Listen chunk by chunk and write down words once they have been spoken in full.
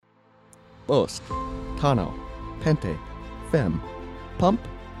Post, Tano, Pente, Fem, Pump,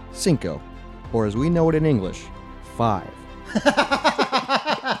 Cinco, or as we know it in English, 5.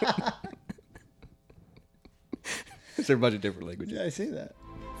 There's a bunch of different languages. Yeah, I see that.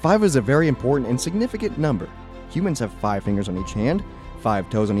 5 is a very important and significant number. Humans have 5 fingers on each hand, 5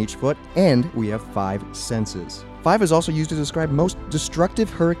 toes on each foot, and we have 5 senses. 5 is also used to describe most destructive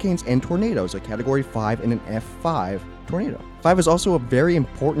hurricanes and tornadoes, a Category 5 and an F5 tornado. 5 is also a very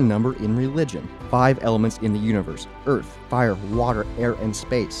important number in religion. 5 elements in the universe: earth, fire, water, air, and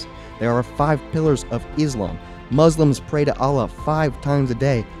space. There are 5 pillars of Islam. Muslims pray to Allah 5 times a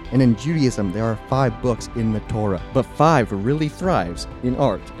day, and in Judaism there are 5 books in the Torah. But 5 really thrives in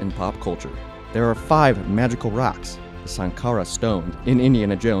art and pop culture. There are 5 magical rocks, the Sankara Stone in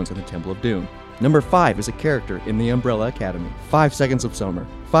Indiana Jones and the Temple of Doom. Number 5 is a character in the Umbrella Academy. 5 Seconds of Summer,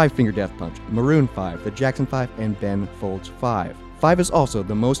 5 Finger Death Punch, Maroon 5, the Jackson 5, and Ben Folds 5. 5 is also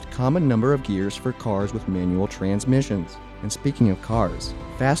the most common number of gears for cars with manual transmissions. And speaking of cars,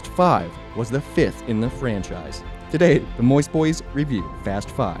 Fast 5 was the 5th in the franchise. Today, the Moist Boys review Fast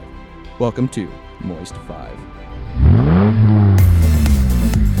 5. Welcome to Moist 5.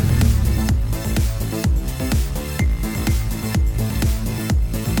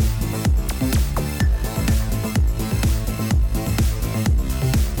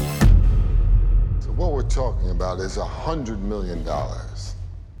 So what we're talking about is $100 million.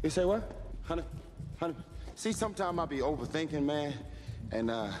 You say what? 100? See, sometimes I be overthinking, man.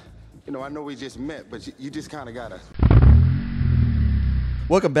 And, I know we just met, but you just kind of gotta.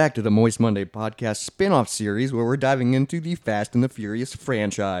 Welcome back to the Moist Monday podcast spin-off series where we're diving into the Fast and the Furious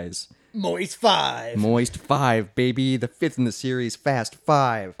franchise. Moist 5. Moist 5, baby. The 5th in the series, Fast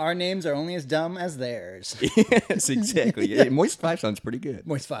 5. Our names are only as dumb as theirs. Yes, exactly. Yeah, Moist 5 sounds pretty good.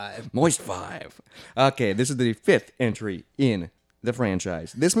 Moist 5. Moist 5. Okay, this is the 5th entry in the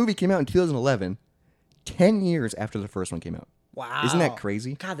franchise. This movie came out in 2011, 10 years after the first one came out. Wow. Isn't that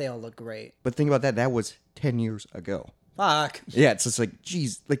crazy? God, they all look great. But think about that. That was 10 years ago. Fuck. Yeah, it's just like,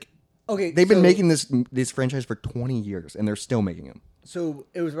 geez, like, Okay, they've been making this franchise for 20 years, and they're still making them. So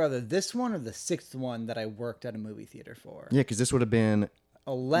it was rather this one or the 6th one that I worked at a movie theater for. Yeah, because this would have been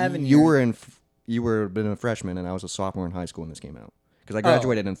 11 You years. were been a freshman, and I was a sophomore in high school when this came out. Because I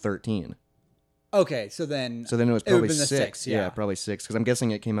graduated in 13. Okay, so then So then it was would've probably been the 6. 6th, Yeah, yeah. probably 6. Because I'm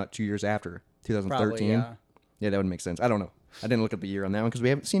guessing it came out 2 years after 2013. Probably, yeah. Yeah, that would make sense. I don't know. I didn't look at the year on that one because we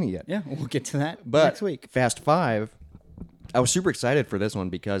haven't seen it yet. Yeah, we'll get to that But next week. Fast 5, I was super excited for this one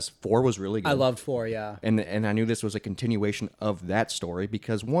because 4 was really good. I loved 4, yeah. And I knew this was a continuation of that story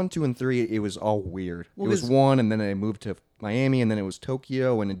because 1, 2, and 3, it was all weird. Well, it was 'cause- 1, and then they moved to Miami, and then it was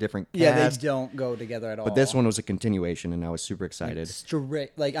Tokyo and a different cast. Yeah, they don't go together at all. But this one was a continuation, and I was super excited.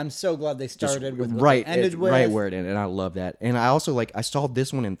 Straight, like, I'm so glad they started with what right, they ended with. right where it ended, and I love that. And I also I saw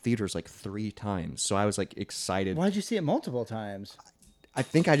this one in theaters 3 times, so I was excited. Why'd you see it multiple times? I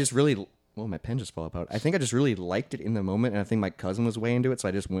think I just really. Well, my pen just fell apart. I think I just really liked it in the moment, and I think my cousin was way into it, so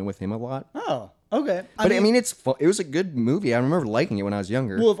I just went with him a lot. Oh, okay. But I mean, it's it was a good movie. I remember liking it when I was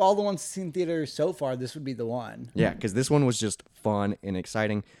younger. Well, of all the ones seen in theaters so far, this would be the one. Yeah, because this one was just fun and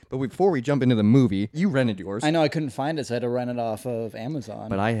exciting. But before we jump into the movie, you rented yours. I know I couldn't find it, so I had to rent it off of Amazon.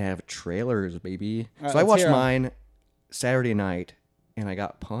 But I have trailers, baby. All right, so I let's watched hear 'em. mine Saturday night, and I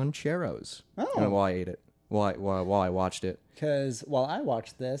got Poncheros. Oh. While I ate it. While I watched it. Because while I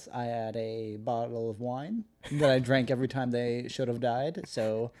watched this, I had a bottle of wine that I drank every time they should have died.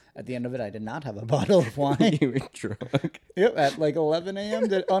 So at the end of it, I did not have a bottle of wine. You were drunk. Yep, at 11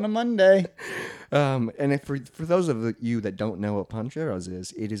 a.m. on a Monday. And for those of you that don't know what Poncheros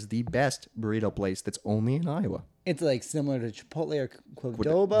is, it is the best burrito place that's only in Iowa. It's Similar to Chipotle or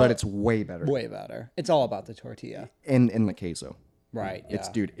Qdoba. But it's way better. way better. It's all about the tortilla. And the queso. Right,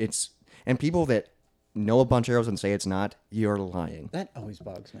 It's and people that know a Poncheros and say it's not, you're lying. That always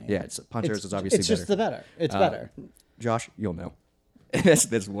bugs me. Yeah, Poncheros is obviously It's better. just the better. It's better. Josh, you'll know.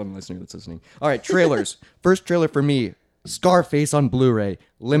 that's one listener that's listening. All right, trailers. First trailer for me, Scarface on Blu-ray,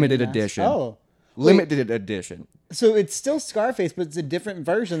 limited edition. Oh. Limited edition. So it's still Scarface, but it's a different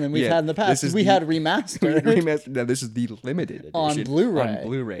version than we've Yeah, had in the past. this is We the- had remastered. No, this is the limited edition. On Blu-ray. On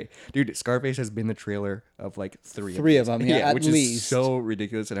Blu-ray. Dude, Scarface has been the trailer of 3 Three of of these. them, yeah, at which least. is so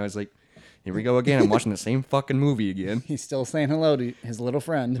ridiculous. And I was like, here we go again. I'm watching the same fucking movie again. He's still saying hello to his little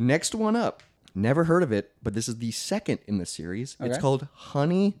friend. Next one up. Never heard of it, but this is the second in the series. It's Okay. called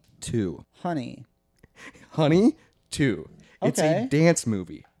Honey 2. Honey. Honey 2. It's a Okay. dance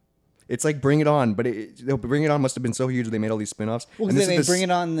movie. It's like Bring It On, but Bring It On must have been so huge they made all these spin-offs. Well, And because this they is made Bring It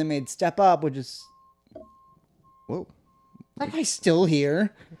On and they made Step Up, which is... Whoa. That guy's still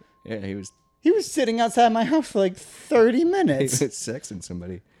here. Yeah, he was He was sitting outside my house for 30 minutes. sexing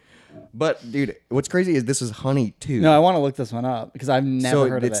somebody. But dude, what's crazy is this is Honey 2. No, I want to look this one up because I've never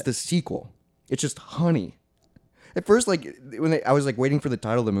heard of it. It's the sequel. It's just Honey. At first, like I was like waiting for the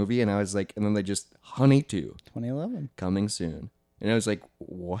title of the movie, and I was like, and then they just Honey 2, 2011, coming soon, and I was like,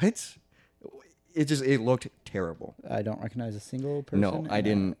 what? It looked terrible. I don't recognize a single person. No, I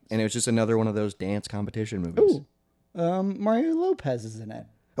didn't, and it was just another one of those dance competition movies. Ooh, Mario Lopez is in it.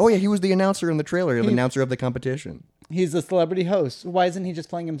 Oh yeah, he was the announcer in the trailer, the announcer of the competition. He's the celebrity host. Why isn't he just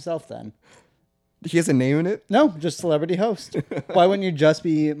playing himself then? He has a name in it? No, just celebrity host. Why wouldn't you just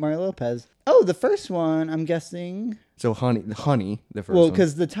be Mario Lopez? Oh, the first one, I'm guessing. So Honey, the first one. Well,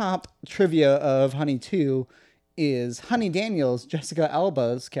 because the top trivia of Honey 2 is Honey Daniels, Jessica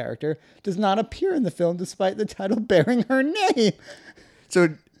Alba's character, does not appear in the film despite the title bearing her name. So,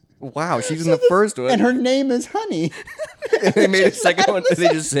 wow, she's in the first one. And her name is Honey. And they made a second one. They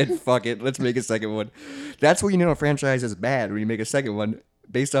just said, fuck it, let's make a second one. That's when you know a franchise is bad, when you make a second one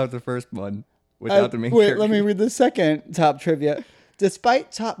based off the first one without the main character. Let me read the second top trivia.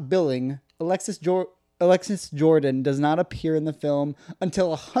 Despite top billing, Alexis Jordan does not appear in the film until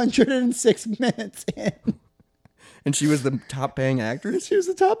 106 minutes in. And she was the top paying actress? She was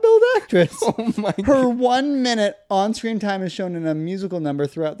the top billed actress. Oh my God. Her 1 minute on-screen time is shown in a musical number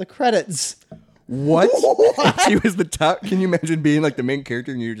throughout the credits. What? She was the top. Can you imagine being like the main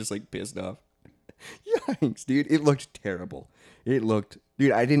character and you're just like pissed off? Yikes, dude. It looked terrible.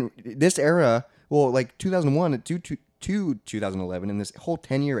 This era, well, like 2001 to 2011, in this whole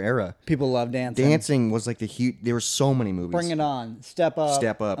 10-year era, People love dancing. dancing was like the huge, there were so many movies. Bring It On. Step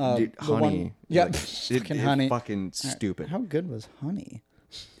Up. Dude, Honey. Yep. Fucking Honey. Fucking stupid. How good was Honey?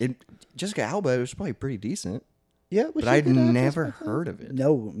 Jessica Alba was probably pretty decent, Yeah, but I'd never heard of it.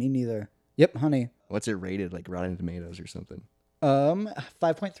 No, me neither. Yep, Honey. What's it rated? Like Rotten Tomatoes or something?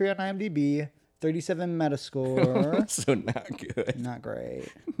 5.3 on IMDb, 37 Metascore. So not good. Not great.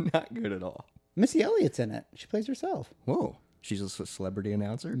 Not good at all. Missy Elliott's in it. She plays herself. Whoa. She's a celebrity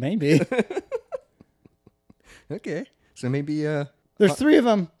announcer? Maybe. Okay. So maybe There's three of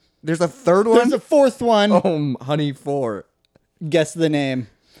them. there's a third one? There's a fourth one. Oh, Honey 4. Guess the name.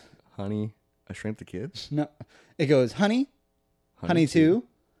 Honey, I Shrimp the Kids? No. It goes Honey, Honey 2,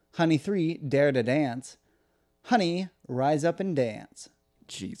 Honey 3, Dare to Dance, Honey, Rise Up and Dance.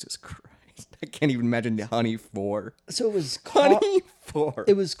 Jesus Christ. I can't even imagine Honey 4. So it was Honey 4.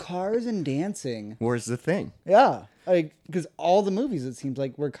 It was cars and dancing. Where's the thing? Yeah. Like, because all the movies, it seems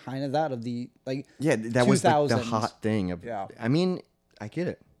like, were kind of that of the, like, Yeah, that was like the 2000s. hot thing. Yeah. I mean, I get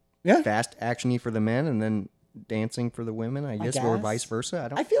it. Yeah. Fast, actiony for the men and then dancing for the women, I guess, or guess. vice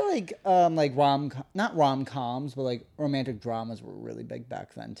versa. I feel like not rom-coms, but like romantic dramas were really big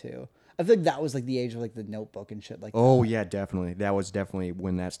back then too. I feel like that was like the age of like The Notebook and shit like Oh, yeah, definitely. That was definitely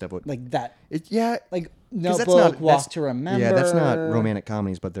when that stuff would... like that. Yeah. Like 'cause Notebook, Walk to Remember. Yeah, that's not romantic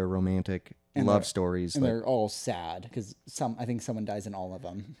comedies, but they're romantic And love they're- stories. And like- they're all sad because I think someone dies in all of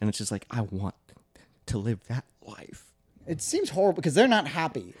them. and it's just like, I want to live that life. It seems horrible because they're not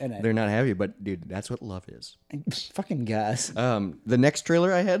happy in it. They're not happy, but dude, that's what love is. Fucking guess. The next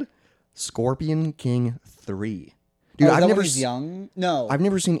trailer I had, Scorpion King 3. Dude, I've I've never never young. No, I've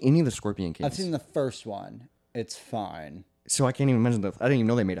never seen any of the Scorpion Kings. I've seen the first one. It's fine. So I can't even mention I didn't even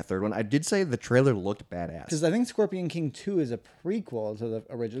know they made a third one. I did say the trailer looked badass. Because I think Scorpion King 2 is a prequel to the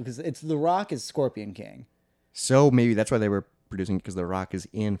original. Because it's The Rock is Scorpion King. So maybe that's why they were producing, because The Rock is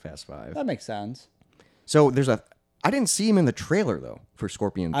in Fast 5. That makes sense. So I didn't see him in the trailer though for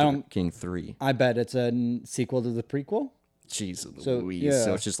Scorpion King 3. I bet it's a sequel to the prequel. Jeez So, Louise. yeah.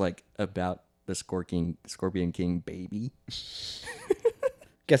 So it's just like about the Scorpion King baby.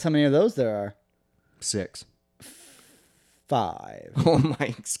 Guess how many of those there are? 6. 5. Oh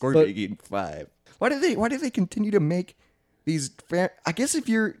my, Scorpion King 5. Why do they continue to make these? I guess if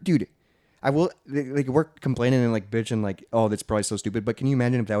you're, dude, like we're complaining and like bitching like, oh, that's probably so stupid. But can you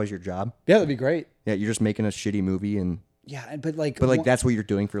imagine if that was your job? Yeah, that'd be great. Yeah, you're just making a shitty movie and. Yeah, but like That's what you're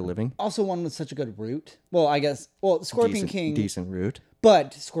doing for a living. also one with such a good root. Well, I guess Scorpion King, decent route.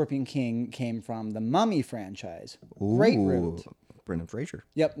 but Scorpion King came from the Mummy franchise. Great root. Brendan Fraser.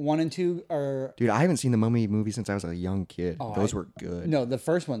 Yep, 1 and 2 are. Dude, I haven't seen the Mummy movie since I was a young kid. Those were good. No, the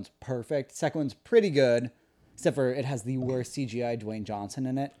first one's perfect. Second one's pretty good, except for it has the worst CGI Dwayne Johnson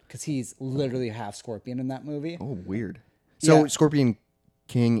in it because he's literally half Scorpion in that movie. Oh, weird. So Yeah. Scorpion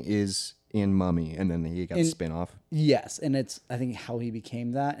King is in Mummy, and then he got a spin-off. Yes, and it's I think how he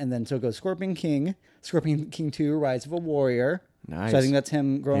became that, and then so it goes Scorpion King 2, Rise of a Warrior. Nice. So I think that's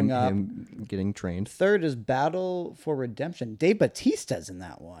him growing up. Him getting trained. Third is Battle for Redemption. Dave Bautista's in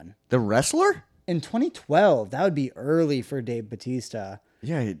that one. The wrestler? In 2012, that would be early for Dave Bautista.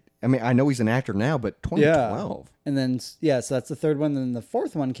 Yeah, I mean, I know he's an actor now, but 2012. And then, so that's the third one. Then the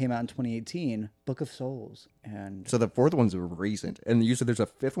fourth one came out in 2018, Book of Souls. And So the fourth one's recent. And you said there's a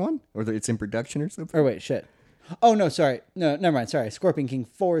fifth one? Or it's in production or something? or wait, shit. Oh, no, sorry. No, never mind. Sorry. Scorpion King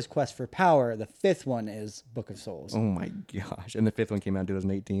 4's Quest for Power. The fifth one is Book of Souls. Oh my gosh. And the fifth one came out in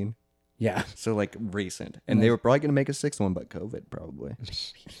 2018. Yeah. So like recent. And they were probably going to make a sixth one, but COVID probably.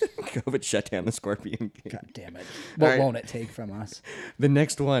 COVID shut down the Scorpion King. God damn it. What right. won't it take from us? The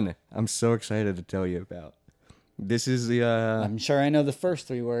next one I'm so excited to tell you about. This is the I'm sure I know the first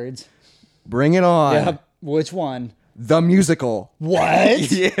three words. Bring It On. Yep. Which one? The musical.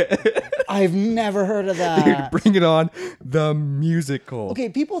 What? Yeah. I've never heard of that. Dude, Bring It On, the musical. Okay,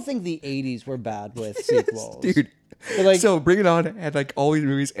 people think the 80s were bad with sequels. Dude. But like, So Bring It On had like all these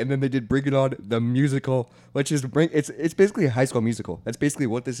movies, and then they did Bring It On, the musical, which is it's basically a High School Musical. That's basically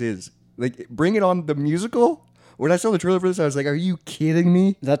what this is. Like Bring It On, the musical. When I saw the trailer for this, I was like, "Are you kidding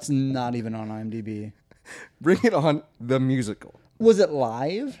me?" that's not even on IMDb. Bring It On, the musical. Was it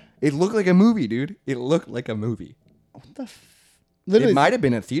live? It looked like a movie, dude. It looked like a movie. What the Literally, It might have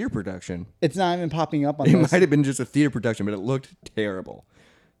been a theater production. it's not even popping up on It this. might have been just a theater production, but it looked terrible.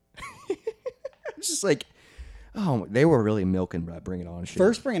 It's just like, oh, they were really milking Bring It On shit.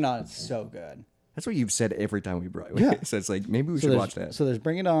 First Bring It On is so good. That's what you've said every time we brought. Yeah. So it's like maybe we should watch that. So there's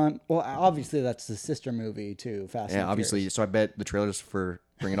Bring It On. Well, obviously that's the sister movie to Fast and Yeah, obviously. Furious. So I bet the trailers for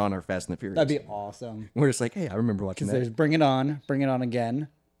Bring It On are Fast and the Furious. That'd be awesome. We're just like, hey, I remember watching There's that. Bring It On Again,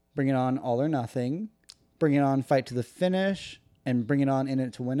 Bring It On All or Nothing, Bring It On Fight to the Finish, and Bring It On In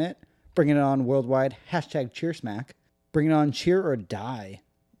It to Win It, Bring It On Worldwide, #CheerSmack, Bring It On Cheer or Die.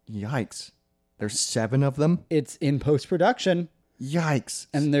 Yikes! There's 7 of them. It's in post-production, Yikes!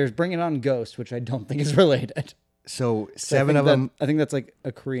 and there's Bring It On Ghost, which I don't think is related. So So I 7 think of them. I think that's like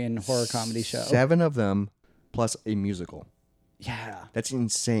a Korean horror comedy show. 7 of them plus a musical. Yeah. That's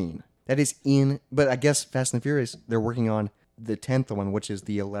insane. That is But I guess Fast and the Furious, they're working on the 10th one, which is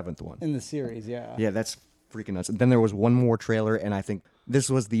the 11th one. In the series, yeah. Yeah, that's freaking nuts. And then there was one more trailer, and I think this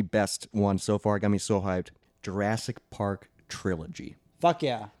was the best one so far. It got me so hyped. Jurassic Park Trilogy. Fuck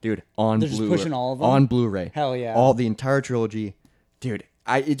yeah. Dude, on They're just Blu-ray. pushing all of them? On Blu-ray. Hell yeah. All the entire trilogy. Dude,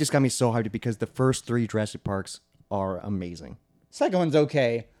 it just got me so hyped because the first 3 Jurassic Parks are amazing. Second one's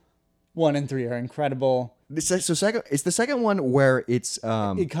okay. 1 and 3 are incredible. It's the second one where it's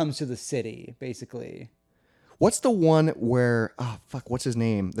It comes to the city, basically. what's the one where what's his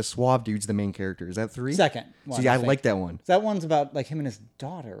name? The suave dude's the main character. Is that 3? Second one, See, I think. like that one. That one's about like him and his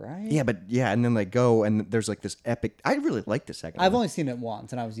daughter, right? Yeah, and then they go and there's like this epic. I really like the second I've one. only seen it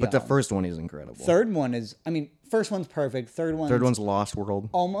once, and I was young. But the first one is incredible. Third one is, first one's perfect. Third Third one's Lost World.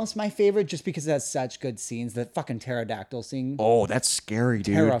 almost my favorite, just because it has such good scenes. The fucking pterodactyl scene, Oh, that's scary,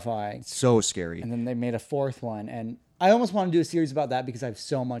 dude. terrifying. So scary. And then they made a fourth one, and I almost want to do a series about that because I have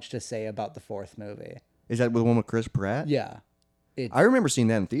so much to say about the fourth movie. Is that the one with Chris Pratt? Yeah, I remember seeing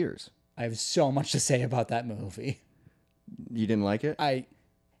that in theaters. I have so much to say about that movie. You didn't like it? I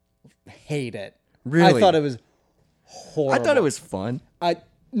hate it. Really? I thought it was horrible. I thought it was fun.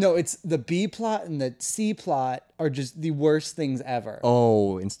 No, it's the B plot and the C plot are just the worst things ever.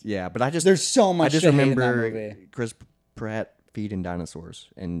 Oh, yeah, but There's so much I just to hate in that remember movie. Chris Pratt feeding dinosaurs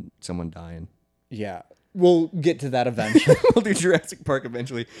and someone dying. Yeah. We'll get to that eventually. We'll do Jurassic Park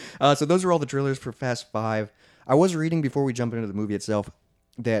eventually. So those are all the trailers for Fast 5. I was reading before we jump into the movie itself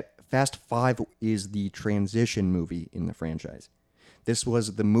that Fast 5 is the transition movie in the franchise. This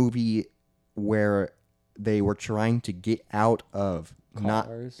was the movie where they were trying to get out of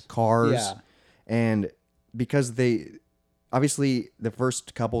cars. Yeah. And because obviously the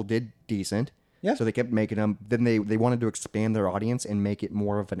first couple did decent. Yeah. So they kept making them. Then they wanted to expand their audience and make it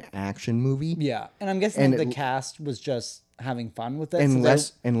more of an action movie. Yeah. And I'm guessing And the cast was just having fun with it. And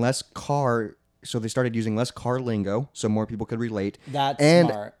so less car. So they started using less car lingo, so more people could relate. That's and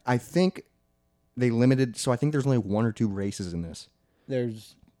smart. I think they limited. So I think there's only 1 or 2 races in this,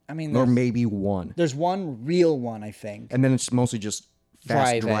 there's or maybe 1. there's one real one, I think. And then it's mostly just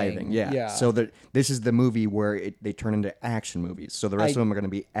fast Driving, driving. Yeah. yeah. So this is the movie where they turn into action movies. So the rest of them are going to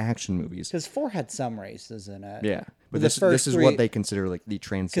be action movies. Because 4 had some races in it. Yeah. But The this first is three- what they consider like the 'Cause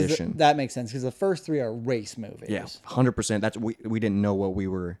transition. that makes sense, because the first 3 are race movies. Yeah, 100%. That's we didn't know what we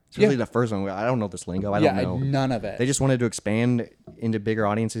were. Especially the first one. I don't know this lingo. I don't know. None of it. They just wanted to expand into bigger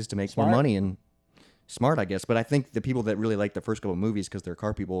audiences to make more money and smart, I guess. But I think the people that really like the first couple of movies because they're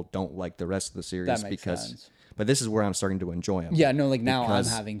car people don't like the rest of the series That makes because. sense. But this is where I'm starting to enjoy them. Yeah, no, like now I'm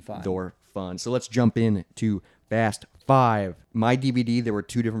because having fun. They're fun. So let's jump in to Fast 5. My DVD, there were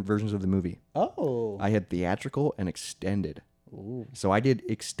 2 different versions of the movie. Oh. I had theatrical and extended. So I did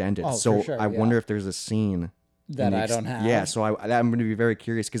extended. Oh, so for sure, I yeah. wonder if there's a scene that I don't have. Yeah, so I'm going to be very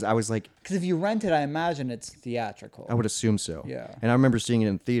curious because I was like, Because if you rent it, I imagine it's theatrical. I would assume so. Yeah. And I remember seeing it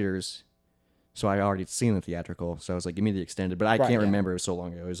in theaters, so I already seen the theatrical. So I was like, give me the extended. But I Right, can't yeah. remember. It was so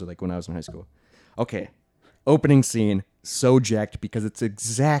long ago. It was like when I was in high school. Okay. Opening scene, so jacked because it's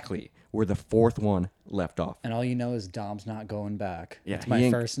exactly where the fourth one left off. And all you know is Dom's not going back. Yeah, That's he my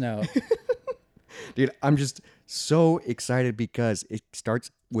ain't- first note. Dude, I'm just so excited because it starts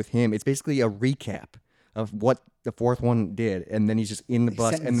with him. It's basically a recap of what the fourth one did. And then he's just in the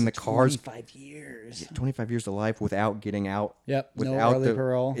bus and then the cars. 25 years. 25 years to life without getting out. Yep, no Without early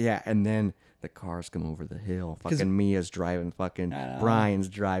parole. Yeah, and then the cars come over the hill. Fucking Mia's driving. Fucking Brian's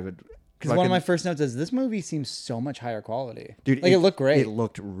driving. Because one of my first notes is this movie seems so much higher quality. Dude, like it looked great. It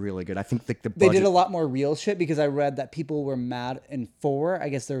looked really good. I think the budget. They did a lot more real shit because I read that people were mad in 4. I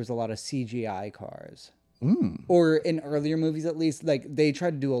guess there was a lot of CGI cars. Or in earlier movies, at least, like they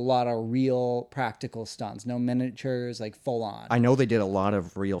tried to do a lot of real practical stunts, no miniatures, like full on. I know they did a lot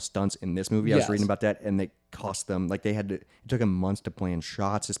of real stunts in this movie. I was Yes. reading about that, and they cost them like they had to. It took them months to plan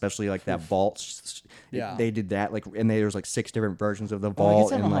shots, especially like that vault. Yeah. they did that like, and there was like 6 different versions of the I vault,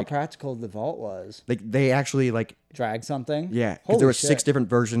 guess I don't and know like how practical the vault was. like they actually like. Drag something. Yeah, 'cause Holy there were shit. 6 different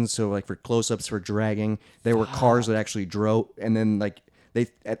versions. So like for close-ups, for dragging, there were cars that actually drove, and then like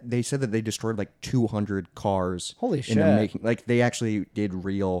they said that they destroyed like 200 cars. Holy in shit. the making. Like they actually did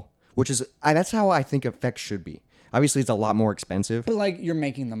real, which is that's how I think effects should be. Obviously, it's a lot more expensive. But like you're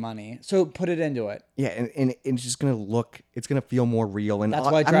making the money, so put it into it. Yeah, and it's just gonna look, it's gonna feel more real. And That's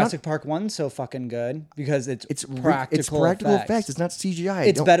I- why I'm not- Jurassic Park 1's so fucking good because it's it's practical. it's practical effects. It's not CGI.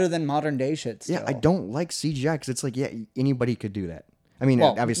 It's better than modern day shit. Still. Yeah, I don't like CGI because it's like, yeah, anybody could do that. I mean,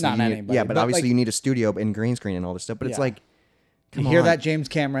 Well, obviously, not you need, anybody, yeah, but but, obviously like- you need a studio and green screen and all this stuff. But it's Yeah. like, You come hear on. that, James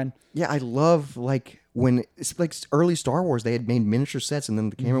Cameron? Yeah, I love like when it's like early Star Wars, they had made miniature sets and then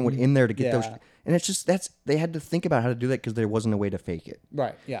the camera went in there to get those. Yeah. And it's just they had to think about how to do that because there wasn't a way to fake it.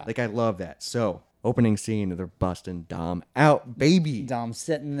 Right. Yeah. Like I love that. So opening scene, they're busting Dom out, baby. Dom's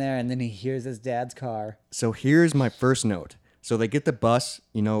sitting there, and then he hears his dad's car. So here's my first note. So they get the bus,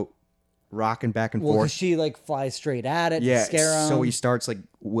 rocking back and Well, because forth. she like flies straight at it Yeah. to scare him. So he starts like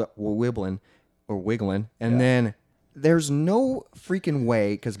wiggling, and then there's no freaking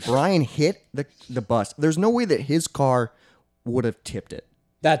way because Brian hit the bus. There's no way that his car would have tipped it.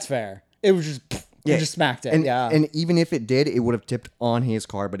 That's fair. It was just he just smacked it. And, yeah. And even if it did, it would have tipped on his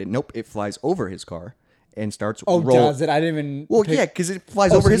car. But it flies over his car and starts rolling. does it? I didn't even. Well, pick- yeah, because it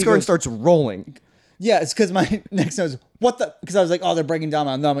flies Oh, over so his he car and goes- starts rolling. Yeah, it's because my next note is what the. Because I was like, oh, they're breaking Dom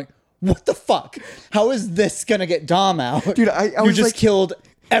out. And then I'm like, what the fuck? How is this gonna get Dom out? Dude, I you was just like- killed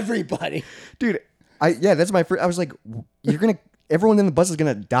everybody. Dude, that's my first. I was like, everyone in the bus is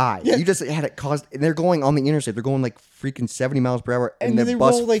gonna die. You just had it caused, and they're going on the interstate. They're going like freaking 70 miles per hour, and then the they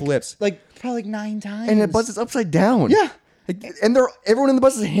bus roll like flips, probably like 9 times. and the bus is upside down. Yeah. And everyone in the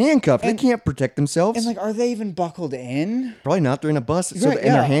bus is handcuffed. They can't protect themselves. And like, are they even buckled in? Probably not. They're in a bus, so Right,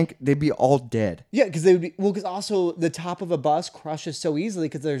 and yeah. they'd be all dead. Yeah, because they would be. Well, because also the top of a bus crushes so easily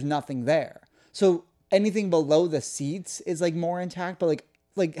because there's nothing there. So anything below the seats is like more intact, but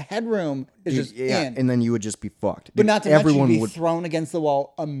like headroom is just in. and then you would just be fucked. But Dude, not to everyone mention you'd be would. thrown against the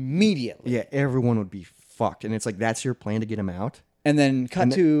wall immediately. Yeah, everyone would be fucked, and it's like that's your plan to get him out. And then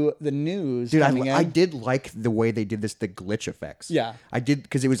cut to the news Dude, coming in, I did like the way they did the glitch effects. Yeah. I did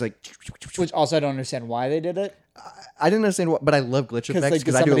because it was like. which also I don't understand why they did it. I didn't understand what, but I love glitch Because effects like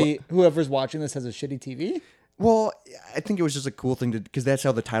because I do. somebody, whoever's watching this has a shitty TV. Well, I think it was just a cool thing to because that's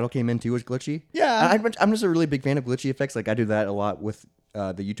how the title came in too, was glitchy. Yeah. I'm just a really big fan of glitchy effects. Like I do that a lot with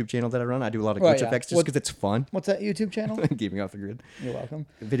the YouTube channel that I run. I do a lot of Right, glitch yeah. effects just What- because it's fun. What's that YouTube channel? Keep me off the grid. You're welcome.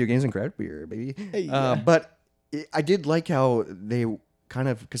 Video games and craft beer, baby. Hey, But I did like how they kind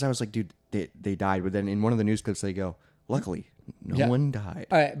of because I was like, dude, they died. But then in one of the news clips, they go, luckily, no Yeah. one died.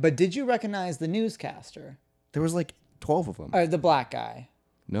 All right, but did you recognize the newscaster? There was like 12 of them. All right, the black guy.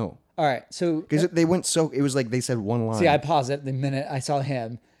 No, All right, so because they went so it was like they said one line. see, I paused it the minute I saw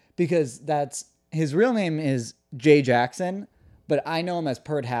him because that's his real name is Jay Jackson, but I know him as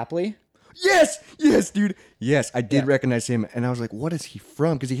Perd Hapley. Yes, dude. Yes, I did recognize him, and I was like, "What is he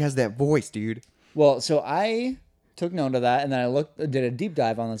from?" Because he has that voice, dude. Well, so I took note of that, and then I did a deep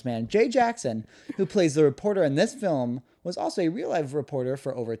dive on this man. Jay Jackson, who plays the reporter in this film, was also a real-life reporter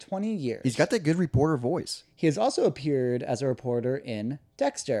for over 20 years. He's got that good reporter voice. He has also appeared as a reporter in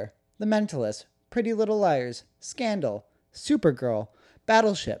Dexter, The Mentalist, Pretty Little Liars, Scandal, Supergirl,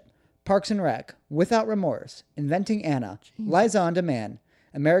 Battleship, Parks and Rec, Without Remorse, Inventing Anna, Liza on Demand,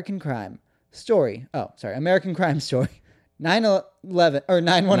 American Crime Story, American Crime Story, 9/11 or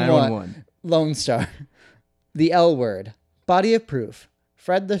 911, Lone Star, The L Word, Body of Proof,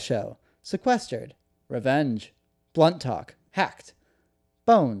 Fred the Show, Sequestered, Revenge, Blunt Talk, Hacked,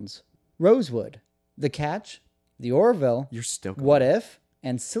 Bones, Rosewood, The Catch, The Orville, You're still What If,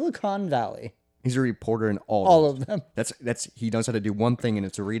 and Silicon Valley. He's a reporter in All those. of them. That's he knows how to do one thing, and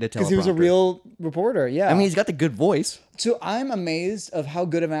it's to read a teleprompter. Because he was a real reporter, yeah. I mean, he's got the good voice. So I'm amazed of how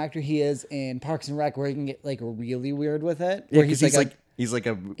good of an actor he is in Parks and Rec, where he can get like really weird with it. Yeah, Where because he's like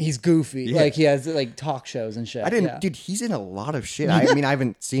a. he's goofy. Yeah. Like he has like talk shows and shit. I didn't, yeah. dude. He's in a lot of shit. I mean, I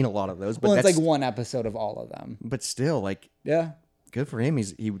haven't seen a lot of those, but Well, it's that's like one episode of all of them. But still, like, Yeah. good for him.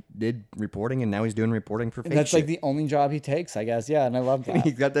 He did reporting, and now he's doing reporting for fake And that's shit. like the only job he takes, I guess. Yeah, and I love that.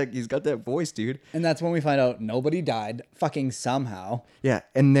 He's got that voice, dude. And that's when we find out nobody died fucking somehow. Yeah,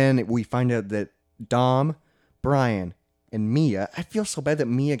 and then we find out that Dom, Brian, and Mia. I feel so bad that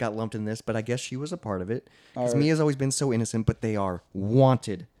Mia got lumped in this, but I guess she was a part of it because Mia's always been so innocent. But they are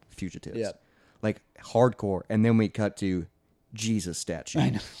wanted fugitives, Yep. like hardcore. And then we cut to Jesus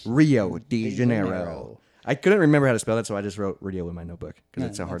statue, Rio de Janeiro. I couldn't remember how to spell that, so I just wrote Rio in my notebook because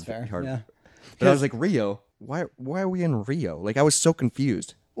it's a hard. Yeah. But I was like, Rio? Why are we in Rio? Like, I was so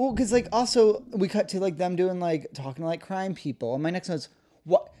confused. Well, because like also we cut to like them doing like talking to like crime people. And my next note is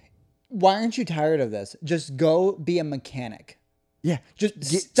what? Why aren't you tired of this? Just go be a mechanic. Yeah,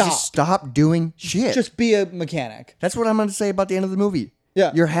 Just stop doing shit. Just be a mechanic. That's what I'm going to say about the end of the movie.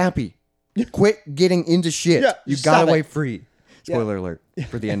 Yeah. You're happy. Quit getting into shit. Yeah, You just got stop away it. free. Spoiler alert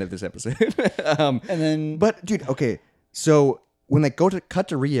for the end of this episode. And then But dude, okay. So when they cut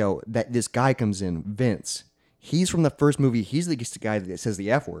to Rio, that this guy comes in, Vince. He's from the first movie. He's the guy that says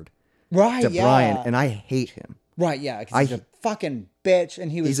the F word right, to yeah. Brian, and I hate him. Right, yeah, because he's a fucking bitch,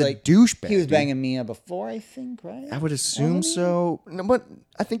 and he was He's a like douchebag, He was dude. banging Mia before, I think, right? I would assume so. No, but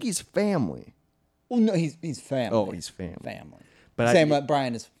I think he's family. Well, no, he's family. Oh, he's family. Family. But Same with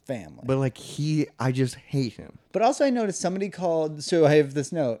Brian is family. But like I just hate him. But also, I noticed somebody called. So I have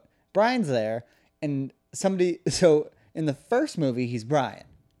this note. Brian's there, and somebody. So in the first movie, he's Brian,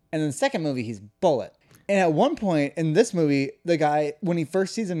 and in the second movie, he's Bullet. And at one point in this movie, the guy, when he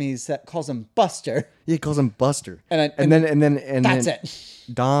first sees him, calls him Buster. Yeah, he calls him Buster. And then that's then it.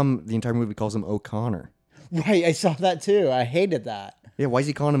 Dom, the entire movie, calls him O'Connor. Right, I saw that too. I hated that. Yeah, why is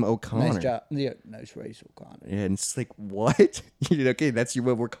he calling him O'Connor? Nice job. Yeah, nice race, O'Connor. Yeah, and it's like, what? Okay, that's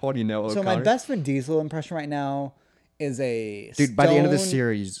what we're calling you now, O'Connor. So my best Vin Diesel impression right now is a Dude, by the end of the Stone-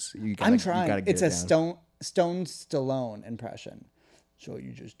 series, you gotta, I'm trying. You gotta get It's it a down. Stone Stallone impression. So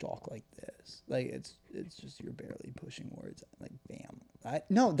you just talk like this, like it's just you're barely pushing words, like bam.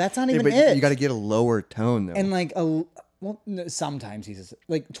 No, that's not even but it. you got to get a lower tone though. And like sometimes he's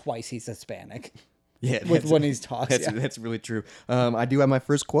like twice he's Hispanic. yeah, when he's talking. That's really true. I do have my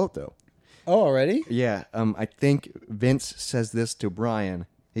first quote though. Oh, already? Yeah, I think Vince says this to Brian.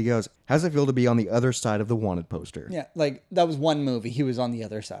 He goes, "How's it feel to be on the other side of the wanted poster?" Yeah, like that was one movie. He was on the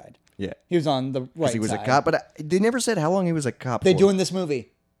other side. Yeah, He was on the right he was side. a cop, but they never said how long he was a cop. They for. do in this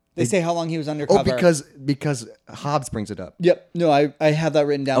movie. They say how long he was undercover. Oh, because Hobbs brings it up. Yep. No, I have that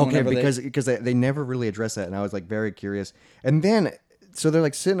written down. Okay, whenever because they never really address that, and I was like very curious. And then, so they're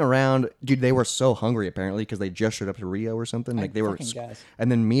like sitting around, dude. They were so hungry apparently because they just showed up to Rio or something. Like they were, fucking guess.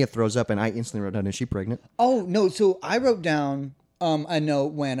 and then Mia throws up, and I instantly wrote down, "Is she pregnant?" Oh no! So I wrote down a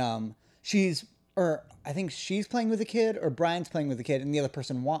note when I think she's playing with a kid or Brian's playing with a kid and the other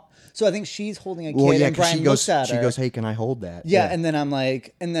person So I think she's holding a kid Well, yeah, and 'cause Brian she goes, looks at her. she goes, "Hey, can I hold that?" Yeah, and then I'm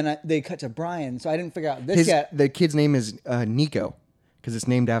like, they cut to Brian. So I didn't figure out this yet. The kid's name is Nico because it's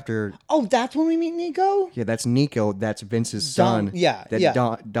named after. Oh, that's when we meet Nico. Yeah, that's Nico. That's Vince's Dom, son. yeah, that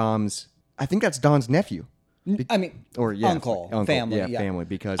yeah. Dom's. I think that's Don's nephew. I mean, Or yeah, uncle, family, yeah, family.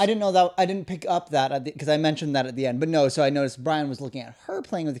 Because I didn't know that. I didn't pick up that because I mentioned that at the end. But no, so I noticed Brian was looking at her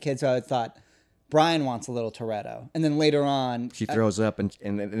playing with the kid. So I thought Brian wants a little Toretto, and then later on she throws up, and see,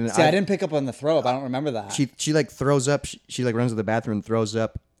 I didn't pick up on the throw up. I don't remember that. She like throws up. She like runs to the bathroom and throws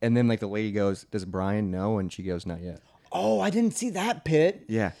up, and then like the lady goes, "Does Brian know?" And she goes, "Not yet." Oh, I didn't see that, Pitt.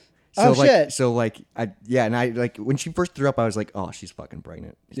 Yeah. Oh, like, shit. So like and I like when she first threw up, I was like, "Oh, she's fucking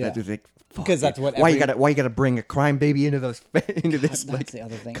pregnant." Yeah. Like, fuck, Because that's dude. what why every- you gotta bring a crime baby into this That's like the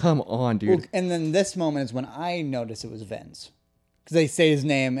other thing. Come on, dude. Well, and then this moment is when I noticed it was Vince. Because they say his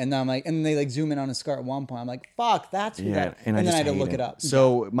name, and then I'm like, and then they like zoom in on his scar at one point. I'm like, fuck, that's who that. And then I had to look it up.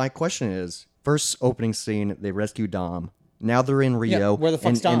 So my question is, first opening scene, they rescue Dom. Now they're in Rio. where the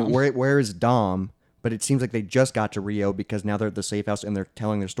fuck's Dom? And where is Dom But it seems like they just got to Rio because now they're at the safe house and they're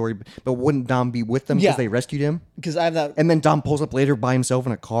telling their story. But wouldn't Dom be with them because they rescued him? Because I have that. And then Dom pulls up later by himself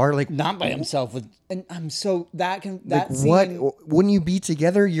in a car. Like, Not by himself. And I'm so... That what? scene... Wouldn't you be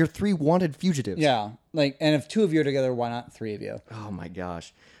together? You're 3 wanted fugitives. Yeah. Like, and if 2 of you are together, why not 3 of you? Oh, my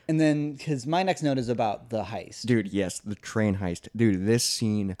gosh. And then, because my next note is about the heist. Dude, yes, the train heist. Dude, this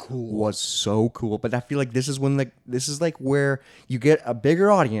scene was so cool. But I feel like this is where you get a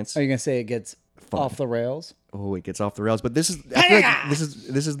bigger audience. Are you going to say it gets off the rails? Oh, it gets off the rails. But I feel like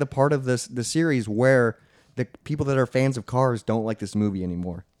this is the part of the series where the people that are fans of cars don't like this movie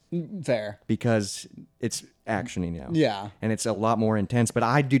anymore. Fair. Because it's actiony now. Yeah. And it's a lot more intense. But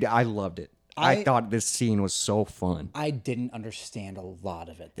I loved it. I thought this scene was so fun. I didn't understand a lot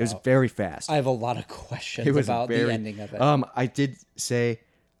of it, though. It was very fast. I have a lot of questions about the ending of it. I did say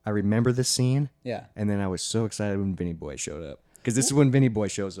I remember this scene. Yeah. And then I was so excited when Vinny Boy showed up. Because this is when Vinny Boy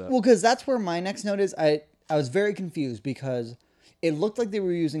shows up. Well, because that's where my next note is. I was very confused because it looked like they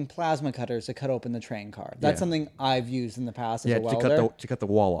were using plasma cutters to cut open the train car. That's something I've used in the past as a welder. to cut the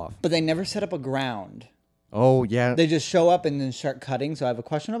wall off. But they never set up a ground. Oh, yeah. They just show up and then start cutting. So I have a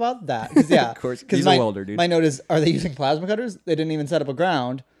question about that. Yeah, of course. He's a welder, dude. My note is, are they using plasma cutters? They didn't even set up a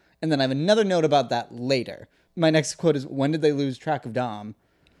ground. And then I have another note about that later. My next quote is, when did they lose track of Dom?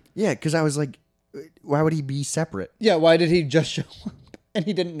 Yeah, because I was like, why would he be separate? Yeah, why did he just show up? And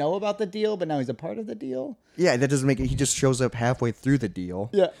he didn't know about the deal, but now he's a part of the deal? Yeah, that doesn't make it. He just shows up halfway through the deal.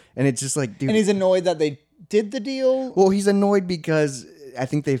 Yeah. And it's just like, dude. And he's annoyed that they did the deal? Well, he's annoyed because I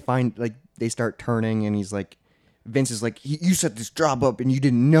think they start turning and he's like, Vince is like, you set this job up and you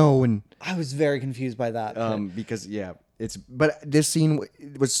didn't know. And I was very confused by that. Because, but this scene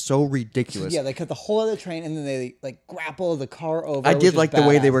was so ridiculous. Yeah, they cut the whole other train and then they like grapple the car over. I did like the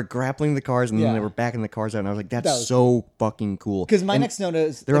way they were grappling the cars and then Yeah. they were backing the cars out. And I was like, that's so fucking cool. Because my next note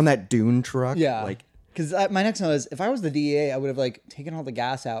is... They're on that dune truck. Yeah. Like, because my next note is, if I was the DEA, I would have like taken all the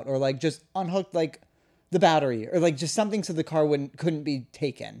gas out or like just unhooked like the battery or like just something so the car couldn't be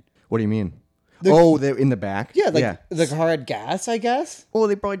taken. What do you mean? They're in the back? Yeah, like the car had gas, I guess. Well,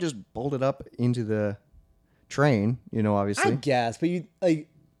 they probably just bolted up into the train, obviously. I guess, but you like,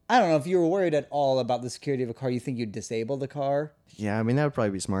 I don't know if you were worried at all about the security of a car. You think you'd disable the car? Yeah, I mean that would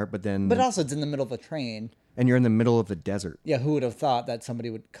probably be smart, but then. But also, it's in the middle of a train. And you're in the middle of the desert. Yeah, who would have thought that somebody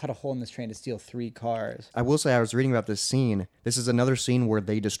would cut a hole in this train to steal 3 cars? I will say, I was reading about this scene. This is another scene where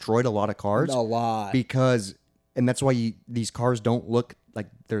they destroyed a lot of cars. A lot. And that's why these cars don't look like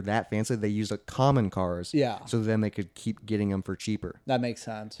they're that fancy. They use common cars. Yeah. So then they could keep getting them for cheaper. That makes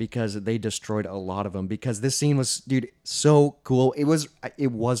sense. Because they destroyed a lot of them. Because this scene was, dude, so cool. It was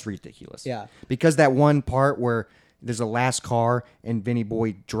ridiculous. Yeah. Because that one part where there's a last car and Vinny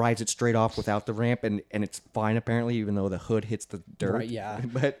Boy drives it straight off without the ramp and it's fine apparently, even though the hood hits the dirt. Right, yeah.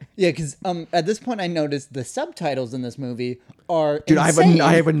 But yeah, because at this point I noticed the subtitles in this movie are dude, insane.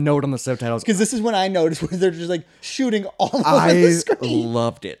 I have a note on the subtitles. Because this is when I noticed where they're just like shooting all over the screen. I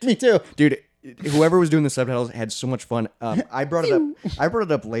loved it. Me too. Dude, whoever was doing the subtitles had so much fun. I brought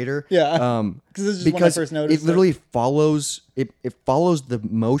it up later. Yeah. This is just when I first noticed it literally follows it follows the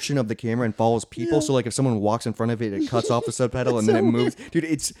motion of the camera and follows people. Yeah. So like if someone walks in front of it, it cuts off the subtitle and then it moves. Dude,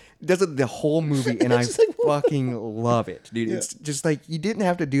 it does it the whole movie and I fucking love it. Dude, it's just like you didn't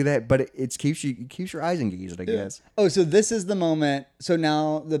have to do that, but it keeps your eyes engaged, I guess. Oh, so this is the moment. So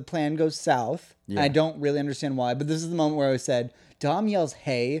now the plan goes south. Yeah. I don't really understand why, but this is the moment where I said Dom yells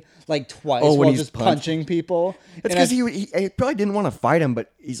 "Hey" like twice when while he's just punching people. That's because he probably didn't want to fight him,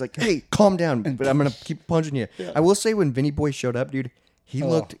 but he's like, "Hey, calm down, but I'm gonna keep punching you." Yeah. I will say, when Vinny Boy showed up, dude, he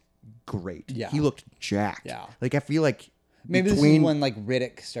looked great. Yeah, he looked jacked. Yeah, like I feel like maybe this is when like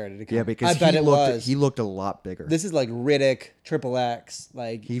Riddick started to come. Yeah, because he looked a lot bigger. This is like Riddick, XXX.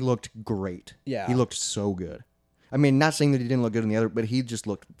 Like he looked great. Yeah, he looked so good. I mean, not saying that he didn't look good in the other, but he just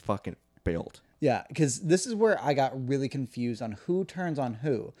looked fucking built. Yeah, because this is where I got really confused on who turns on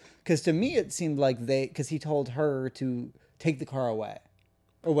who. Because to me, it seemed like because he told her to take the car away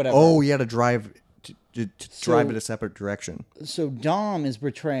or whatever. Oh, yeah, to drive drive in a separate direction. So Dom is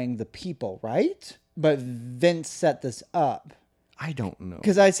betraying the people, right? But Vince set this up. I don't know.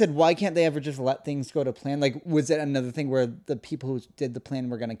 Because I said, why can't they ever just let things go to plan? Like, was it another thing where the people who did the plan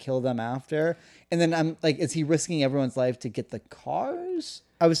were going to kill them after? And then I'm like, is he risking everyone's life to get the cars?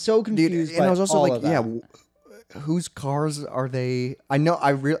 I was so confused. Dude, and I was also like, yeah, whose cars are they? I know,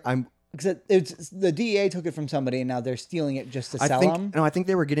 I'm. Because it's the DEA took it from somebody, and now they're stealing it just to sell them. No, I think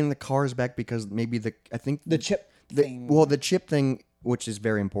they were getting the cars back because maybe the chip thing. Well, the chip thing, which is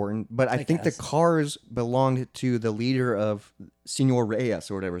very important, but I think the cars belonged to the leader of Senor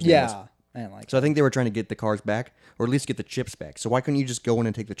Reyes or whatever his name was. Yeah, I didn't like. So I think they were trying to get the cars back, or at least get the chips back. So why couldn't you just go in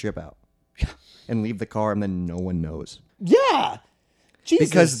and take the chip out? and leave the car, and then no one knows. Yeah.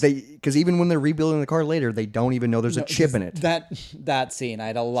 Jesus. Because even when they're rebuilding the car later, they don't even know there's a chip in it. That scene I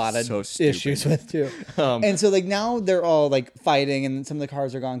had a lot of So stupid. issues with too. And so like now they're all like fighting, and some of the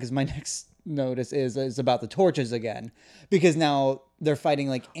cars are gone. Because my next notice is about the torches again, because now they're fighting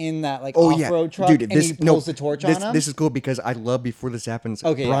like in that like off-road truck, dude, and he pulls the torch on him. This is cool because I love before this happens.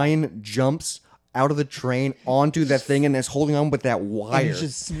 Okay, Brian jumps out of the train onto that thing and is holding on with that wire. And he's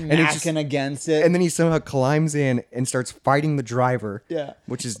just smacking against it. And then he somehow climbs in and starts fighting the driver. Yeah.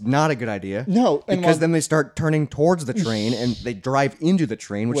 Which is not a good idea. No. Because then they start turning towards the train and they drive into the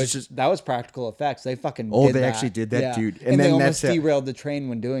train, which is just... That was practical effects. They fucking Oh, did they that. actually did that, Yeah. dude. And then they almost that's derailed the train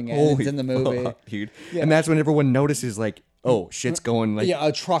when doing it. And it's in the movie. Fuck, dude. Yeah. And that's when everyone notices, like, oh, shit's going like... Yeah,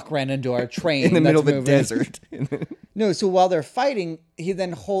 a truck ran into our train. in the middle of the moving. desert. No, so while they're fighting, he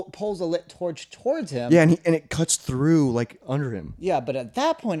then pulls a lit torch towards him. Yeah, and it cuts through, like, under him. Yeah, but at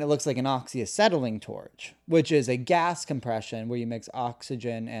that point, it looks like an oxyacetylene torch, which is a gas compression where you mix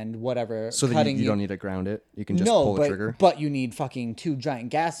oxygen and whatever. So that you don't need to ground it. You can just pull the trigger. But you need fucking 2 giant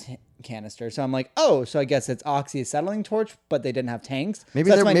gas canisters. So I'm like, oh, so I guess it's oxyacetylene torch, but they didn't have tanks. Maybe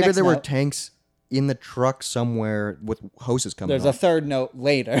So there were tanks in the truck somewhere with hoses coming There's off. a third note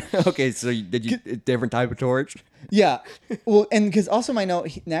later. Okay, so did you a different type of torch? Yeah. Well, and because also my note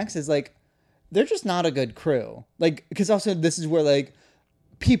next is like, they're just not a good crew. Like, because also this is where like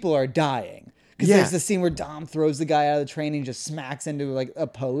people are dying. Because there's the scene where Dom throws the guy out of the train and just smacks into like a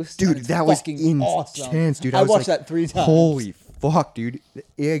post. Dude, that was fucking intense, awesome. dude. I was watched like, that 3 times. Holy fuck, dude.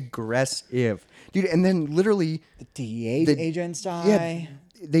 Aggressive. Dude, and then literally... The DEA agents die. Yeah,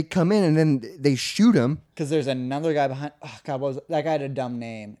 they come in and then they shoot him. Because there's another guy behind. Oh, God, what was it? That guy had a dumb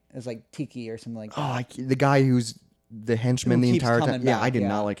name. It was like Tiki or something like that. The guy who's the henchman Who the keeps entire coming time. Yeah, back, I did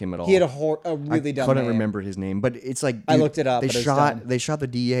not like him at all. He had a really dumb name. I couldn't remember his name, but it's like... Dude, I looked it up, They but it was dumb. they shot the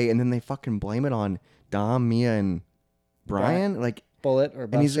DA and then they fucking blame it on Dom, Mia, and Brian. Like... Bullet or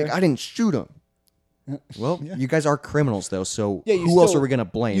Buster. And he's like, I didn't shoot him. Well, you guys are criminals though, so Yeah, who else are we gonna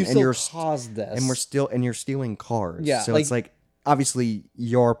blame? You and still you're caused this. and you're stealing cars. Yeah, So like- it's like obviously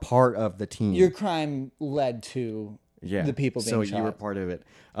you're part of the team. Your crime led to the people being so shot. you were part of it.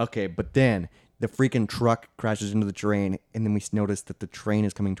 Okay, but then the freaking truck crashes into the train, and then we notice that the train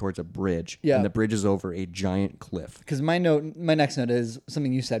is coming towards a bridge. Yeah. And the bridge is over a giant cliff. Because my next note is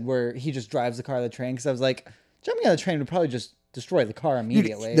something you said where he just drives the car out of the train. Because I was like, jumping out of the train would probably just destroy the car Dude,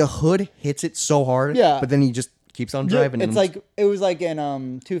 immediately. the hood hits it so hard. Yeah. But then he just keeps on driving. It's and like it was like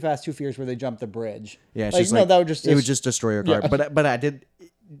in Too Fast, Too Furious where they jumped the bridge. Yeah, it's like, just no, like, that would just it would just destroy your car. Yeah. But I did.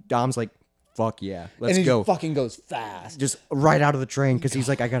 Dom's like, fuck yeah, let's and he go. fucking goes fast. Just right out of the train because he's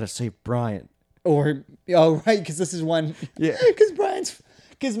like, I gotta save Brian. Right, because this is when Yeah.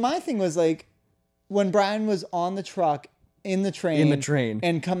 Because my thing was like when Brian was on the truck in the train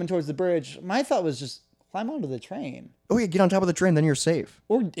and coming towards the bridge, my thought was just climb onto the train Oh yeah, get on top of the train, then you're safe.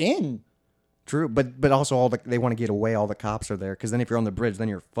 or in. True, but also they want to get away. All the cops are there because then if you're on the bridge, then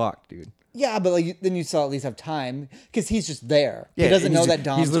you're fucked, dude. Yeah, but like then you still at least have time because he's just there. Yeah, he doesn't and know he's- that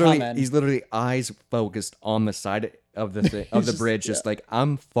Dom's he's literally coming. he's literally eyes focused on the side of the bridge, just like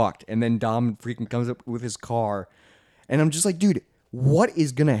I'm fucked. And then Dom freaking comes up with his car, and I'm just like, dude, what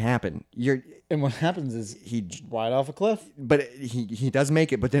is gonna happen? And what happens is He- right off a cliff. But he does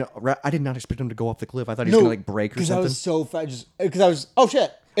make it. But then I did not expect him to go off the cliff. I thought he was gonna like break or Because I something. was so fast. Just because I was oh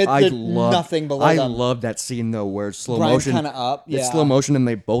shit. There's nothing below I them. love that scene though, where it's slow Brian's motion, kinda up, It's yeah. slow motion, and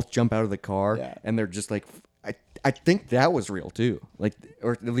they both jump out of the car, Yeah. and they're just like, I think that was real too, like,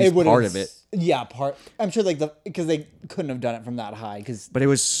 or at least would've- part of it. Yeah, part. I'm sure like because they couldn't have done it from that high because But it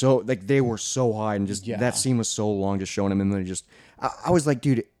was so like they were so high, and just Yeah. that scene was so long, just showing him, and then I was like,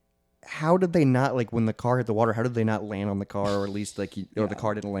 dude, how did they not like when the car hit the water? How did they not land on the car, or at least like or the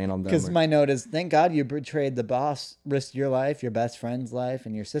car didn't land on them? Because or- my note is, thank God you betrayed the boss, risked your life, your best friend's life,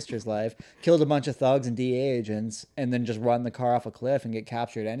 and your sister's life, killed a bunch of thugs and DA agents, and then just run the car off a cliff and get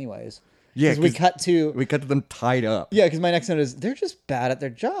captured anyways. Yeah, 'Cause we 'cause cut to we cut to them tied up. yeah. Because my next note is they're just bad at their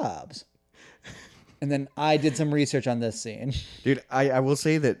jobs. And then I did some research on this scene. Dude, I will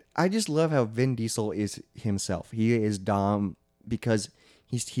say that I just love how Vin Diesel is himself. He is Dom because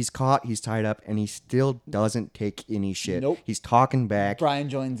he's caught, he's tied up, and he still doesn't take any shit. Nope. He's talking back, Brian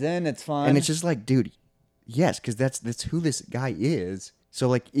joins in. It's fun. and it's just like, dude, yes, because that's who this guy is. So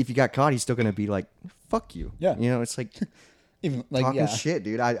like, if you got caught, he's still gonna be like, fuck you. Yeah. You know, it's like even like talking yeah. shit,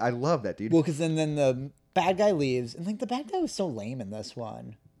 dude. I love that, dude. Well, because then the bad guy leaves, and like the bad guy was so lame in this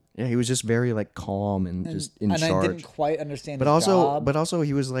one. Yeah, he was just very like calm and just in and charge. I didn't quite understand. But his also, job.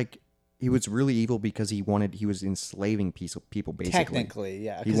 he was like, he was really evil because he was enslaving people basically. Technically,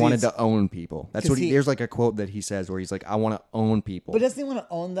 yeah. He wanted to own people. That's what there's like a quote that he says where he's like, I want to own people. But doesn't he want to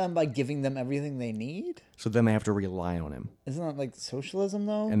own them by giving them everything they need? So then they have to rely on him. Isn't that like socialism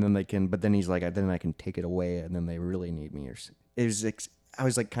though? And then but then he's like, then I can take it away and then they really need me. It was like, I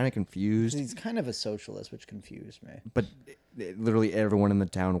was like kind of confused. He's kind of a socialist, which confused me. But literally everyone in the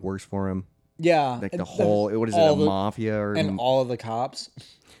town works for him. Yeah. Like the whole, what is it, a mafia? And all of the cops.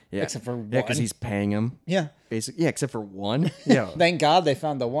 Yeah. Except for one. Yeah, because he's paying him. Yeah. Basically, yeah, except for one. Yeah. Thank God they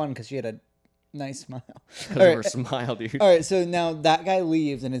found the one because she had a nice smile. Because of her smile, dude. All right, so now that guy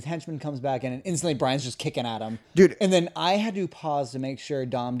leaves and his henchman comes back in and instantly Brian's just kicking at him. Dude. And then I had to pause to make sure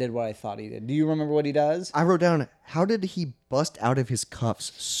Dom did what I thought he did. Do you remember what he does? I wrote down, how did he bust out of his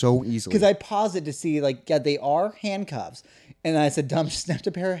cuffs so easily? Because I paused it to see, like, yeah, they are handcuffs. And I said, Dom just snapped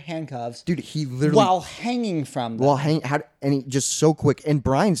a pair of handcuffs. Dude, he literally... While hanging from them. And he just so quick. And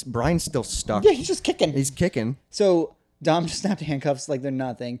Brian's still stuck. Yeah, he's just kicking. He's kicking. So Dom just snapped handcuffs like they're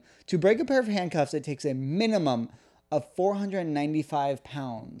nothing. To break a pair of handcuffs, it takes a minimum of 495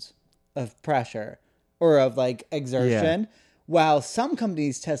 pounds of pressure or of like exertion, while some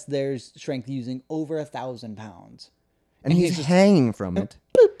companies test their strength using over 1,000 pounds. And he's just hanging from it.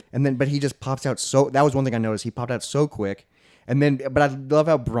 And then, but he just pops out that was one thing I noticed. He popped out so quick. And then, but I love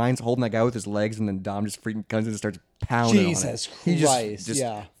how Brian's holding that guy with his legs, and then Dom just freaking comes in and starts pounding Jesus on it. Christ, Just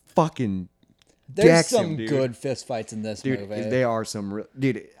yeah. fucking There's decks some him, dude. good fist fights in this Dude, movie. they are some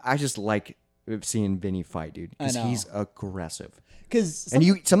dude, I just like seeing Vinny fight, dude. Because I know. he's aggressive.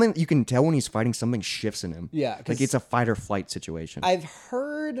 And something you can tell when he's fighting, something shifts in him. Yeah, like it's a fight or flight situation. I've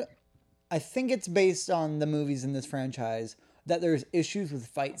heard, I think it's based on the movies in this franchise, that there's issues with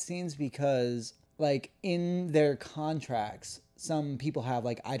fight scenes because, like, in their contracts, some people have,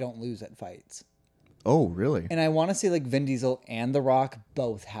 like, I don't lose at fights. Oh, really? And I want to say, like, Vin Diesel and The Rock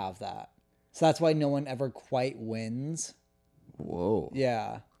both have that. So that's why no one ever quite wins. Whoa.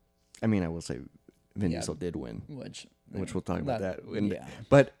 Yeah. I mean, I will say Vin Diesel did win. Which We'll talk about that. Yeah.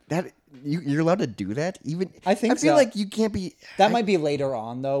 But that you're allowed to do that? Even I think I feel so. like you can't be... That might be later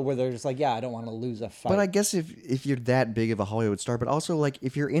on, though, where they're just like, yeah, I don't want to lose a fight. But I guess if you're that big of a Hollywood star, but also, like,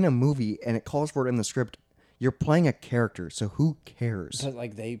 if you're in a movie and it calls for it in the script, you're playing a character, so who cares? But,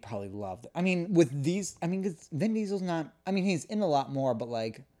 like, they probably love it. I mean, with these... I mean, 'cause Vin Diesel's not... I mean, he's in a lot more, but,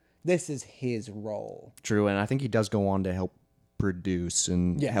 like, this is his role. True, and I think he does go on to help produce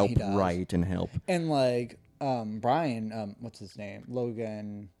and help he does. write and help. And, like, Brian... what's his name?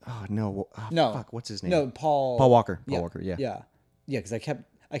 Logan... Oh, no. No. Fuck, what's his name? No, Paul... Paul Walker. Yeah. Paul Walker, yeah. Yeah. Yeah, because I kept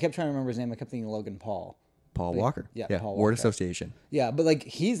trying to remember his name. I kept thinking Logan Paul. Paul Walker. Yeah, Paul Word Walker. association. Yeah, but, like,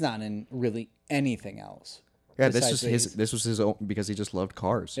 he's not in really anything else. Yeah, this was his own, because he just loved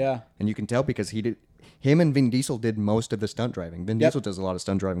cars. Yeah. And you can tell because him and Vin Diesel did most of the stunt driving. Vin Diesel does a lot of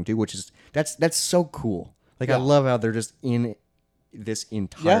stunt driving too, which is that's so cool. Like I love how they're just in this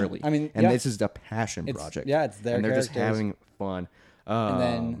entirely. I mean, and this is the passion project. Yeah, it's their and they're just characters. having fun. And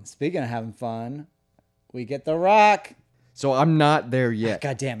then, speaking of having fun, we get The Rock. So I'm not there yet.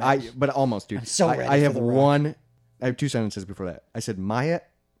 God damn it. But almost, dude. I'm so ready I for have The Rock. I have two sentences before that. I said Maya.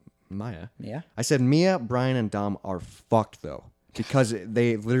 Yeah. I said Mia, Brian, and Dom are fucked though because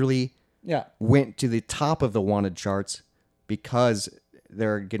they literally went to the top of the wanted charts because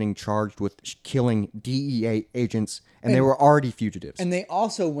they're getting charged with killing DEA agents and they were already fugitives. And they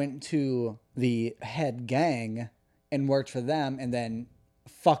also went to the head gang and worked for them and then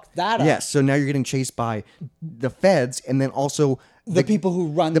fucked that up. Yes, so now you're getting chased by the feds and then also The people who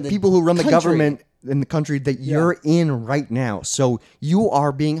run the country. government in the country that you're in right now. So you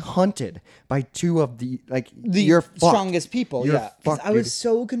are being hunted by two of you're fucked. strongest people. You're Yeah. 'Cause fucked, I was dude.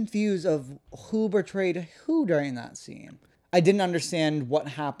 so confused of who betrayed who during that scene. I didn't understand what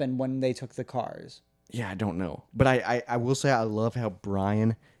happened when they took the cars. Yeah, I don't know. But I will say I love how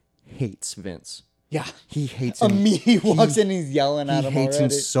Brian hates Vince. Yeah. He hates him. He walks in, he's yelling at him He hates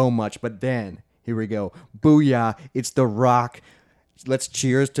already. him so much. But then, here we go. Booyah. It's The Rock. Let's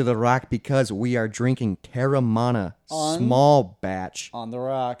cheers to The Rock because we are drinking Terramana small batch. On the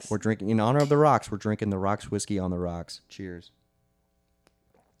rocks. We're drinking, in honor of The Rocks, we're drinking The Rocks whiskey on The Rocks. Cheers.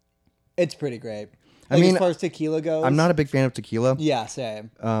 It's pretty great. I mean, as far as tequila goes. I'm not a big fan of tequila. Yeah,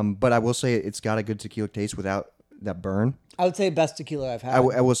 same. But I will say it's got a good tequila taste without that burn. I would say best tequila I've had.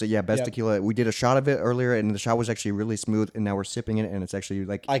 I will say, yeah, best Yep. tequila. We did a shot of it earlier, and the shot was actually really smooth, and now we're sipping it, and it's actually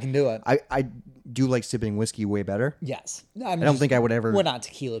like... I can do it. I do like sipping whiskey way better. Yes. I don't think I would ever... We're not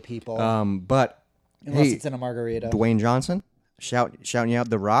tequila people. But, unless hey, it's in a margarita. Dwayne Johnson, shouting you out,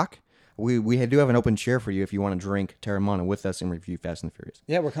 The Rock. We do have an open chair for you if you want to drink Terramana with us and review Fast and the Furious.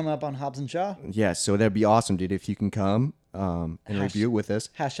 Yeah, we're coming up on Hobbs and Shaw. Yeah, so that'd be awesome, dude, if you can come. and review with us.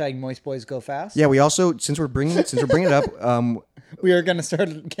 Hashtag Moist Boys Go Fast. Yeah, we also since we're bringing it up, We are going to start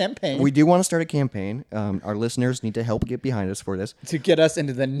a campaign we do want to start a campaign. Our listeners need to help get behind us for this. to get us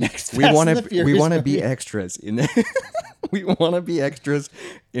into the next. We want to be extras in the we want to be extras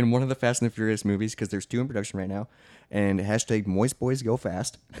in one of the Fast and the Furious movies because there's 2 in production right now. And hashtag Moist Boys Go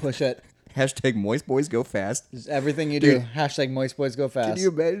Fast. Push it. Hashtag Moist Boys Go Fast. Just everything you Dude, do. Hashtag Moist Boys Go Fast. Can you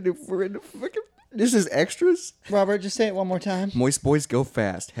imagine if we're in the fucking... This is extras? Robert, just say it one more time. Moist Boys Go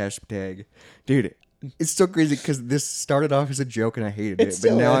Fast. Hashtag. Dude, it's so crazy because this started off as a joke and I hated it.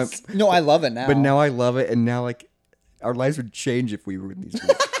 Still But now is. No, I love it now. But now I love it. And now, like, our lives would change if we were in these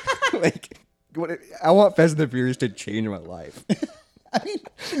movies. Like, I want Fast and the Furious to change my life. I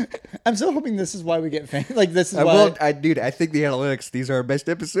mean, I'm so hoping this is why we get famous. Like, this is why. Dude, I think the analytics, these are our best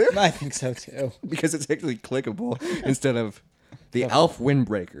episodes. I think so too. Because it's actually clickable instead of the Alf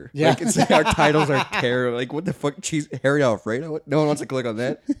Windbreaker. Yeah. Like, it's like our titles are terrible. Like, what the fuck? Harry Alfredo? No one wants to click on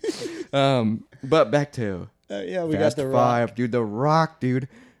that. But back to We Fast got the 5. Rock. Dude, The Rock, dude.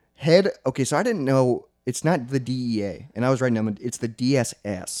 Okay, so I didn't know. It's not the DEA. And I was writing down, it's the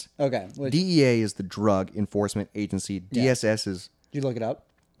DSS. Okay. DEA is the Drug Enforcement Agency. Yeah. DSS is... Did you look it up?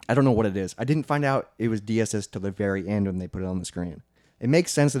 I don't know what it is. I didn't find out it was DSS till the very end when they put it on the screen. It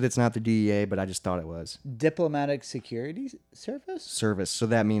makes sense that it's not the DEA, but I just thought it was. Diplomatic Security Service? Service. So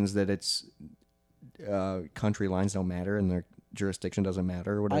that means that it's country lines don't matter and their jurisdiction doesn't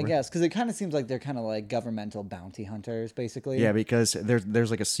matter or whatever. I guess, because it kind of seems like they're kind of like governmental bounty hunters, basically. Yeah, because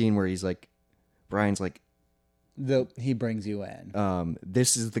there's like a scene where he's like, Brian's like, He brings you in.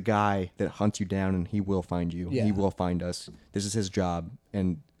 this is the guy that hunts you down and he will find you. Yeah. He will find us. This is his job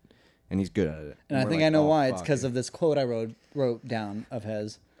and he's good at it. And I we're think like, I know oh, why. It's fuck, because dude. of this quote I wrote down of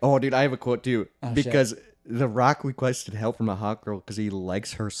his. Oh, dude, I have a quote too. Oh, because The Rock requested help from a hot girl because he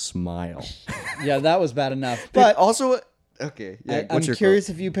likes her smile. Yeah, that was bad enough. But But also, okay, yeah. I'm What's your curious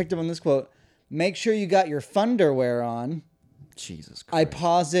if you picked up on this quote. Make sure you got your funderwear on. quote? Jesus Christ. I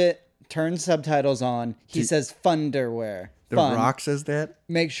pause it, turn subtitles on. He says funderwear. The Fun. Rock says that?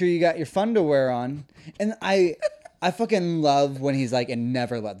 Make sure you got your funderwear on. And I fucking love when he's like, and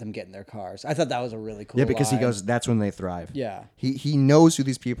never let them get in their cars. I thought that was a really cool Yeah, because he line. goes, that's when they thrive. Yeah. He knows who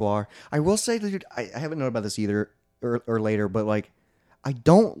these people are. I will say, dude, I haven't known about this either or later, but like, I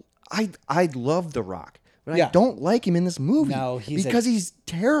love The Rock. But Yeah. I don't like him in this movie. No, he's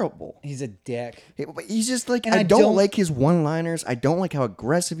terrible. He's a dick. He's just like, And I I don't don't- like his one-liners. I don't like how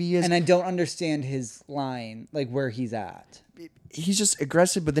aggressive he is. And I don't understand his line, like where he's at. He's just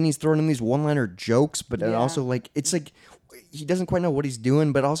aggressive, but then he's throwing in these one-liner jokes. But then Yeah. also, like, it's like he doesn't quite know what he's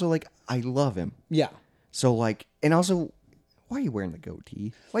doing. But also, like, I love him. Yeah. So, like, and also, why are you wearing the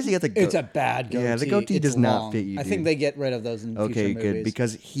goatee? Why does he have the goatee? It's a bad goatee. Yeah, the goatee It's does not long. fit you, I think dude. they get rid of those in future Okay, movies. good.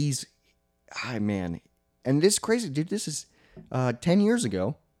 Because he's, man. And this is crazy, dude. This is 10 years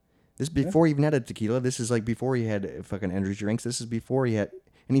ago. This is before he even had a tequila. This is like before he had fucking energy drinks. This is before he had,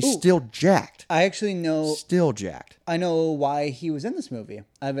 and he's still jacked. I actually know. Still jacked. I know why he was in this movie.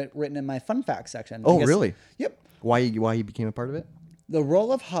 I have it written in my fun facts section. Oh, Because- really? Yep. Why he became a part of it? The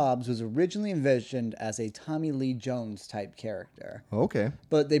role of Hobbs was originally envisioned as a Tommy Lee Jones type character, Okay.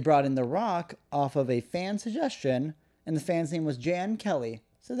 but they brought in The Rock off of a fan suggestion, and the fan's name was Jan Kelly.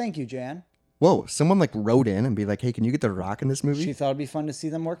 So thank you, Jan. Whoa, someone like wrote in and be like, hey, can you get The Rock in this movie? She thought it'd be fun to see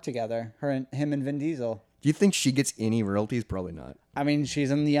them work together. Him and Vin Diesel. Do you think she gets any royalties? Probably not. I mean,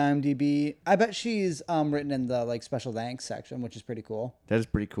 she's in the IMDb. I bet she's written in the like special thanks section, which is pretty cool. That is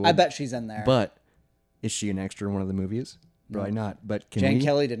pretty cool. I bet she's in there. But is she an extra in one of the movies? Probably not. But can Jan we?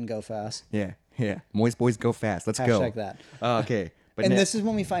 Kelly didn't go fast. Yeah. Moist boys go fast. Let's go. Hashtag that. Okay. But And now- this is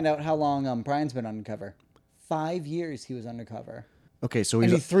when we find out how long Brian's been undercover. 5 years he was undercover. okay, so And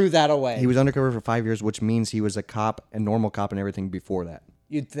he he's, threw that away. he was undercover for 5 years, which means he was a cop, a normal cop, and everything before that.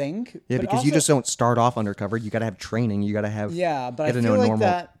 You'd think. Yeah, but because you also- just don't start off undercover. You got to have training. You got to have. Yeah, but I get to feel know like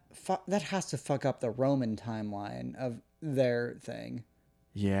normal. that has to fuck up the Roman timeline of their thing.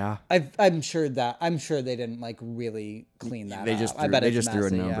 Yeah. I'm sure they didn't like really clean that They up. just I threw, bet they it's just threw a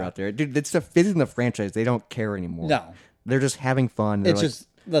messy, number yeah. out there, dude. It's in the franchise. They don't care anymore. No. They're just having fun. They're It's like, just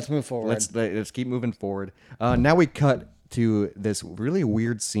let's move forward. let's keep moving forward. Now we cut to this really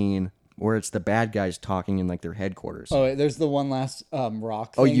weird scene where it's the bad guys talking in like their headquarters. Oh, wait, there's the one last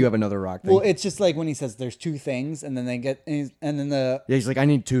Rock Oh, thing. you have another Rock thing. Well, it's just like when he says there's two things, and then they get, and then yeah, he's like, I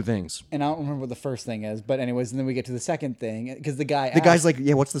need two things. and I don't remember what the first thing is, but anyways, and then we get to the second thing because the guy, The guy's like,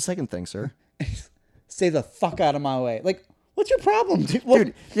 yeah, what's the second thing, sir? stay the fuck out of my way. Like, what's your problem, dude? What-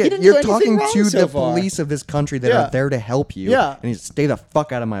 Dude, he yeah, didn't you're do anything talking wrong to so the far. police of this country that Yeah. are there to help you. Yeah. And he's stay the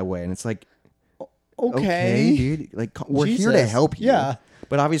fuck out of my way. And it's like, Okay, dude, like we're here to Jesus. help you. Yeah.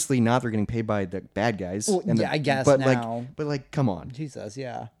 But obviously not. They're getting paid by the bad guys. Well, I guess but now. Like, come on. Jesus,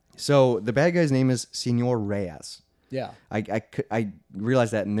 yeah. So the bad guy's name is Senor Reyes. Yeah. I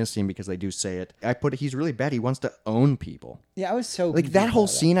realized that in this scene because they do say it. He's really bad. He wants to own people. Yeah, I was so Like, that confused whole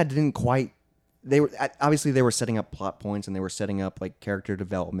by scene, I didn't quite... They were setting up plot points and they were setting up like character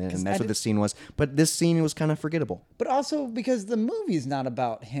development, and that's what this scene was. But this scene was kind of forgettable. But also because the movie's not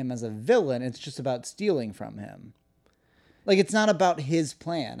about him as a villain, it's just about stealing from him. Like, it's not about his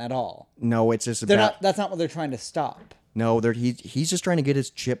plan at all. No, it's just That's not what they're trying to stop. No, he's just trying to get his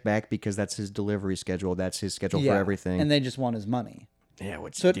chip back because that's his delivery schedule. That's his schedule for everything. And they just want his money. Yeah,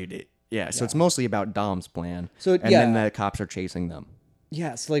 so it's mostly about Dom's plan. So then the cops are chasing them.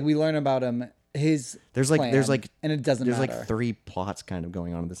 Yeah, so like we learn about him. There's plan, and it doesn't there's matter. like 3 plots kind of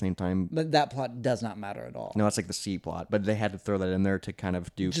going on at the same time. But that plot does not matter at all. No, that's like the C plot, but they had to throw that in there to kind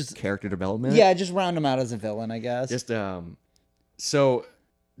of do character development. Yeah, just round him out as a villain, I guess. So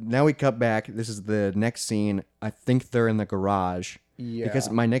now we cut back. This is the next scene. I think they're in the garage. Yeah. Because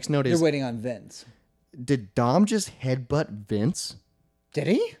my next note is, they're waiting on Vince. Did Dom just headbutt Vince? Did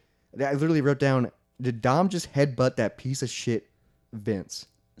he? I literally wrote down, did Dom just headbutt that piece of shit Vince?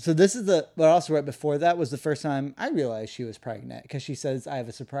 So this is but also right before that was the first time I realized she was pregnant because she says, I have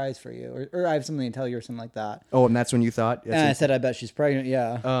a surprise for you, or I have something to tell you or something like that. Oh, and that's when you thought? And I said, I bet she's pregnant,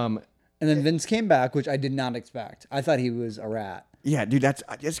 yeah. And then Vince came back, which I did not expect. I thought he was a rat. Yeah, dude, that's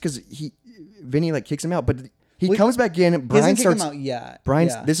because Vinny like kicks him out, but he comes back in. Brian starts. Kick him out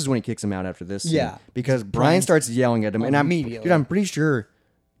yet. This is when he kicks him out after this. Yeah, because Brian starts yelling at him, and immediately. I'm pretty sure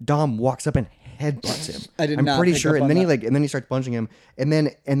Dom walks up and headbutts him. I'm pretty sure, and then he starts punching him, and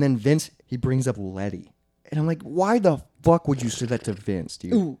then Vince he brings up Letty, and I'm like, why the fuck would you say that to Vince,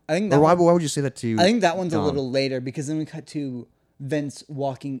 dude? Ooh, I think why would you say that to? I think that one's Dom? a little later because then we cut to Vince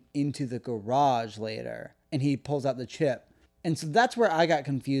walking into the garage later, and he pulls out the chip. And so that's where I got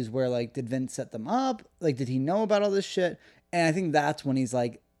confused, where, like, did Vince set them up? Like, did he know about all this shit? And I think that's when he's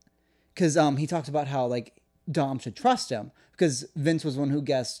like, because he talks about how, like, Dom should trust him because Vince was the one who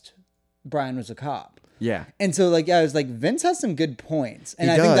guessed Brian was a cop. Yeah. And so, like, I was like, Vince has some good points. And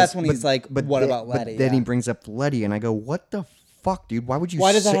I think that's when he's like, what about Letty? But then he brings up Letty, and I go, what the fuck, dude? Why would you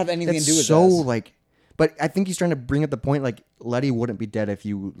Why does that have anything to do with so, this? Like, but I think he's trying to bring up the point, like, Letty wouldn't be dead if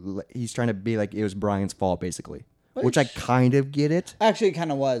he's trying to be like, it was Brian's fault, basically. Which I kind of get it. Actually, it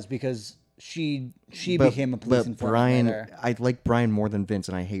kind of was because she became a police informant Brian, later. I like Brian more than Vince,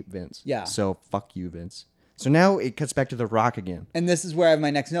 and I hate Vince. Yeah. So fuck you, Vince. So now it cuts back to The Rock again. And this is where I have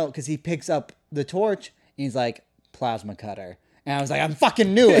my next note because he picks up the torch and he's like, plasma cutter. And I was like, I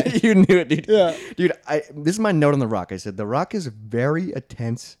fucking knew it. You knew it, dude. Yeah. Dude, this is my note on The Rock. I said, The Rock is very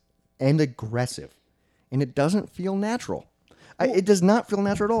intense and aggressive, and it doesn't feel natural. It does not feel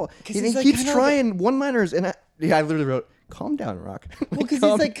natural at all. He like keeps trying one-liners, and I literally wrote, calm down, Rock. Well, because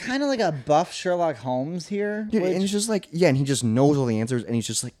he's like kind of like a buff Sherlock Holmes here. Dude, and he's just like, and he just knows all the answers, and he's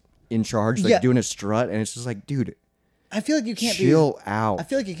just like in charge, like doing a strut, and it's just like, dude, I feel like you can't chill out. I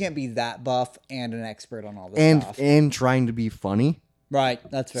feel like you can't be that buff and an expert on all this stuff. And trying to be funny. Right,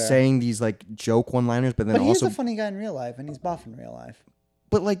 that's fair. Saying these like joke one-liners, but then he's also a funny guy in real life, and he's buff in real life.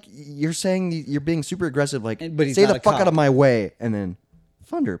 But like you're saying, you're being super aggressive. Like, but he's say not the a fuck cop. out of my way, and then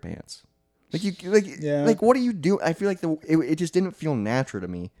Thunderpants. Like what do you do? I feel like it just didn't feel natural to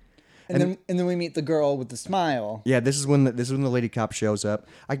me. And then we meet the girl with the smile. Yeah, this is when the lady cop shows up.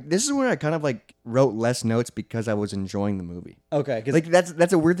 This is when I kind of like wrote less notes because I was enjoying the movie. Okay, like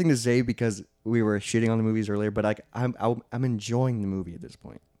that's a weird thing to say because we were shitting on the movies earlier, but like I'm enjoying the movie at this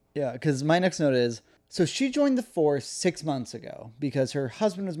point. Yeah, because my next note is, so she joined the force 6 months ago because her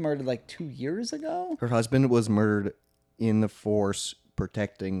husband was murdered like 2 years ago. Her husband was murdered in the force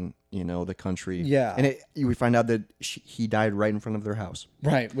protecting, the country. Yeah. And we find out that he died right in front of their house.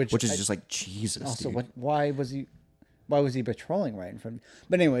 Right. Which is just like, Jesus, also, dude. why was he patrolling right in front of...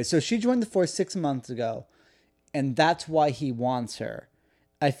 But anyway, so she joined the force 6 months ago, and that's why he wants her.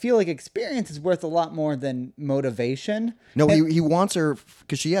 I feel like experience is worth a lot more than motivation. No, he wants her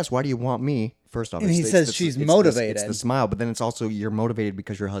because she asks, why do you want me? First off, and he says she's motivated. It's the smile, but then it's also you're motivated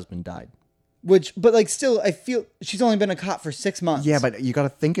because your husband died. But like still, I feel she's only been a cop for 6 months. Yeah, but you got to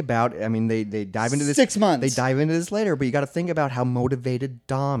think about, I mean, they dive into this. 6 months. They dive into this later, but you got to think about how motivated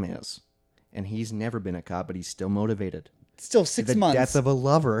Dom is. And he's never been a cop, but he's still motivated. Still 6 months. The death of a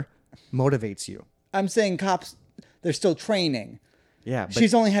lover motivates you. I'm saying cops, they're still training. Yeah, but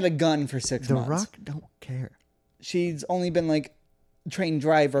she's only had a gun for 6 months. The Rock don't care. She's only been like trained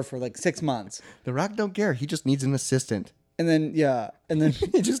driver for like 6 months. The Rock don't care. He just needs an assistant. And then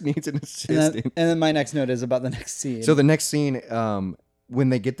he just needs an assistant. And then my next note is about the next scene. So the next scene, when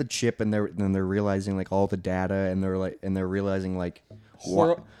they get the chip and they're realizing like all the data and they're realizing like,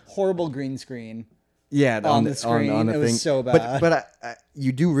 horrible green screen. Yeah, on the screen. On the It thing. was so bad. But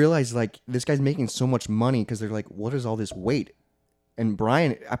you do realize like this guy's making so much money because they're like, what is all this weight? And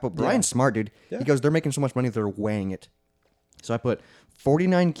Brian's smart, dude. Yeah. He goes, they're making so much money, they're weighing it. So I put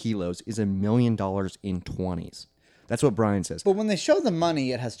 49 kilos is $1 million in 20s. That's what Brian says. But when they show the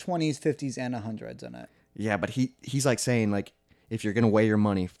money, it has 20s, 50s, and 100s in it. Yeah, but he's like saying like, if you're gonna weigh your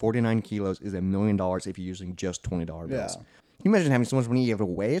money, 49 kilos is $1 million if you're using just $20 bills. Yeah. Can you imagine having so much money you have to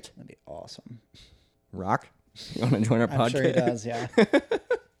weigh it? That'd be awesome. Rock, you want to join our podcast? I'm sure he does, yeah.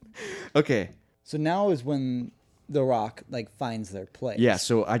 Okay. So now is when The Rock like finds their place. Yeah,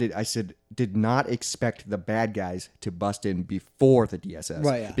 so I said did not expect the bad guys to bust in before the DSS.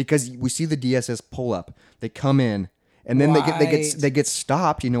 Right, yeah. Because we see the DSS pull up. They come in and then they get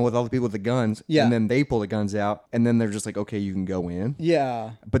stopped, with all the people with the guns. Yeah. And then they pull the guns out and then they're just like, okay, you can go in.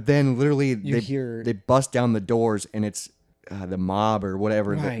 Yeah. But then literally hear- they bust down the doors and it's the mob or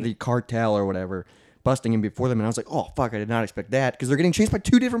whatever, Right. the cartel or whatever, busting in before them. And I was like, oh, fuck, I did not expect that because they're getting chased by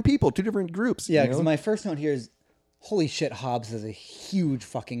two different people, two different groups. Yeah, because my first note here is, holy shit, Hobbs has a huge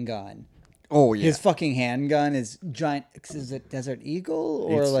fucking gun. Oh, yeah. His fucking handgun is giant. Is it Desert Eagle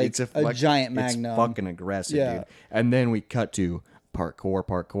or a giant Magnum? It's fucking aggressive, Yeah. dude. And then we cut to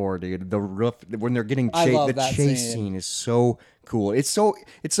parkour, dude. The roof when they're getting I chased. love The that chase scene. scene is so cool. It's so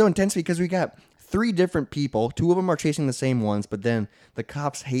intense because we got 3 different people. 2 of them are chasing the same ones, but then the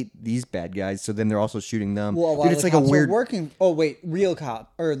cops hate these bad guys, so then they're also shooting them. Well, a lot Dude, of it's the like a cops are weird. working. Oh wait, real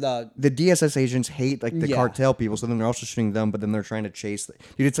cop or the The DSS agents hate like the Yeah. cartel people, so then they're also shooting them, but then they're trying to chase.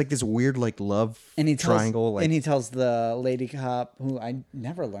 Dude, it's like this weird like love and he tells, triangle. Like and he tells the lady cop who I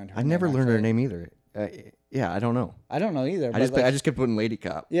never learned her. I name, never learned her actually. name either. Yeah, I don't know. I don't know either. I but just kept putting Lady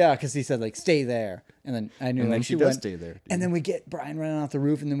Cop. yeah, because he said like stay there, and then I knew And like then she went, does stay there, dude. And then we get Brian running off the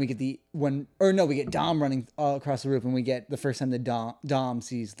roof, and then we get we get Dom running all across the roof, and we get the first time that Dom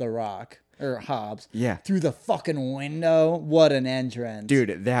sees The Rock or Hobbs. Yeah. through the fucking window. What an entrance,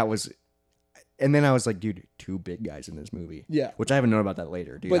 Dude, that was. And then I was like, dude, 2 big guys in this movie. Yeah. Which I haven't known about that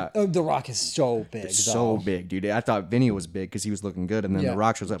later, dude. But The Rock is so big, So though. big, dude. I thought Vinny was big because he was looking good, and then Yeah. The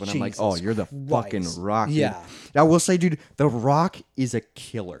Rock shows up, and I'm like, Jesus oh, you're the fucking Christ. Rock, dude. Yeah. I will say, dude, The Rock is a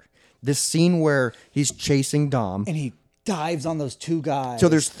killer. This scene where he's chasing Dom. And he dives on those 2 guys. So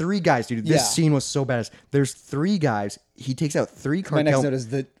there's 3 guys, dude. This Yeah. scene was so badass. There's 3 guys. He takes out 3 cartel. My next note is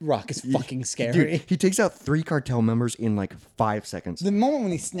The Rock is fucking scary. Dude, he takes out 3 cartel members in like 5 seconds. The moment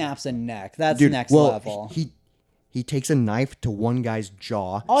when he snaps a neck, that's Dude, next well, level. He takes a knife to one guy's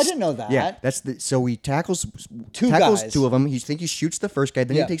jaw. Oh, I didn't know that. Yeah, so he tackles 2 tackles guys. 2 of them. He shoots the first guy.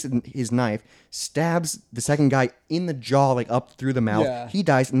 Then Yeah. he takes his knife, stabs the second guy in the jaw, like up through the mouth. Yeah. He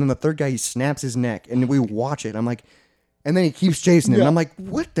dies, and then the third guy he snaps his neck, and we watch it. I'm like, and then he keeps chasing him. Yeah. And I'm like,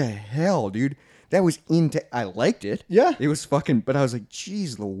 what the hell, dude? That was I liked it. Yeah. it was fucking. But I was like,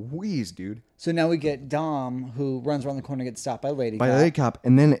 geez, Louise, dude. So now we get Dom, who runs around the corner, gets stopped by Lady By Cop. the lady cop,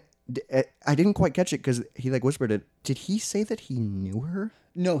 and then I didn't quite catch it because he like whispered it. Did he say that he knew her?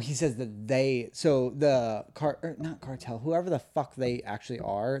 No, he says that not cartel, whoever the fuck they actually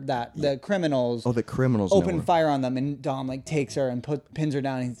are, that the criminals Oh, the criminals know open her. fire on them, and Dom like takes her and pins her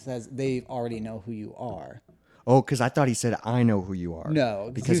down. And he says they already know who you are. Oh, because I thought he said, "I know who you are."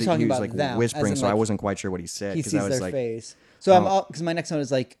 No, because he was talking about like them, whispering, as in, so I like, wasn't quite sure what he said. He 'cause sees I was their like, face. So because my next note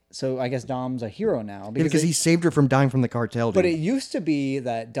is like, so I guess Dom's a hero now because he saved her from dying from the cartel. Dude. But it used to be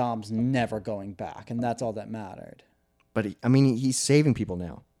that Dom's never going back, and that's all that mattered. But he's saving people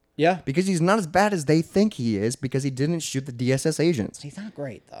now Yeah, because he's not as bad as they think he is because he didn't shoot the DSS agents. he's not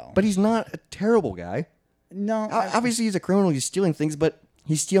great though. But he's not a terrible guy. No, Obviously, he's a criminal. He's stealing things, but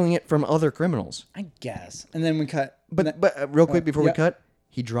he's stealing it from other criminals. I guess. And then we cut. But real quick before we yeah. cut,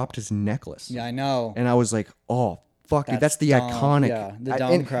 he dropped his necklace. Yeah, I know. And I was like, oh, fuck, dude, that's That's the dumb. iconic. Yeah, the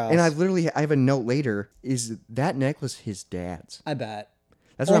Dom cross. And I have a note later. Is that necklace his dad's? I bet.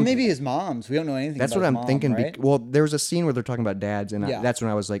 That's Or what I'm- maybe his mom's. We don't know anything. That's about what his I'm mom, thinking. Right? Well, there was a scene where they're talking about dads, and Yeah. that's when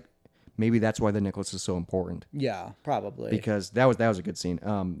I was like, maybe that's why the necklace is so important Yeah, probably. because that was a good scene.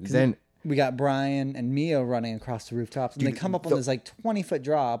 Then we got Brian and Mia running across the rooftops, and they come up on this like 20-foot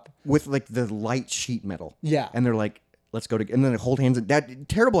drop. with like the light sheet metal, Yeah. and they're like, let's go to, and then they hold hands. That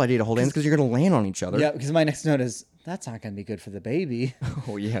terrible idea to hold hands because you're gonna land on each other. Yeah, because my next note is that's not going to be good for the baby,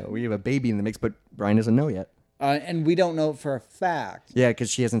 Oh yeah, we have a baby in the mix, but Brian doesn't know yet. and we don't know for a fact. Yeah, because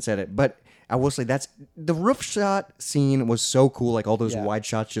she hasn't said it. But I will say that's the roof shot scene was so cool. Like all those Yeah. wide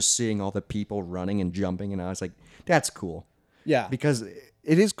shots, just seeing all the people running and jumping, and I was like, that's cool. Yeah, Because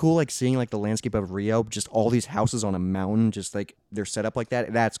it is cool, like seeing like the landscape of Rio, just all these houses on a mountain, just like they're set up like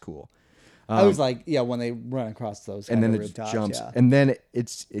that. That's cool. I was like, yeah, when they run across those, And then kind it of rooftops, jumps, yeah. and then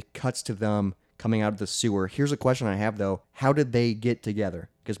it cuts to them coming out of the sewer. Here's a question I have, though. How did they get together?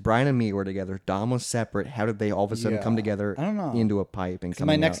 Because Brian and Mia were together. Dom was separate. How did they all of a sudden come together I don't know. into a pipe and come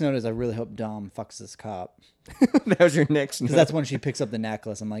My next note is I really hope Dom fucks this cop. That was your next note. Because that's when she picks up the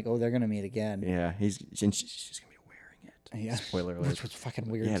necklace. I'm like, oh, they're going to meet again. Yeah, she's going to be wearing it. Yeah. Spoiler alert. Which was fucking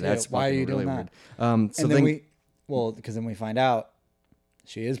weird, Yeah, too. that's Why are you really doing weird. that? So and then because then we find out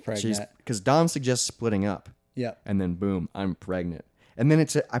she is pregnant. Because Dom suggests splitting up. Yeah. And then boom, I'm pregnant. And then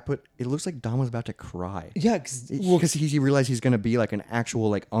it looks like Dom was about to cry. Yeah, because he realized he's going to be like an actual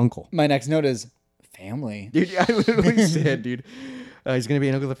like uncle. My next note is family. Dude, I literally said, dude, he's going to be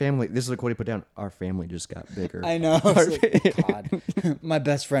an uncle of the family. This is the quote he put down. Our family just got bigger. I know. God. My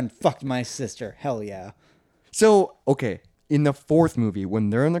best friend fucked my sister. Hell yeah. So, okay. In the fourth movie, when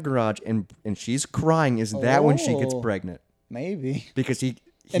they're in the garage and she's crying, is that when she gets pregnant? Maybe. Because he's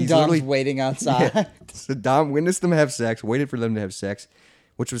and Dom's literally waiting outside. Yeah. So Dom witnessed them have sex, waited for them to have sex,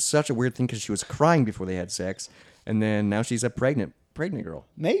 which was such a weird thing because she was crying before they had sex, and then now she's a pregnant girl.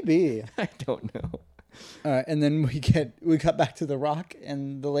 Maybe. I don't know. All right, and then we cut back to The Rock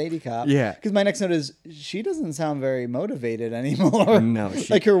and the lady cop. Yeah. Because my next note is she doesn't sound very motivated anymore. No,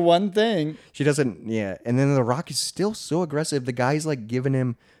 like her one thing. She doesn't. Yeah, and then The Rock is still so aggressive. The guy's like giving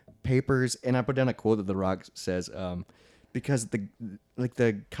him papers, and I put down a quote that The Rock says. Because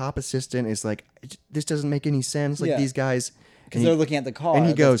the cop assistant is like, this doesn't make any sense. Like these guys, because they're looking at the car and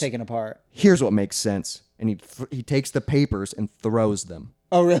he goes, taken apart. Here's what makes sense, and he takes the papers and throws them.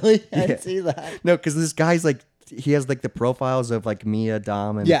 Oh really? I didn't see that. No, because this guy's like, he has like the profiles of like Mia,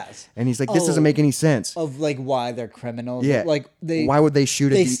 Dom, and yes, and he's like, this doesn't make any sense. Of like why they're criminals. Yeah, like why would they shoot?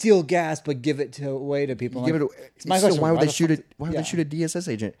 They steal gas but give it away to people. Give like, it. My question, why would they shoot it? Why would they shoot a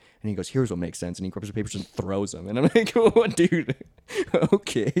DSS agent? And he goes, here's what makes sense. And he grabs the papers and throws them. And I'm like, oh, dude,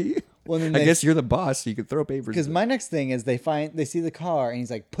 okay. Well, I guess you're the boss, so you could throw papers. Because my next thing is they see the car and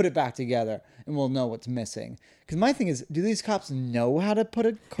he's like, put it back together and we'll know what's missing. Because my thing is, do these cops know how to put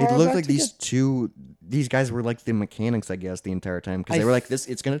a car back It looked like together? these guys were like the mechanics, I guess, the entire time. Because they were like,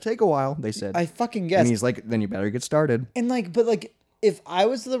 it's going to take a while, they said. I fucking guess. And he's like, then you better get started. And but if I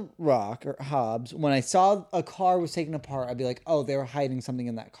was The Rock or Hobbs, when I saw a car was taken apart, I'd be like, oh, they were hiding something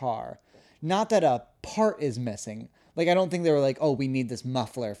in that car. Not that a part is missing. Like, I don't think they were like, oh, we need this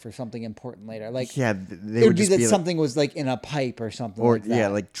muffler for something important later. Like, yeah, it would be that something was like in a pipe or something like that. Yeah,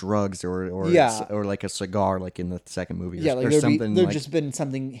 like drugs or like a cigar, like in the second movie. Yeah, like or something. There'd just been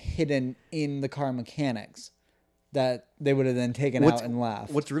something hidden in the car mechanics that they would have then taken out and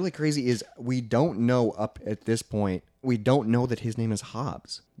left. What's really crazy is we don't know up at this point. We don't know that his name is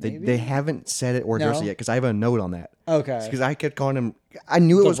Hobbs. They haven't said it or addressed it yet because I have a note on that. Okay. Because I kept calling him. I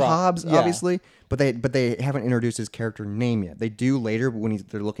knew it was Rock. Hobbs, Yeah. obviously, but they haven't introduced his character name yet. They do later when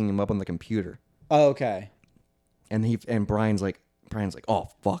they're looking him up on the computer. Oh, okay. And Brian's like, oh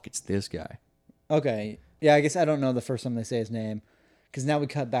fuck, it's this guy. Okay. Yeah, I guess I don't know the first time they say his name. Because now we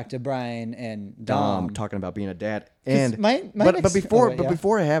cut back to Brian and Dom talking about being a dad. And but before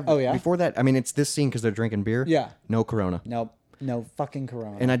that, I mean, it's this scene because they're drinking beer. Yeah. No Corona. Nope. No fucking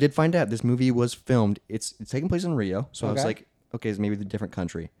Corona. And I did find out this movie was filmed. It's taking place in Rio, so I was Okay. like, okay, it's maybe a different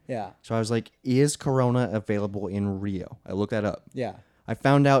country. Yeah. So I was like, is Corona available in Rio? I looked that up. Yeah. I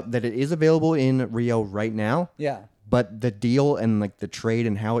found out that it is available in Rio right now. Yeah. But the deal and like the trade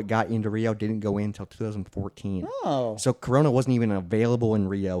and how it got into Rio didn't go in until 2014. Oh. So Corona wasn't even available in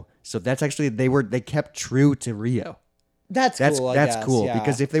Rio. So that's actually they kept true to Rio. That's cool. That's cool yeah.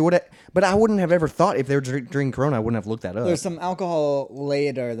 because if they would have, but I wouldn't have ever thought if they were drinking Corona, I wouldn't have looked that up. There's some alcohol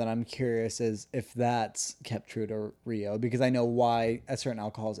later that I'm curious is if that's kept true to Rio because I know why a certain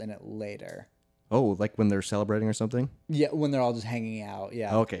alcohol's in it later. Oh, like when they're celebrating or something? Yeah, when they're all just hanging out.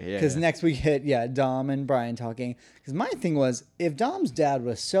 Yeah. Okay, yeah. Because next we hit, Dom and Brian talking. Because my thing was, if Dom's dad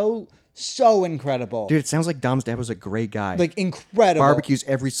was so incredible. Dude, it sounds like Dom's dad was a great guy. Like, incredible. Barbecues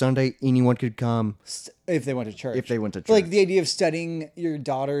every Sunday. Anyone could come. If they went to church. Like, the idea of studying your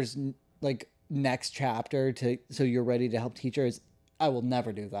daughter's, like, next chapter so you're ready to help teach her is, I will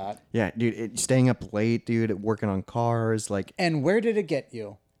never do that. Yeah, dude, staying up late, dude, working on cars, like... And where did it get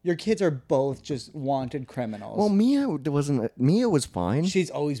you? Your kids are both just wanted criminals. Well, Mia was fine.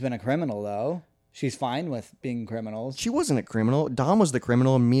 She's always been a criminal, though. She's fine with being criminals. She wasn't a criminal. Dom was the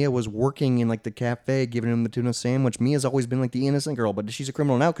criminal, and Mia was working in like the cafe, giving him the tuna sandwich. Mia's always been like the innocent girl, but she's a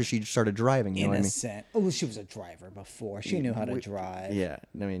criminal now because she started driving. You Innocent. Know what I mean? Oh, she was a driver before. She knew how to drive. Yeah,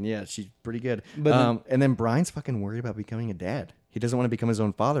 I mean, yeah, she's pretty good. But and then Brian's fucking worried about becoming a dad. He doesn't want to become his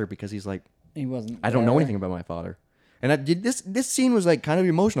own father because he's like, he wasn't. I don't know anything about my father. And I did this scene was like kind of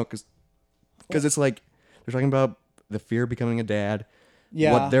emotional because it's like they're talking about the fear of becoming a dad.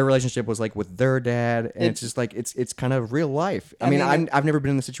 what their relationship was like with their dad, and it's just like it's kind of real life. I mean, I've never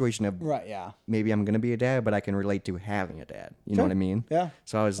been in the situation of maybe I'm gonna be a dad, but I can relate to having a dad. You know what I mean? Yeah.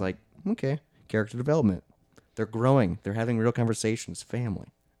 So I was like, okay, character development. They're growing. They're having real conversations. Family.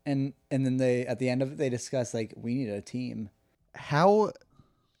 And then they at the end of it they discuss like we need a team. How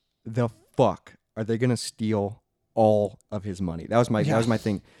the fuck are they gonna steal all of his money? That was my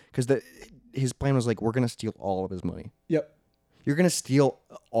thing, because his plan was like, we're gonna steal all of his money. Yep. You're gonna steal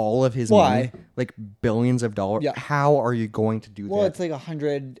all of his money, like billions of dollars. Yeah. How are you going to do that? Well, it's like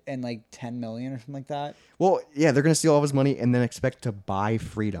 110 million or something like that. Well, yeah, they're gonna steal all of his money and then expect to buy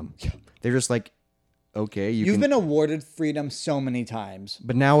freedom. They're just like, okay, you've been awarded freedom so many times,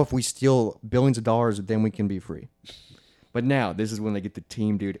 but now if we steal billions of dollars, then we can be free. But now, this is when they get the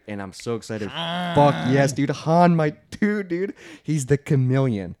team, dude, and I'm so excited. Fuck yes, dude. Han, my dude. He's the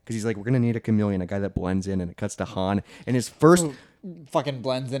chameleon. Because he's like, we're going to need a chameleon, a guy that blends in, and it cuts to Han. And his first... fucking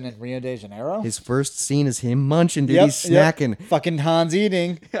blends in Rio de Janeiro? His first scene is him munching, dude. He's snacking. Yep. Fucking Han's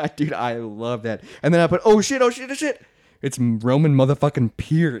eating. Yeah, dude, I love that. And then I put, oh shit. It's Roman motherfucking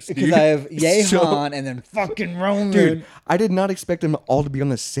Pierce, dude. Because I have Yay Han and then fucking Roman. Dude, I did not expect them all to be on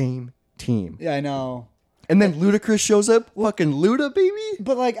the same team. Yeah, I know. And then Ludacris shows up. Fucking Luda, baby.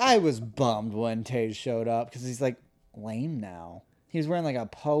 But, like, I was bummed when Tage showed up because he's, like, lame now. He's wearing, like, a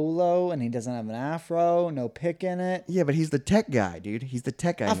polo and he doesn't have an afro, no pick in it. Yeah, but he's the tech guy, dude. He's the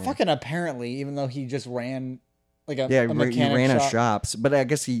tech guy. Fucking apparently, even though he just ran, like, a mechanic he ran shop. a shops. But I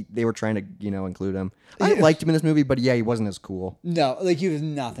guess they were trying to, include him. I liked him in this movie, but yeah, he wasn't as cool. No, like, he was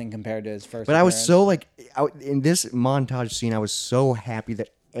nothing compared to his first But I was so, like, in this montage scene, I was so happy that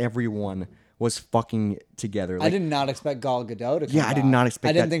everyone was fucking together. Like, I did not expect Gal Gadot to come Yeah, I did not expect that.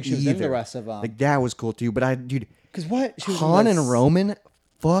 I didn't think she was in the either. rest of them. Like, that was cool, too. But dude. Because what? She was Han and Roman,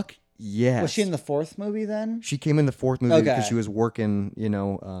 fuck yes. Was she in the fourth movie then? She came in the fourth movie because she was working,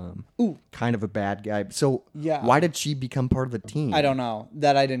 kind of a bad guy. So why did she become part of the team? I don't know.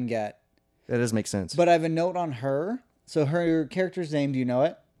 That I didn't get. That does make sense. But I have a note on her. So her character's name, do you know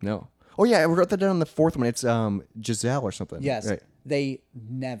it? No. Oh, yeah, I wrote that down on the fourth one. It's Giselle or something. Yes. Right. They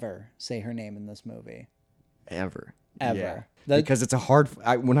never say her name in this movie. Ever. Yeah. Because it's a hard...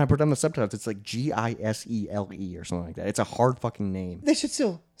 when I put down the subtitles, it's like Gisele or something like that. It's a hard fucking name. They should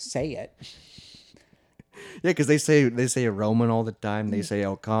still say it. Yeah, because they say Roman all the time. They say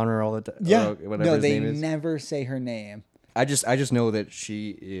O'Connor all the time. Yeah. Whatever no, his they name is. never say her name. I just know that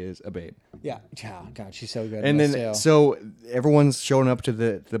she is a babe. Yeah. Yeah. God, she's so good. And then so everyone's showing up to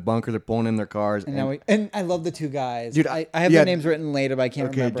the bunker. They're pulling in their cars. And I love the two guys. Dude, I have their names written later, but I can't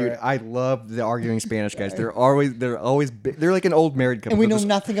remember. Dude, it. I love the arguing Spanish guys. They're always they're like an old married couple. And we know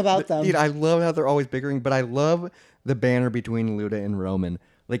nothing about them. Dude, I love how they're always bickering, but I love the banner between Luda and Roman.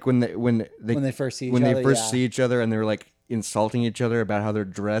 Like when they first see each other and they're like insulting each other about how they're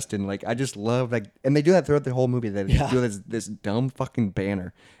dressed, and like I just love and they do that throughout the whole movie. They do this dumb fucking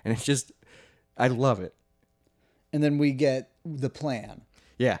banner, and it's just I love it. And then we get the plan.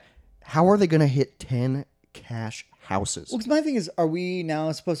 Yeah, how are they gonna hit 10 cash houses? Well, 'cause my thing is, are we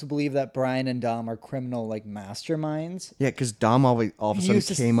now supposed to believe that Brian and Dom are criminal like masterminds? Yeah, because Dom all of a sudden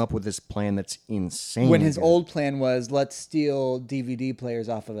came up with this plan that's insane. When his old plan was, let's steal DVD players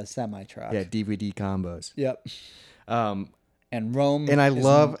off of a semi truck. Yeah, DVD combos. Yep. And Rome. And I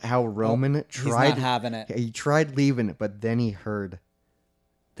love how Roman tried. He's not having it. He tried leaving, but then he heard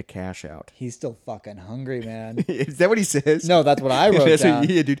the cash out. He's still fucking hungry, man. Is that what he says? No, that's what I wrote down.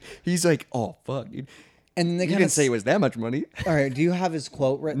 Yeah, dude. He's like, oh fuck, dude. And they you didn't say it was that much money. All right. Do you have his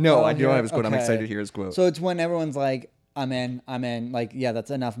quote written? No, I don't have his quote. Okay. I'm excited to hear his quote. So it's when everyone's like, I'm in. Like, yeah,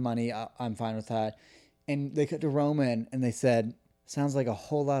 that's enough money. I'm fine with that. And they cut to Roman and they said, sounds like a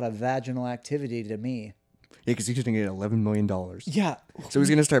whole lot of vaginal activity to me. Yeah, because he's going to get $11 million. Yeah. So he's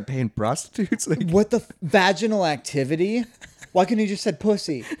going to start paying prostitutes? Like, what the vaginal activity? Why couldn't he just said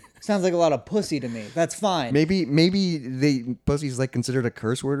pussy? Sounds like a lot of pussy to me. That's fine. Maybe pussy's like considered a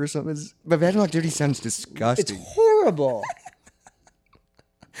curse word or something. But vaginal activity sounds disgusting. It's horrible.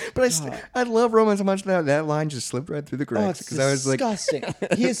 But I love Roman so much that line just slipped right through the cracks. Because I was disgusting.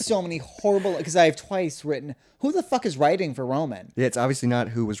 He has so many horrible. Because I have twice written, who the fuck is writing for Roman? Yeah, it's obviously not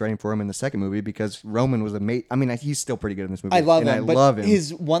who was writing for him in the second movie because Roman was I mean, he's still pretty good in this movie. I love him. I love him.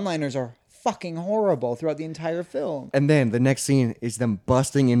 His one-liners are fucking horrible throughout the entire film. And then the next scene is them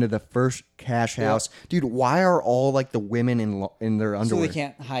busting into the first cash house. Dude, why are all like the women in their underwear? So they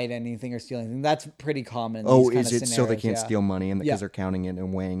can't hide anything or steal anything. That's pretty common. Is it so they can't steal money and because they're counting it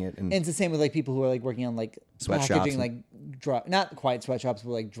and weighing it? And it's the same with like people who are like working on like sweatshops, packaging like drug, not quite sweatshops, but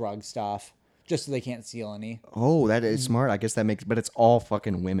like drug stuff. just so they can't steal any. Oh, that is smart. I guess that makes, but it's all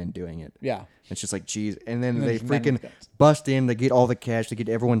fucking women doing it. Yeah. It's just like, geez. And then And then they just men with freaking guns. bust in. They get all the cash. They get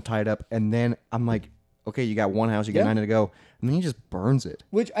everyone tied up. And then I'm like, okay, you got one house. You got 9 to go. And then he just burns it.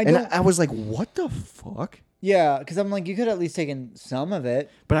 Which I and don't. I was like, what the fuck? Yeah, because I'm like, you could at least taken some of it.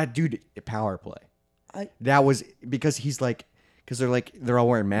 But I do power play. I- That was because he's like, because they're all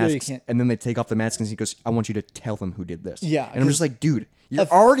wearing masks, can't- and then they take off the masks, and he goes, "I want you to tell them who did this." Yeah, and I'm 'cause just like, dude, you're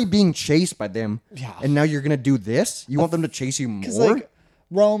already being chased by them, Yeah. and now you're gonna do this? You want them to chase you Because more? like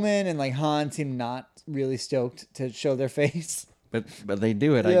Roman and like Han seem not really stoked to show their face. But they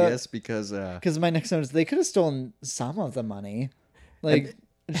do it, Yeah. I guess, because Because my next note is they could have stolen some of the money, like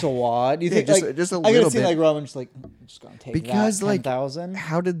just a wad. You Yeah, think just- like just a I could little have seen bit. like Roman just like I'm just gonna take because that, like 10,000.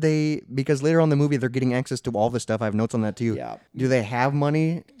 how did they? Because later on in the movie, they're getting access to all the stuff. I have notes on that too. Yeah. Do they have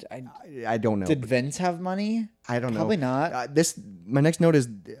money? I don't know. Did Vince have money? I don't know. Probably not. My next note is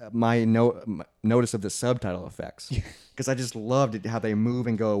my notice of the subtitle effects because I just loved it how they move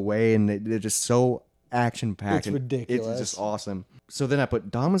and go away and they're just so action packed. It's ridiculous. It's just awesome. So then I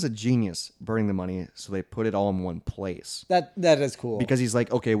put Dom is a genius burning the money, so they put it all in one place That is cool because he's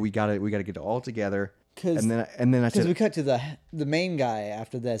like, okay, we got to get it all together. And then I because said, we cut to the main guy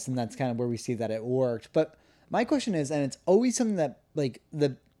after this, and that's kind of where we see that it worked. But my question is, and it's always something that like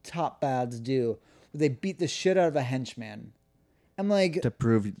the top bads do, they beat the shit out of a henchman. I'm like, to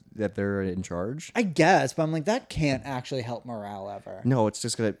prove that they're in charge. I guess, but I'm like, that can't actually help morale ever. No, it's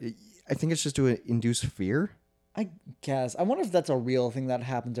just gonna. I think it's just to induce fear. I guess. I wonder if that's a real thing that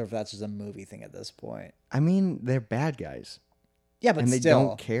happens or if that's just a movie thing at this point. I mean, they're bad guys. Yeah, but And they still.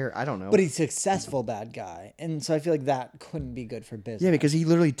 don't care. I don't know. But he's a successful bad guy. And so I feel like that couldn't be good for business. Yeah, because he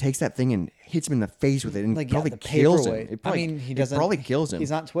literally takes that thing and hits him in the face with it and like, probably the kills him. paperweight. It probably, I mean, he doesn't. It probably kills him.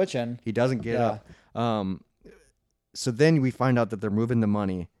 He's not twitching. He doesn't get Yeah. up. So then we find out that they're moving the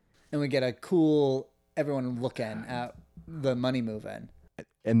money. And we get a cool everyone looking at the money moving.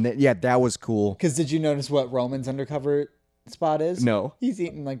 And then, yeah, that was cool. Because did you notice what Roman's undercover spot is? No. He's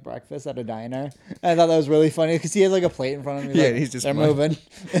eating like breakfast at a diner. And I thought that was really funny because he had like a plate in front of him. Yeah, Like, he's just they're munching. moving.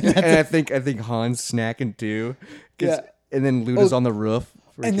 And I think Han's snacking too. 'Cause- Yeah. And then Luda's Oh, on the roof.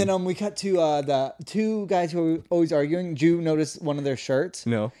 And then we cut to the two guys who are always arguing. Did you notice one of their shirts?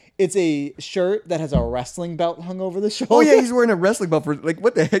 No. It's a shirt that has a wrestling belt hung over the shoulder. Oh, yeah, he's wearing a wrestling belt for, like,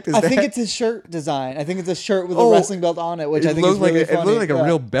 what the heck is I that? think it's his shirt design. I think it's a shirt with Oh, a wrestling belt on it, which I think is like really it funny. looked like a Yeah.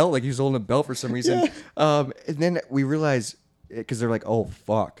 real belt, like he was holding a belt for some reason. And then we realize, because they're like, oh,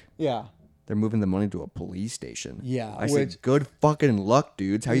 fuck. Yeah. They're moving the money to a police station. Yeah, I said, good fucking luck,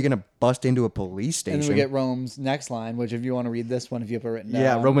 dudes. How are you going to bust into a police station? And then we get Rome's next line, which if you want to read this one, if you have it written down.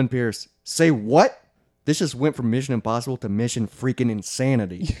 Yeah, Roman Pierce. Say what? This just went from Mission Impossible to Mission freaking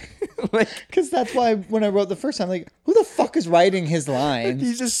Insanity. Like, Because that's why when I wrote the first time, like, who the fuck is writing his lines?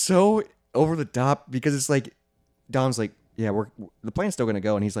 he's just so over the top because it's like, Dom's like, yeah, the plan's still going to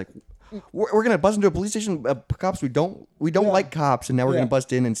go. And he's like, we're going to bust into a police station. Cops, we don't like cops. And now we're Yeah. going to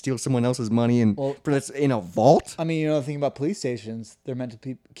bust in and steal someone else's money and Well- put it in a vault. I mean, you know the thing about police stations, they're meant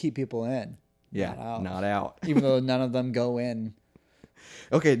to keep people in. Yeah, not out. Even though none of them go in.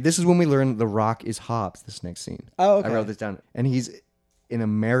 Okay, this is when we learn The Rock is Hobbs, this next scene. Oh, okay. I wrote this down. And he's an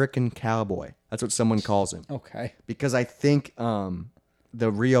American cowboy. That's what someone calls him. Okay. Because I think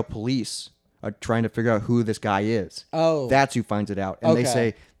the Rio police are trying to figure out who this guy is. Oh. That's who finds it out. And they Okay.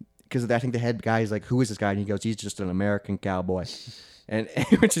 say, because I think the head guy is like, who is this guy? And he goes, he's just an American cowboy. And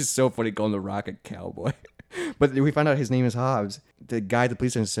which is so funny, calling The Rock a cowboy. But we find out his name is Hobbs. The guy at the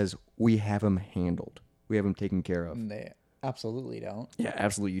police station says, we have him handled. We have him taken care of. They absolutely don't. Yeah,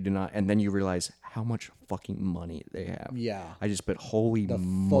 absolutely, you do not. And then you realize how much fucking money they have. Yeah. I just put holy The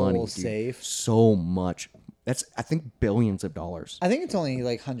money, full dude. safe. So much. That's, I think, billions of dollars. I think it's only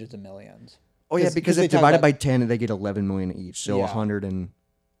like hundreds of millions. Oh yeah, because they if talk divided about by 10, they get 11 million each. So Yeah.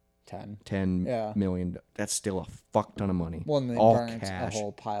 110 10. Yeah. million. That's still a fuck ton of money. Well, and they all burnt cash. a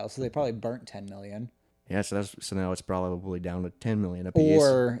whole pile. So they probably burnt 10 million. Yeah, so now it's probably down to 10 million a piece.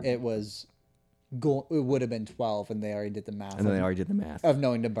 Or it was, it would have been 12 and they already did the math and then they already did the math. of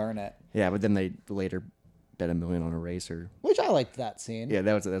knowing to burn it. Yeah, but then they later bet $1 million on a racer. Which I liked that scene. Yeah,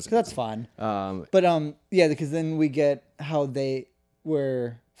 that's 'Cause that's fun. Um, But yeah, because then we get how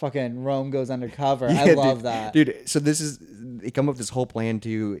where fucking Rome goes undercover. I Yeah, love dude, that. dude. So they come up with this whole plan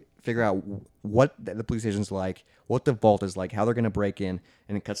to figure out what the police station's like, what the vault is like, how they're gonna break in,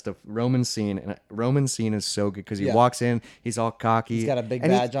 and it cuts to Roman's scene. And Roman's scene is so good because he Yeah. walks in, he's all cocky, He's got a big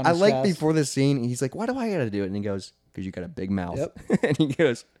and badge on I his like chest. before this scene, he's like, "Why do I gotta do it?" And he goes, "Because you got a big mouth." Yep. And he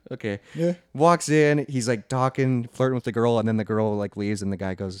goes, "Okay." Yeah. Walks in, he's like talking, flirting with the girl, and then the girl like leaves, and the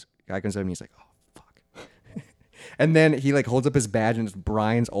guy comes up and he's like, "Oh fuck." And then he like holds up his badge and it's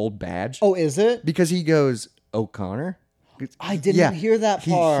Brian's old badge. Oh, is it? Because he goes, O'Connor? I didn't hear that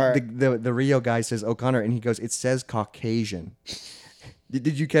part. The Rio guy says O'Connor, and he goes, it says Caucasian.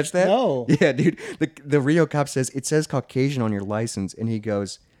 Did you catch that? No. Yeah, dude. The Rio cop says, it says Caucasian on your license, and he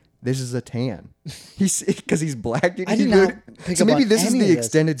goes, this is a tan. Because he's black, dude. I did not pick so up maybe on this is any the of this.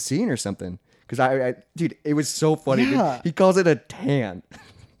 extended scene or something. Because dude, it was so funny. Yeah. Dude. He calls it a tan.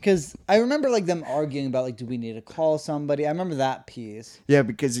 Because I remember like them arguing about like, do we need to call somebody? I remember that piece. Yeah,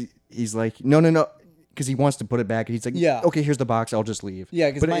 because he's like, no. Because he wants to put it back. And he's like, Yeah. okay, here's the box. I'll just leave.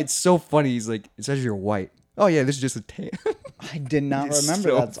 Yeah, 'cause but it's so funny. He's like, it says you're white. Oh, yeah, this is just a tan. I did not It's remember.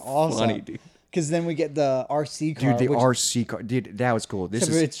 so That's awesome. funny, dude. Because then we get the RC car. Dude, the which, RC car. Dude, that was cool. This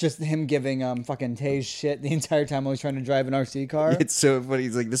except is... it's just him giving fucking Tage shit the entire time I was trying to drive an RC car. It's so funny.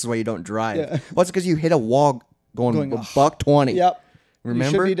 He's like, this is why you don't drive. Yeah. Well, it's because you hit a wall going Going, $120. Yep. Remember?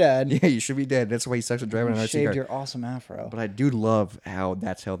 You should be dead. Yeah, you should be dead. That's why he sucks at driving an RC Shaved car. your awesome afro. But I do love how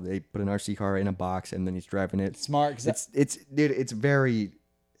that's how they put an RC car in a box and then he's driving it. Smart. 'Cause Dude, it's very,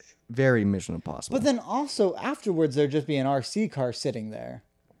 very Mission Impossible. but then also afterwards there'd just be an RC car sitting there.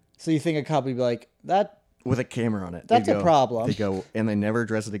 So you think a cop would be like, that with a camera on it. That's They a go- problem. They go, and they never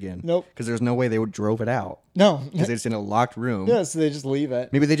address it again. Nope. Because there's no way they would drove it out. no. Because it's in a locked room. Yeah, so they just leave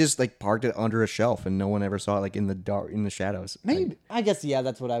it. Maybe they just like parked it under a shelf and no one ever saw it like in the dark, in the shadows. Maybe I guess yeah,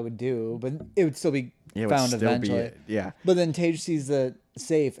 that's what I would do, but it would still be Yeah, it would found still be eventually. it. Yeah. But then Tage sees the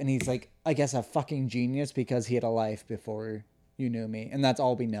safe and he's like, I guess a fucking genius because he had a life before you knew me, and that's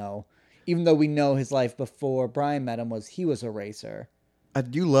all we know. Even though we know his life before Brian met him was he was a racer. I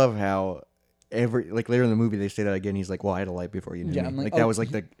do love how later in the movie they say that again. He's like, "Well, I had a life before you knew Yeah, me." I'm like, Like that oh, was like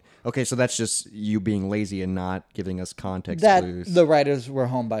the okay. So that's just you being lazy and not giving us context That clues. the writers were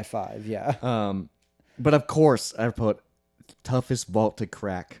home by 5, yeah. But of course, I put toughest vault to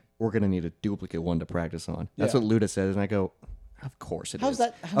crack. We're gonna need a duplicate one to practice on. That's Yeah. what Luda says, and I go, "Of course it is. How's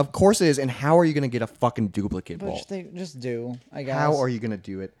that- Of course it is. And how are you gonna get a fucking duplicate Which vault? they just do, I guess. How are you gonna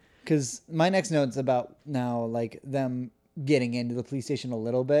do it? Because my next note's about now, like, them getting into the police station a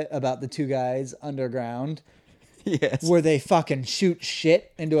little bit, about the 2 guys underground, Yes. where they fucking shoot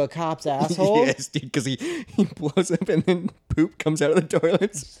shit into a cop's asshole. Yes, dude, because he blows up and then poop comes out of the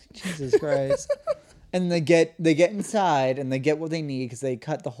toilets. Jesus Christ. And they get inside and they get what they need because they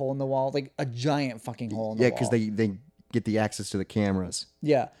cut the hole in the wall, like a giant fucking hole in the Yeah, wall. because they get the access to the cameras.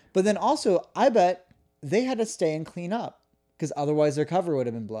 Yeah. But then also, I bet they had to stay and clean up because otherwise their cover would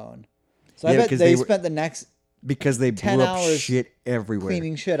have been blown. So I Yeah, bet because they they were- spent the next Because they 10 blew up hours shit everywhere.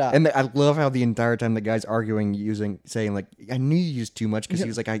 cleaning shit up. And I love how the entire time the guy's arguing, saying like, I knew you used too much because he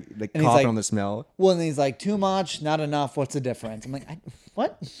was like, And he's coughing like- on the smell. Well, and he's like, too much, not enough. What's the difference? I'm like,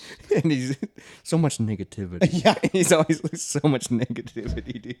 what? And he's so much negativity. Yeah. He's always like, so much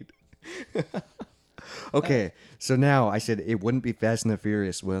negativity, dude. Okay, so now I said it wouldn't be Fast and the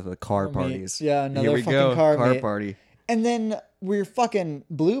Furious with the car parties. Yeah, another Here we fucking go, car meet. party. And then we're fucking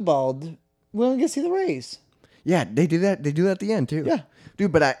blue-balled. We don't get to see the race. Yeah, they do that. They do that at the end too. Yeah.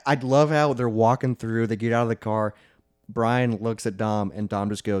 Dude, but I love how they're walking through. They get out of the car. Brian looks at Dom, and Dom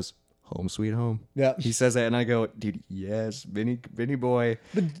just goes, "Home sweet home." Yeah. He says that, and I go, "Dude, yes, Vinny boy."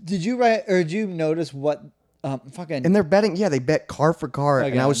 But did you write or did you notice what fucking And they're betting. Yeah, they bet car for car, and I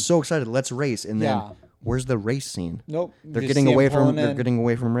Again. was so excited. Let's race. And then Yeah. where's the race scene? Nope. They're You getting see 'em away from. pulling They're in. getting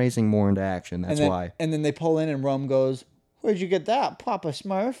away from racing more into action. That's and then, why. And then they pull in, and Rome goes, "Where'd you get that, Papa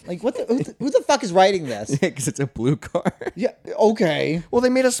Smurf?" Like, what? Who the fuck is writing this? Because it's a blue car. Yeah. Okay. Well, they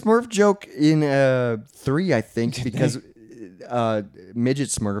made a Smurf joke in 3, I think, because midget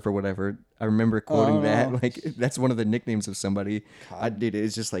Smurf or whatever. I remember quoting that. know. Like that's one of the nicknames of somebody. I did.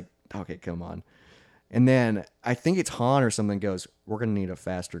 It's just like, okay, come on. And then I think it's Han or something goes, "We're gonna need a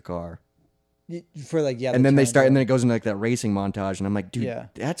faster car." For like And then they start, and then it goes into like that racing montage, and I'm like, dude, Yeah.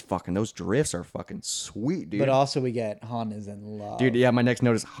 that's fucking. Those drifts are fucking sweet, dude. But also we get Han is in love. Dude, yeah. My next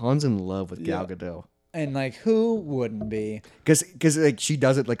note is Han's in love with Gal Gadot. And like, who wouldn't be? Because like she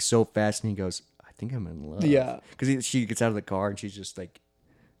does it like so fast, and he goes, "I think I'm in love." Yeah. Because she gets out of the car, and she's just like,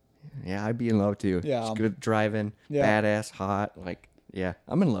 "Yeah, I'd be in love too." Yeah. She's good at driving, Yeah. badass, hot. Like, yeah,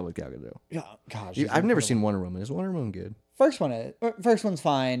 I'm in love with Gal Gadot. Yeah. Gosh. Dude, I've never seen Wonder Woman. Is Wonder Woman good? First one's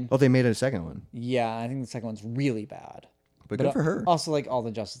fine. Oh, they made a second one, Yeah, I think the second one's really bad. but good for her. Also, like all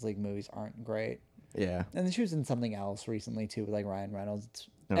the Justice League movies aren't great. Yeah, And then she was in something else recently too, with like Ryan Reynolds,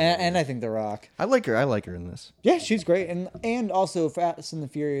 Oh, and I think The Rock. I like her. I like her in this. Yeah, she's great, and also Fast and the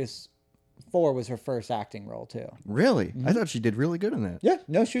Furious 4 was her first acting role too. Really, I thought she did really good in that. Yeah,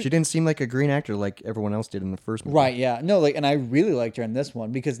 no, She didn't seem like a green actor like everyone else did in the first movie. right. Yeah, no, like, and I really liked her in this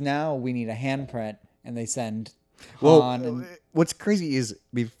one because now we need a handprint, and they send Han. Well, and, what's crazy is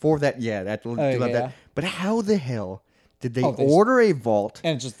before that, yeah. But how the hell did they they order a vault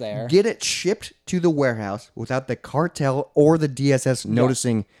And it's just there. get it shipped to the warehouse without the cartel or the DSS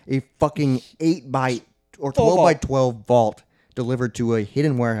noticing a fucking 8 by or 12 by 12 vault delivered to a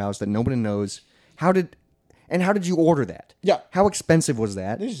hidden warehouse that nobody knows? How did you order that? Yeah. How expensive was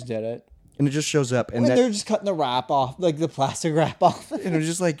that? They just did it. And it just shows up, and They're just cutting the wrap off, like the plastic wrap off. and it was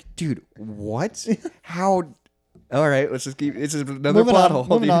just like, dude, what? How? All right, let's just keep. It's just another Moving plot on. hole.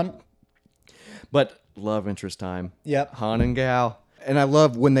 Moving dude. on. But love interest time. Yep. Han and Gal. And I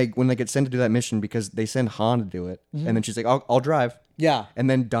love when they get sent to do that mission because they send Han to do it, and then she's like, "I'll drive." Yeah. And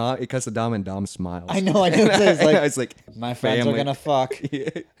then it cuts to Dom, and Dom smiles. I know. It's like, it's like my friends family. are gonna fuck. Yeah.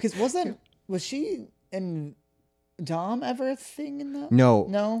 Because was she and Dom ever a thing in that? No,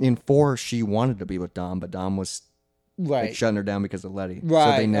 No? In 4, she wanted to be with Dom, but Dom was Right. like, shutting her down because of Letty.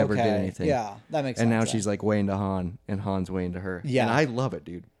 Right. So they never okay. did anything. Yeah, that makes sense. And now yeah. she's like way into Han, and Han's way into her. Yeah. And I love it,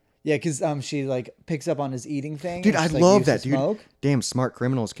 dude. Yeah, because she like picks up on his eating thing. Dude, and I she's, like, love used to that, dude. smoke. Damn, smart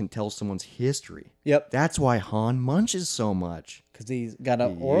criminals can tell someone's history. Yep. That's why Han munches so much. Because he's got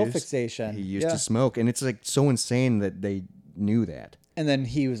an He oral used- fixation. He used Yeah. to smoke, and it's like so insane that they knew that. And then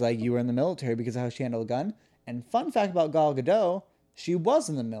he was like, "You were in the military because of how she handled a gun." And fun fact about Gal Gadot, she was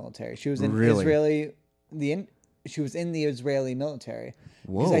in the military. She was in Really? she was in the Israeli military.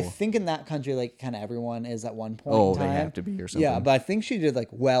 Because Whoa. I think in that country, like kind of everyone is at one point. Oh, in they time. have to be or something. Yeah, but I think she did like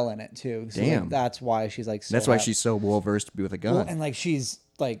well in it too. So, like, Damn. that's why she's like. So That's why hot. she's so well versed to be with a gun. Well, and like she's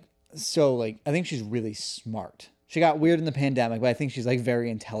like so like I think she's really smart. She got weird in the pandemic, but I think she's like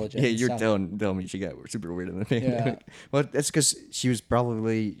very intelligent. yeah, and you're stuff. telling me she got super weird in the pandemic. Well, that's because she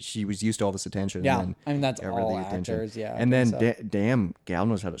was used to all this attention. Yeah, and then I mean, that's got rid of all the attention. actors, yeah, I And then, think so. damn, Gal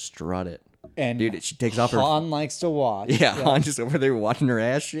knows how to strut it. And Dude, she takes off her. Han likes to watch. Yeah, Han just over there watching her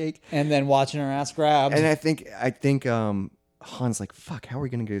ass shake. And then watching her ass grabbed. And I think Han's like, fuck, how are we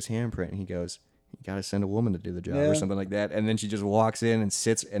gonna get his handprint? And he goes, you gotta send a woman to do the job Yeah. or something like that. And then she just walks in and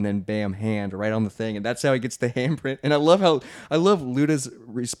sits, and then bam, hand right on the thing, and that's how he gets the handprint. And I love Luda's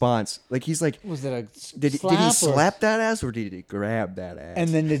response. Like he's like, was it a did he slap or- slap that ass or did he grab that ass?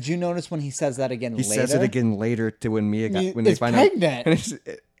 And then did you notice when he says that again he later? says it again later to when Mia got when Is they find pregnant. out.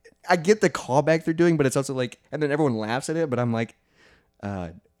 And I get the callback they're doing, but it's also like, and then everyone laughs at it, but I'm like,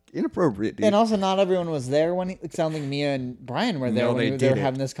 inappropriate, dude. And also, not everyone was there when it sounded like Mia and Brian were there No, when they were didn't.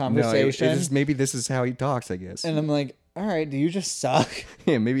 having this No, conversation. maybe this is how he talks, I guess. And I'm like, all right, do you just suck?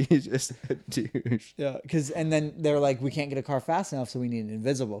 Yeah, maybe he's just a douche. Yeah. And then they're like, we can't get a car fast enough, so we need an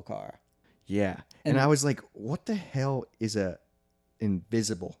invisible car. Yeah. And I was like, what the hell is a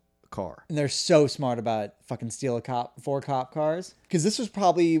invisible car? And they're so smart about fucking steal 4 cop cars. Because this was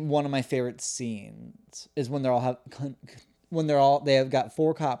probably one of my favorite scenes is when they have got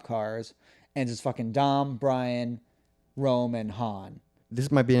 4 cop cars and just fucking Dom, Brian, Rome, and Han.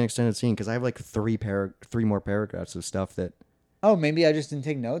 This might be an extended scene because I have like three more paragraphs of stuff that. Oh, maybe I just didn't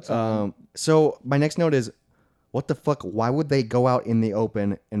take notes on them. So my next note is, what the fuck? Why would they go out in the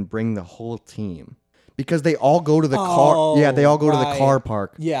open and bring the whole team? Because they all go to the car. Yeah, they all go to the right. car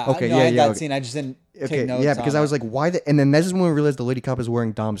park. Yeah. Okay. No, I yeah. had Yeah. that scene. I just didn't take Okay. notes Yeah, because on I was it. like, why? And then this is when we realized the lady cop is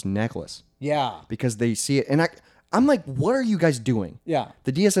wearing Dom's necklace Yeah. because they see it, and I'm like, what are you guys doing? Yeah.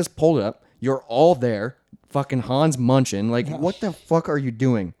 The DSS pulled up. You're all there. Fucking Han's munching. Like, what the fuck are you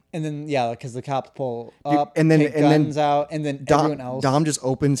doing? And then, yeah, because the cops pull up, and then- take and then guns out, and then everyone else. Dom just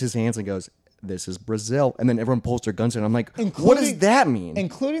opens his hands and goes, "This is Brazil," and then everyone pulls their guns in. I'm like, what does Including- that mean?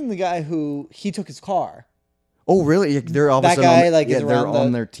 Including the guy who, he took his car. Oh, really? They're all of a That sudden guy, on, like, yeah, is they're around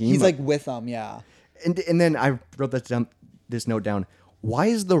on their team. He's, like, with them, yeah. and then I wrote this note down. Why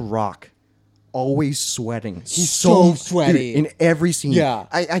is The Rock always sweating? He's so sweaty. Dude, in every scene. Yeah.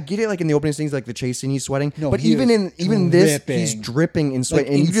 I get it. Like in the opening scenes, like the chase scene, he's sweating. No, but he even is this, dripping. he's dripping in sweat,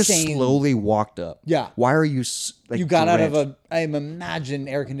 Like, and you just insane. slowly walked up. Yeah. Why are you like You got out of drenched? I imagine,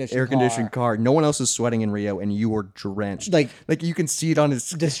 air-conditioned air-conditioned car. No one else is sweating in Rio, and you were drenched. Like you can see it on his.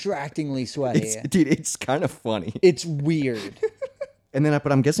 distractingly sweaty. Dude, it's kind of funny. It's weird. And then,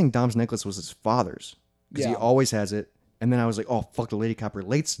 but I'm guessing Dom's necklace was his father's because he Yeah. always has it. And then I was like, oh fuck, the lady cop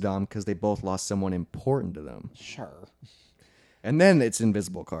relates to Dom because they both lost someone important to them. Sure. And then it's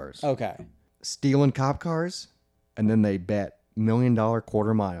invisible cars, Okay. stealing cop cars, and then they bet $1 million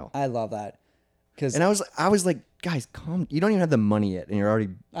quarter mile. I love that. Because And I was like, guys, calm. You don't even have the money yet, and you're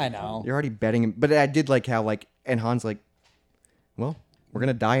I know. already betting. But I did like how and Han's like, well, we're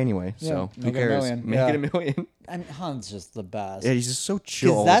gonna die anyway, so who make it a cares? million. Make Yeah. it $1 million. And Han's just the best. Yeah, he's just so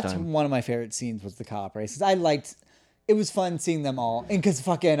chill all Because the that's time. one of my favorite scenes was the cop races. It was fun seeing them all. And because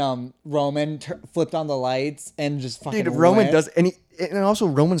fucking Roman flipped on the lights and just fucking Dude, Roman went. does, and also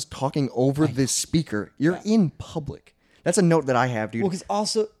Roman's talking over the speaker. You're in public. That's a note that I have, dude. Well, because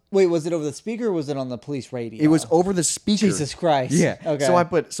also, wait, was it over the speaker or was it on the police radio? It was over the speaker. Jesus Christ. Yeah.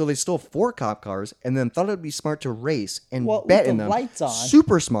 Okay. So they stole 4 cop cars and then thought it would be smart to race and Well, bet with in the them. lights on.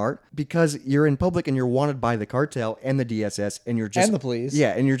 Super smart because you're in public and you're wanted by the cartel and the DSS and you're just And the police.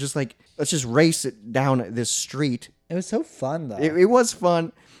 Yeah, and you're just like, let's just race it down this street. It was so fun, though. It was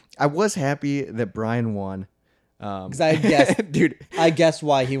fun. I was happy that Brian won. Because I guessed, Dude, I guessed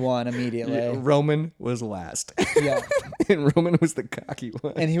why he won immediately. Roman was last. Yeah. And Roman was the cocky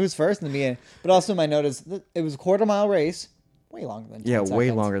one. And he was first in the beginning. But also, my note is that it was a quarter-mile race. Way longer than 10 seconds. Way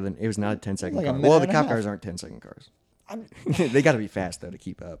longer than it was not a 10-second Like a car. minute Well, the and a cop half. cars aren't 10-second cars. They got to be fast though to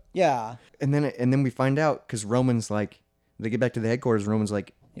keep up. Yeah. And then we find out because Roman's like, they get back to the headquarters. Roman's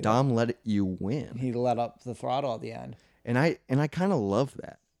like, Dom let you win, He let up the throttle at the end. and I kind of love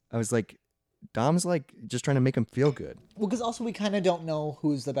that. I was like, Dom's like just trying to make him feel good. Well, because also we kind of don't know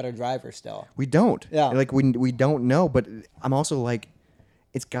who's the better driver still. We don't. Yeah. Like we don't know, but I'm also like,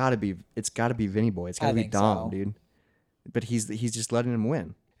 it's gotta be Vinny Boy. It's gotta I be think Dom, so. dude. But he's just letting him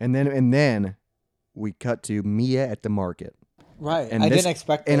win. And then we cut to Mia at the market. Right. And I this- didn't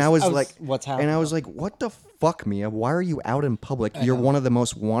expect this. And I was like, what's happening? And I was like, what the fuck, Mia? Why are you out in public? You're one of the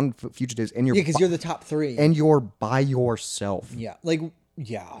most wanted fugitives, and you're Yeah, because you're the top 3. and you're by yourself. Yeah. Like,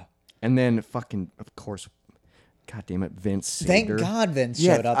 yeah. And then fucking, of course, God damn it, Vince saved Thank her. God Vince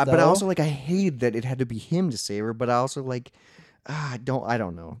Yeah, showed up, but I though. also like, I hated that it had to be him to save her. But I also like, I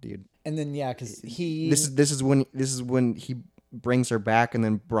don't know, dude. And then, yeah, because he... This is when he brings her back, and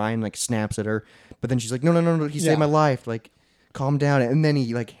then Brian like snaps at her, but then she's like, no, he Yeah. saved my life, like calm down. And then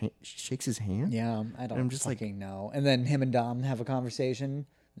he like shakes his hand. Yeah, I don't I'm just like- fucking know. And then him and Dom have a conversation.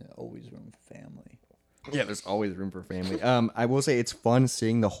 Always room for family. Yeah, there's always room for family. I will say it's fun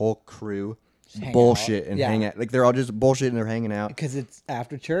seeing the whole crew hang bullshit out. and Yeah. hang out. Like they're all just bullshit and they're hanging out. Because it's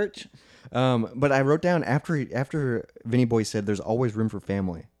after church. But I wrote down after Vinny Boy said there's always room for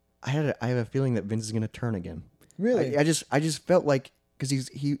family. I have a feeling that Vince is gonna turn again. Really? I just felt like because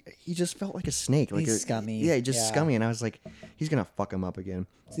he just felt like a snake. Like He's scummy. Yeah, just Yeah. scummy. And I was like, he's gonna fuck him up again.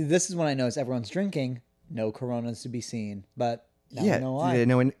 See, this is when I notice everyone's drinking. No Coronas to be seen. But now Yeah, I know why. yeah,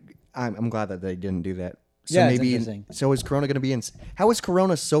 no, and I'm glad that they didn't do that. So Yeah, it's maybe interesting. so is Corona going to be in? How is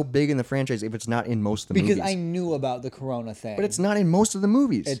Corona so big in the franchise if it's not in most of the Because movies? I knew about the Corona thing. But it's not in most of the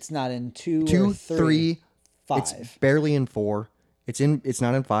movies. It's not in 2 2, or 3, 5. It's barely in 4. It's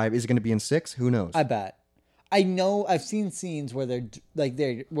not in 5. Is it going to be in 6? Who knows? I bet. I know. I've seen scenes where they're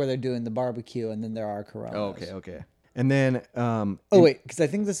doing the barbecue and then there are Coronas. Oh, okay. And then Oh wait, because I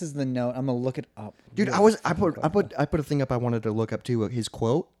think this is the note. I'm gonna look it up. dude, I put a thing up I wanted to look up too. His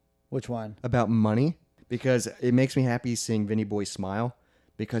quote Which one? about money, because it makes me happy seeing Vinny Boy smile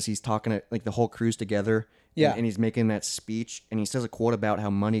because he's talking to like the whole crew's together. Yeah. And he's making that speech and he says a quote about how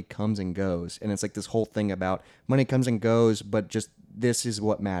money comes and goes. And it's like this whole thing about money comes and goes, but just this is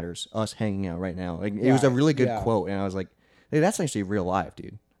what matters. Us hanging out right now. Like it was a really good Yeah. quote. And I was like, hey, that's actually real life,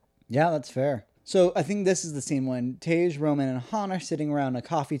 dude. Yeah, that's fair. So I think this is the scene when Tej, Roman, and Han are sitting around a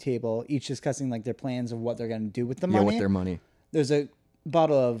coffee table, each discussing like their plans of what they're gonna do with the money. Yeah, with their money. There's a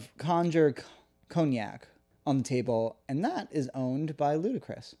bottle of Conjure cognac on the table, and that is owned by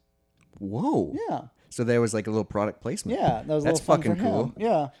Ludacris. Whoa. Yeah. So there was like a little product placement. Yeah, that was a That's little fun fucking for him. cool.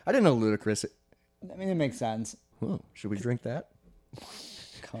 Yeah. I didn't know Ludacris. I mean, it makes sense. Whoa, should we drink that?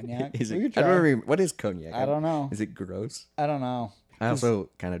 Cognac. Is We it? could I try. don't remember, what is cognac? I don't know. Is it gross? I don't know. I also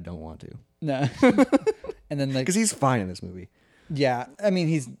kind of don't want to. No. And then like Because he's fine in this movie. yeah, I mean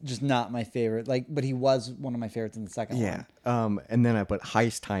he's just not my favorite. Like, but he was one of my favorites in the second Yeah. one. And then I put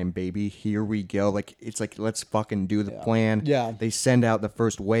heist time, baby. Here we go. Like it's like let's fucking do the plan. Yeah. They send out the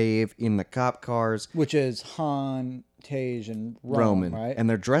first wave in the cop cars. Which is Han, Tej, and Roman, right? and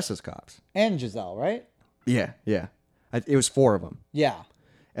they're dressed as cops. And Giselle, right? Yeah. It was 4 of them. Yeah.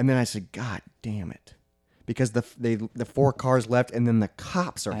 And then I said, God damn it, because the 4 cars left, and then the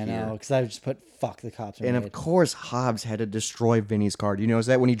cops are I here. know, because I just put fuck the cops. Are And made. of course, Hobbs had to destroy Vinny's car. Do you notice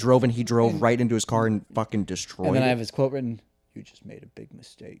that when he drove and he drove right into his car and fucking destroyed And then it? I have his quote written: "You just made a big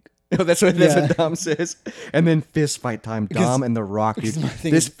mistake." Oh, that's what Dom says. And then fist fight time. Dom and The Rock. Dude. my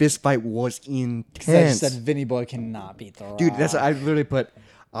thing This is- fist fight was So I just intense. said Vinny Boy cannot beat the Rock. Dude, I literally put,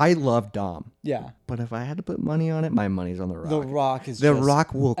 I love Dom. yeah. But if I had to put money on it, my money's on The Rock. The Rock is The just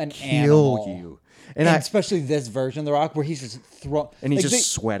Rock will an kill animal. you. And especially this version of The Rock where he's just And he's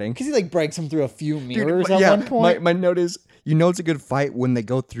just sweating. Because he like breaks him through a few Dude, mirrors but at one point. My note is, you know it's a good fight when they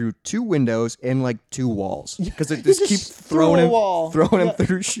go through 2 windows and like 2 walls. Because they just keep just throwing threw a him, wall. throwing Yeah. him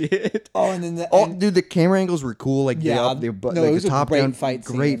through shit. Oh, and then Dude, the camera angles were cool. Like Yeah. the No, it was a top great down fight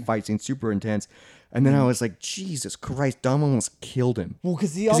great scene. fight scene, super intense. And then I was like, Jesus Christ, Dom almost killed him. Well,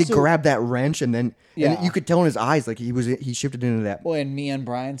 because he Because he grabbed that wrench and then Yeah. and you could tell in his eyes like he shifted into that. Well, and Mia and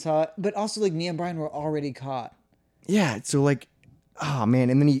Brian saw it, but also like Mia and Brian were already caught. Yeah, so like, oh man,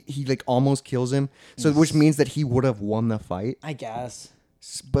 and then he like almost kills him. So which means that he would have won the fight. I guess.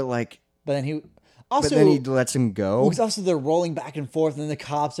 But like, But then he but then he lets him go. Because also they're rolling back and forth, and then the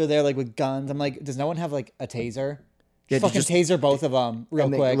cops are there like with guns. I'm like, does no one have like a taser? Yeah, Fucking taser both of them real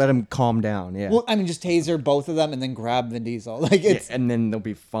and they quick. let him calm down. Yeah. Well, I mean, just taser both of them and then grab Vin Diesel. Like it's and then they'll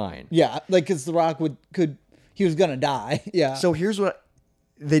be fine. yeah, like because The Rock he was gonna die. Yeah. So here's what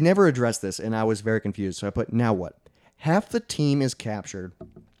they never addressed this, and I was very confused. So I put, now what? Half the team is captured,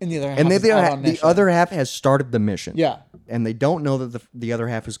 and the other half and is out on the mission. other half has started the mission. Yeah. and they don't know that the other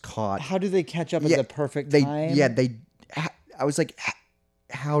half is caught. How do they catch up at Yeah, the perfect they, time? Yeah, I was like,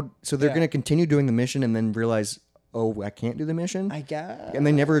 how? So they're Yeah. going to continue doing the mission and then realize, oh, I can't do the mission? I guess. And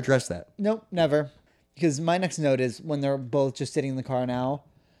they never address that. Nope, never. Because my next note is when they're both just sitting in the car now,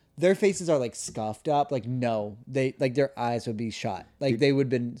 their faces are like scuffed up. Like no, they like their eyes would be shot. Like they would have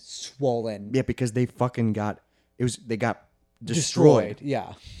been swollen. Yeah, because they fucking they got destroyed.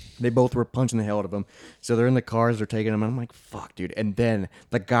 Yeah. They both were punching the hell out of them. So they're in the cars, they're taking them. And I'm like, fuck, dude. And then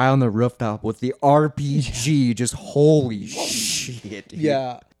the guy on the rooftop with the RPG, just holy shit, dude.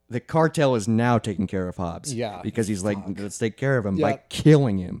 Yeah. The cartel is now taking care of Hobbs. Yeah. Because he's like, let's take care of him by Yeah.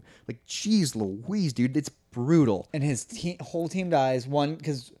 killing him. Like, geez Louise, dude. It's brutal. And his whole team dies.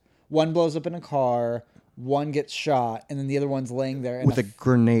 Because one blows up in a car, one gets shot, and then the other one's laying there. And With a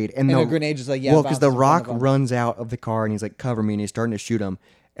grenade. And a grenade just like, yeah. Well, because The bounces in front Rock of him. runs out of the car and he's like, cover me. And he's starting to shoot him.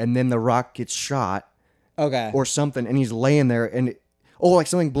 And then The Rock gets shot. Okay. Or something. And he's laying there and... like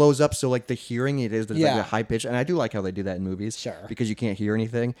something blows up, so like the hearing there's like Yeah. a high pitch, and I do like how they do that in movies, Sure. because you can't hear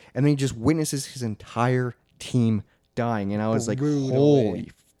anything, and then he just witnesses his entire team dying, and I was like, Brutally.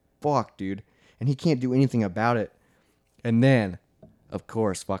 holy fuck, dude, and he can't do anything about it, and then, of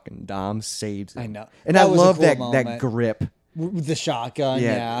course, fucking Dom saves him. I know. And That I was a love cool that moment. grip, With the shotgun,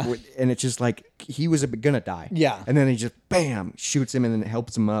 yeah. and it's just like he was gonna die, Yeah. and then he just bam shoots him, and then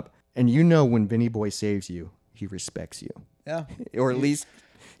helps him up, and you know when Vinny Boy saves you, he respects you. Yeah. Or at least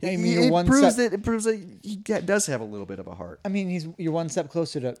I mean, you're it one proves step- that it proves that he does have a little bit of a heart. I mean, you're one step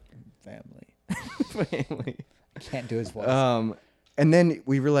closer to family. Family. Can't do his voice. And then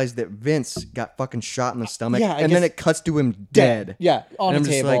we realized that Vince got fucking shot in the stomach, Yeah, I and then guess- it cuts to him dead. Yeah, on And a I'm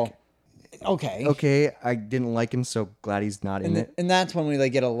just table. like, okay. okay, I didn't like him, so glad he's not in it. And that's when we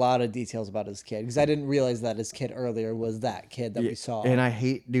like get a lot of details about his kid, because I didn't realize that his kid earlier was that kid that we saw. And I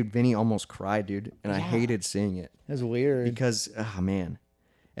hate, dude. Vinny almost cried, dude, and I hated seeing it It was weird. because, man.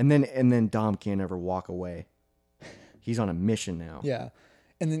 And then Dom can't ever walk away. He's on a mission now. Yeah.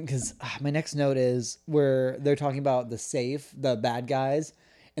 And then, because my next note is where they're talking about the safe, the bad guys,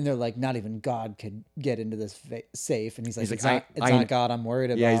 and they're like, not even God could get into this safe. And he's like, He's it's, like, not God I'm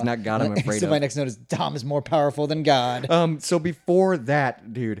worried about. Yeah, he's not God I'm afraid so of. my next note is Dom is more powerful than God. So before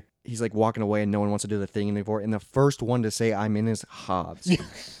that, dude, he's like walking away and no one wants to do the thing anymore. And the first one to say I'm in is Hobbs.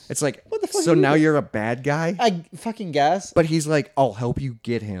 It's like, What the fuck so are you now doing? you're a bad guy? I fucking guess But he's like, I'll help you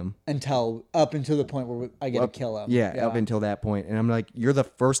get him. up until the point where I get to kill him. Yeah, up until that point. And I'm like, you're the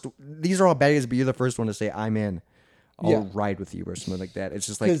first. These are all bad guys, but you're the first one to say I'm in. I'll Yeah. ride with you or something like that. It's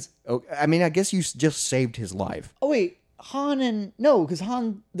just like, 'Cause- I mean, I guess you just saved his life. Oh, wait. because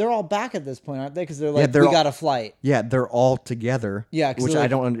Han, they're all back at this point, aren't they? Because they're like, Yeah, they're we all- got a flight. Yeah, they're all together. Yeah, 'cause which they're I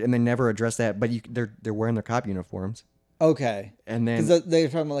like- don't, and they never address that. But they're wearing their cop uniforms. Okay. And then Because they're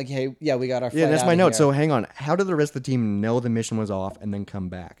talking about like, hey, yeah, we got our flight. yeah, that's my outta note. here. So hang on. How did the rest of the team know the mission was off and then come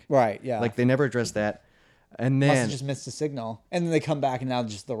back? Right, yeah. Like they never addressed that. And Must then have just missed a signal. And then they come back and now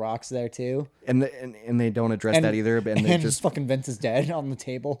just the Rock's there too. and they don't address that either. But and they and just fucking Vince is dead on the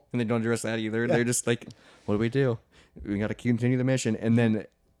table. and they don't address that either. They're just like, what do we do? We got to continue the mission. And then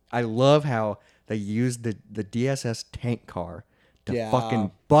I love how they used the DSS tank car to Yeah.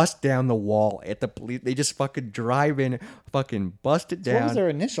 fucking bust down the wall at the police. They just fucking drive in, fucking bust it So what was down. their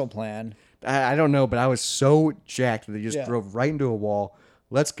initial plan? I don't know, but I was so jacked that they just Yeah. drove right into a wall.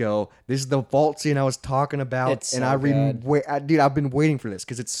 Let's go. This is the vault scene I was talking about. It's and so good. dude, I've been waiting for this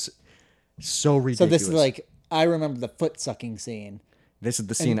because it's so So ridiculous. this is like, I remember the foot sucking scene. This is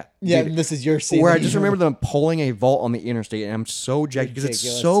the scene. Yeah, dude, and this is your scene. where I that just you remember them pulling a vault on the interstate, and I'm so jacked because it's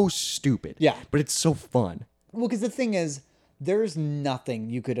Ridiculous. so stupid. Yeah. but it's so fun. Well, because the thing is, there's nothing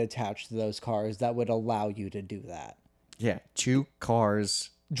you could attach to those cars that would allow you to do that. Yeah, two cars.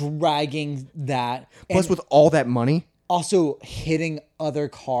 Dragging that. Plus, and with all that money, also hitting other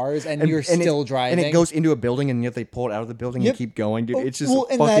cars, and you're and still driving. And it goes into a building, and yet they pull it out of the building and keep going, dude. It's just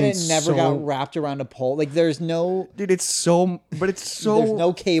and fucking that it never got wrapped around a pole. Like there's no, dude. It's so there's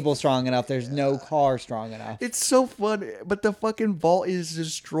no cable strong enough. There's no car strong enough. It's so fun, but the fucking vault is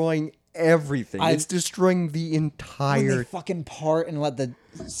destroying everything. It's destroying the entire. When they fucking part and let the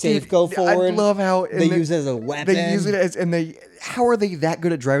safe go forward. I love how they use it as a weapon. They use it as, and they. How are they that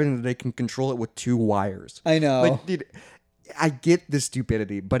good at driving that they can control it with 2 wires? I know. Like, dude, I get the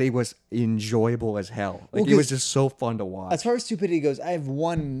stupidity, but it was enjoyable as hell. Like, it was just so fun to watch. As far as stupidity goes, I have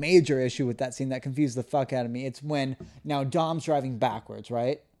one major issue with that scene that confused the fuck out of me. It's when now Dom's driving backwards,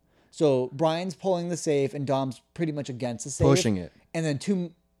 right? So Brian's pulling the safe, and Dom's pretty much against the safe, Pushing it, and then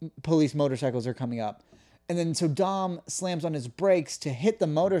 2 police motorcycles are coming up. And then so Dom slams on his brakes to hit the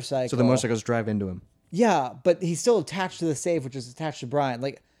motorcycle. So the motorcycles drive into him. Yeah, but he's still attached to the safe, which is attached to Brian.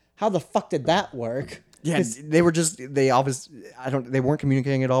 Like, how the fuck did that work? Yeah, they weren't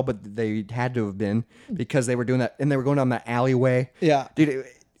communicating at all, but they had to have been because they were doing that, and they were going down that alleyway. Yeah. Dude,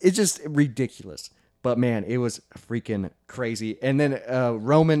 it's just ridiculous. But man, it was freaking crazy. And then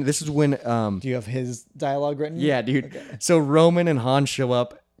Roman, this is when do you have his dialogue written? Yeah, dude. Okay. So Roman and Han show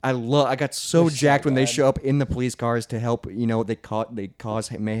up. I got so jacked when they show up in the police cars to help, they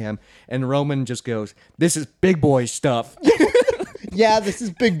cause mayhem. And Roman just goes, "This is big boy stuff." Yeah, this is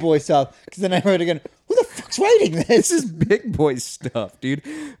big boy stuff. Because then I heard again, who the fuck's writing this? This is big boy stuff, dude.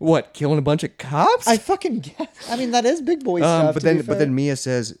 What, killing a bunch of cops? I fucking guess. I mean, that is big boy stuff. But then Mia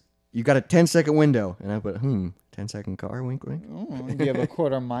says, "You got a 10-second window." And I put, 10-second car, wink, wink. Do you have a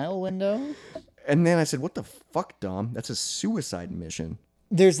quarter-mile window? And then I said, "What the fuck, Dom? That's a suicide mission."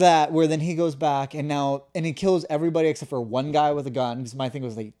 There's that where then he goes back and he kills everybody except for one guy with a gun. Because my thing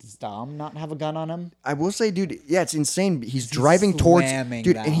was like, does Dom not have a gun on him? I will say, dude, yeah, it's insane. He's driving towards,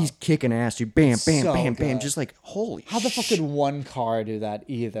 dude, and he's kicking ass, dude. Bam, bam, So bam, bam. good. Just like, holy How the fuck could one car do that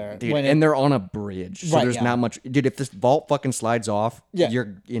either? dude, and they're on a bridge, so Right, there's yeah. not much. Dude, if this vault fucking slides off, Yeah.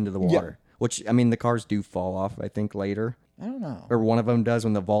 you're into the water. Which, I mean, the cars do fall off, I think, later. I don't know. Or one of them does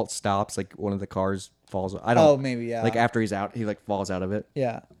when the vault stops, like one of the cars falls. I don't. Oh, maybe, yeah. Like after he's out, he like falls out of it.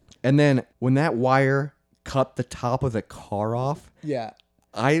 Yeah. And then when that wire cut the top of the car off, Yeah.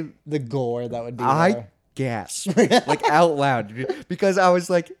 I The gore that would be I there. gasped like out loud, dude, because I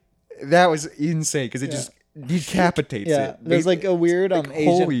was like, that was insane because it just decapitates Yeah. it. There's like a weird Asian.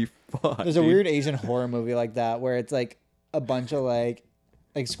 Holy fuck! There's a dude. weird Asian horror movie like that where it's like a bunch of like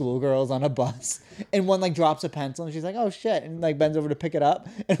schoolgirls on a bus, and one like drops a pencil and she's like, "Oh shit," and like bends over to pick it up,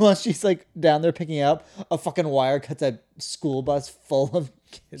 and while she's like down there picking it up, a fucking wire cuts a school bus full of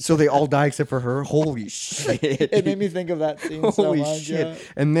kids. So they all die except for her. Holy shit! It made me think of that scene so Holy much. shit! Yeah.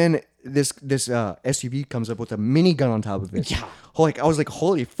 And then this SUV comes up with a minigun on top of it. Yeah. Like I was like,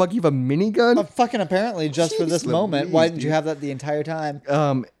 holy fuck! You have a minigun? Fucking apparently just for this Jeez moment. Louise, Why didn't dude. you have that the entire time?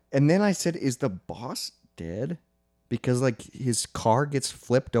 And then I said, is the boss dead? Because like his car gets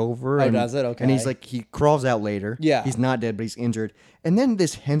flipped over. Oh, and, does it? Okay. And he's like, he crawls out later. Yeah. He's not dead, but he's injured. And then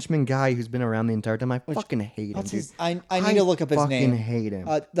this henchman guy who's been around the entire time, I fucking hate him. What's Dude. his? I need to look up his name. I fucking hate him.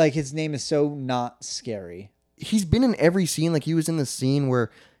 Like his name is so not scary. He's been in every scene. Like he was in the scene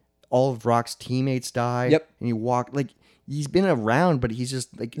where all of Rock's teammates died. Yep. And he walked like he's been around, but he's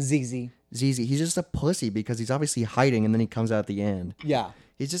just like ZZ. ZZ. He's just a pussy because he's obviously hiding, and then he comes out at the end. Yeah.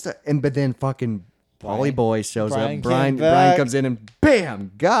 He's just but then fucking Polly Boy shows Brian up. came Brian back. comes in and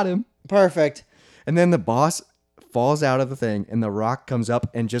bam, got him. Perfect. And then the boss falls out of the thing, and the Rock comes up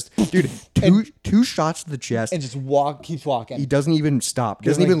and just, dude, two shots to the chest. And just keeps walking. He doesn't even stop.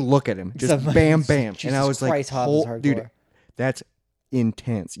 Doesn't like- even look at him. Just Except- bam, bam. Jesus And I was Christ, like, Hobbs is hardcore. dude, that's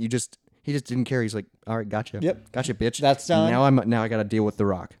intense. He just didn't care. He's like, all right, gotcha. Yep. Gotcha, bitch. That's done. Now I got to deal with the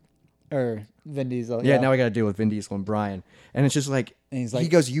Rock. Or Vin Diesel. Yeah, now I got to deal with Vin Diesel and Brian. And it's just like, And he's he like-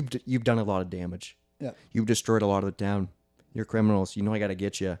 goes, you've done a lot of damage. Yeah. You've destroyed a lot of the town. You're criminals. You know I got to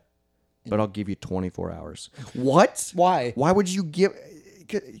get you. But I'll give you 24 hours. What? Why? Why would you give...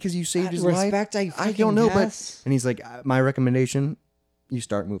 Because you saved his respect, life? I don't know, guess. but... And he's like, my recommendation, you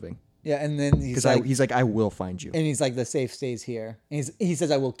start moving. Yeah, and then he's Because like, he's like, I will find you. and he's like, the safe stays here. And he says,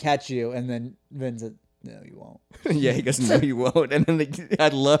 I will catch you. And then Vin said, no, you won't. Yeah, he goes, no, you won't. And then I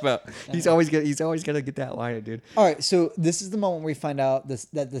love how he's always got to get that line, dude. All right, so this is the moment where we find out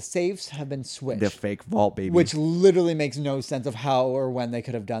that the safes have been switched. The fake vault, baby. Which literally makes no sense of how or when they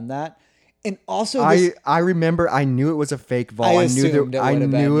could have done that. And also, I remember I knew it was a fake vault. I knew assumed it I would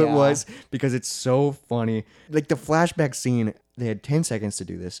have knew been, it yeah. was because it's so funny. Like the flashback scene, they had 10 seconds to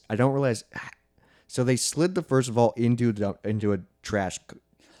do this. I don't realize. So they slid the first vault into a trash.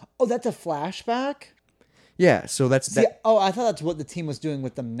 oh, that's a flashback? Yeah, so that's See, that. I thought that's what the team was doing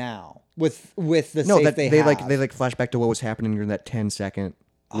with them now. With the No, safe that they they have. flash back to what was happening during that 10-second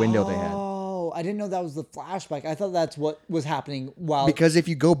window they had. Oh, I didn't know that was the flashback. I thought that's what was happening while. Because if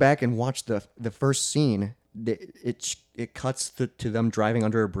you go back and watch the first scene, it cuts to them driving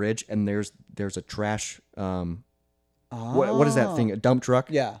under a bridge, and there's a trash. What is that thing? A dump truck?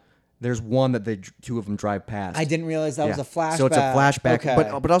 Yeah. There's one that two of them drive past. I didn't realize that was a flashback. So it's a flashback, Okay.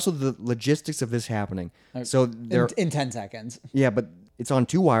 but also the logistics of this happening. So they're in 10 seconds. yeah, but it's on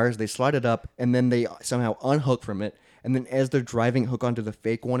 2 wires. They slide it up, and then they somehow unhook from it, and then as they're driving, hook onto the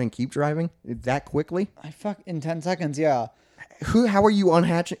fake one and keep driving that quickly. In 10 seconds, yeah. How are you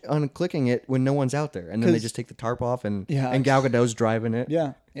unclicking it when no one's out there? And then they just take the tarp off, and Gal Gadot's driving it.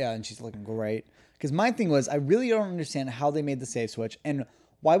 Yeah, and she's looking great. Because my thing was, I really don't understand how they made the save switch, and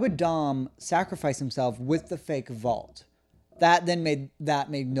why would Dom sacrifice himself with the fake vault? That made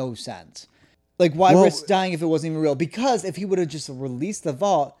no sense. Like, why risk dying if it wasn't even real? Because if he would have just released the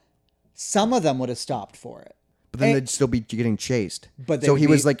vault, some of them would have stopped for it. But then they'd still be getting chased. But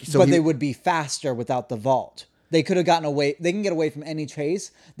they would be faster without the vault. They could have gotten away. They can get away from any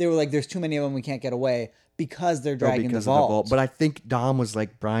chase. They were like, "There's too many of them. We can't get away because they're dragging the vault." But I think Dom was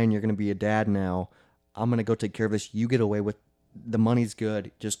like, "Brian, you're going to be a dad now. I'm going to go take care of this. You get away with the money's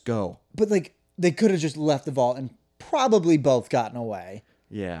good. Just go." But like, they could have just left the vault and probably both gotten away.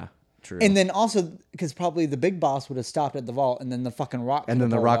 Yeah, true. And then also because probably the big boss would have stopped at the vault, and then the fucking rock. And then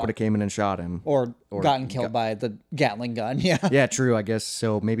the rock would have came in and shot him, or gotten killed by the Gatling gun. Yeah. Yeah, true. I guess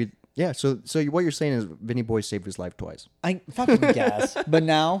so. Maybe. Yeah. So what you're saying is Vinny Boy saved his life twice. I fucking guess. But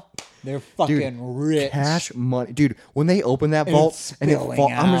now they're fucking rich. Cash money, dude. When they open that vault and it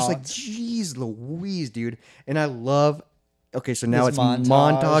spilling I'm just like, out. jeez, Louise, dude. And I love. Okay, so now This it's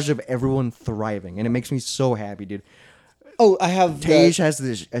montage of everyone thriving, and it makes me so happy, dude. Oh, I have Tage has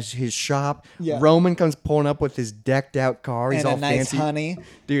this as his shop. Yeah. Roman comes pulling up with his decked out car. He's and all a nice fancy, honey.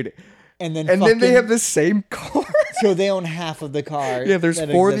 dude. And then they have the same car. So they own half of the car. Yeah, there's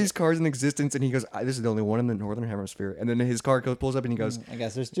 4 of these cars in existence, and he goes, "This is the only one in the northern hemisphere." And then his car pulls up, and he goes, I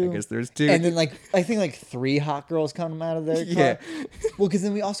guess there's 2. And then I think 3 hot girls come out of their car. Yeah. Well, because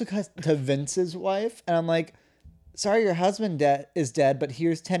then we also cut to Vince's wife, and I'm like, "Sorry, your husband is dead, but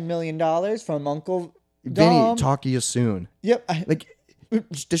here's $10 million from Uncle Dom." Vinny, talk to you soon. Yep.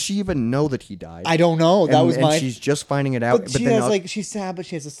 Does she even know that he died? I don't know. And she's just finding it out. But she has she's sad, but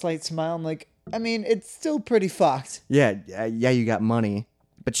she has a slight smile. I'm like, I mean, it's still pretty fucked. Yeah, you got money,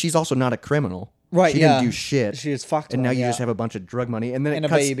 but she's also not a criminal. Right, She didn't do shit. She just fucked And him, now you yeah. just have a bunch of drug money. And then And it a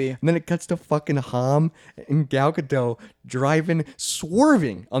cuts, baby. And then it cuts to fucking Ham and Gal Gadot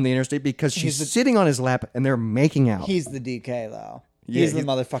swerving on the interstate because she's sitting on his lap and they're making out. He's the DK though. Yeah, he's the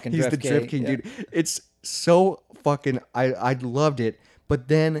motherfucking He's drift the Drift King, yeah. dude. It's so fucking... I loved it. But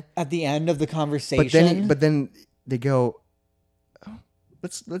then... At the end of the conversation... But then they go... "Oh,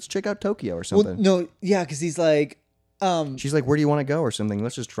 let's check out Tokyo or something." Well, no, yeah, because he's like... She's like, "Where do you want to go?" or something.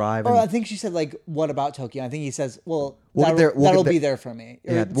 Let's just drive. Or And, I think she said, like, what about Tokyo? I think he says, well, We'll get there- that'll be there for me.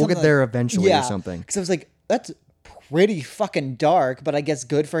 Or yeah, we'll something get there like- eventually or something. Because I was like, that's pretty fucking dark, but I guess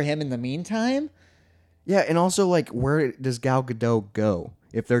good for him in the meantime. Yeah, and also, like, where does Gal Gadot go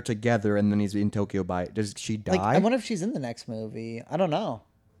if they're together and then he's in Tokyo by? Does she die? Like, I wonder if she's in the next movie. I don't know.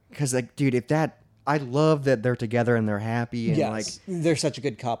 Because, like, dude, I love that they're together and they're happy and like. They're such a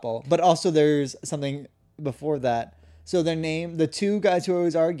good couple. But also, there's something before that. So the 2 guys who are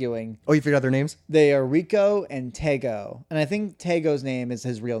always arguing, Oh, you figured out their names? they are Rico and Tego. And I think Tego's name is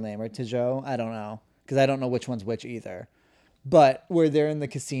his real name, right? Tejo? I don't know. Because I don't know which one's which either. But where they're in the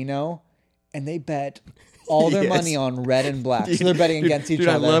casino and they bet all their Yes. money on red and black. So they're betting against each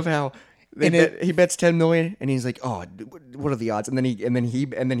other. I love how And he bets 10 million and he's like, "Oh, what are the odds?" And then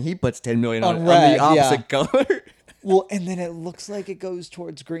he puts 10 million On on red, the opposite color. Well, and then it looks like it goes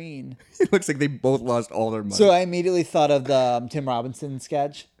towards green. It looks like they both lost all their money. So I immediately thought of the Tim Robinson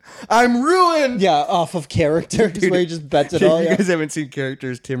sketch. I'm ruined. Yeah, off of characters where he just bets it If all. you Yeah. guys haven't seen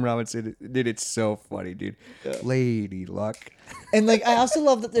characters, Tim Robinson, dude, it's so funny, dude. Lady Luck. And like, I also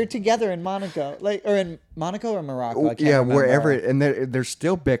love that they're together in Monaco, or in Monaco or Morocco. I can't Yeah, remember. wherever, and they're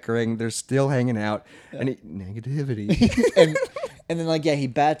still bickering, they're still hanging out, and negativity. and then like, yeah, he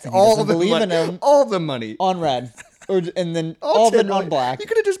bets and he all doesn't the believe money, in him all the money, on red, and then all of 10 it on million. black, You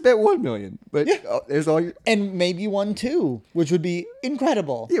could have just bet 1 million, but there's all your. and maybe 1 too, which would be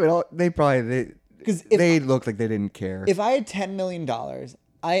incredible. Yeah, but they look like they didn't care. If I had $10 million,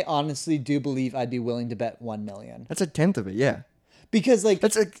 I honestly do believe I'd be willing to bet 1 million. That's a tenth of it. Yeah, Because like,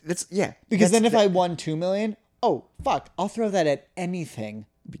 that's yeah. because That's then if I won 2 million, oh fuck, I'll throw that at anything,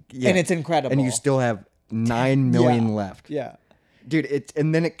 yeah. and it's incredible. and you still have 9 million Yeah. left. Yeah. Dude,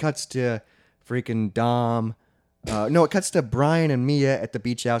 and then it cuts to freaking Dom. No, it cuts to Brian and Mia at the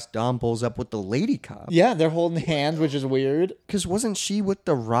beach house. Dom pulls up with the lady cop. Yeah, they're holding hands, which is weird. Because wasn't she with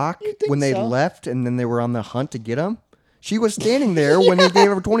The Rock You'd think when they so. left and then they were on the hunt to get him? She was standing there when they gave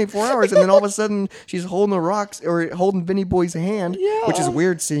her 24 hours, and then all of a sudden she's holding the rocks or holding Vinny Boy's hand, which is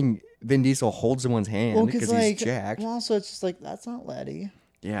weird seeing Vin Diesel hold someone's hand because he's jacked. Well, also it's just like that's not Letty.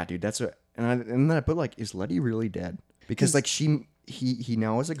 Yeah, dude, that's what. And then I put like, is Letty really dead? Because like he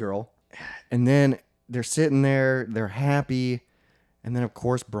now is a girl, and then they're sitting there, they're happy, and then of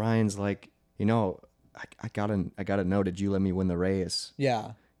course Brian's like, I gotta know, did you let me win the race?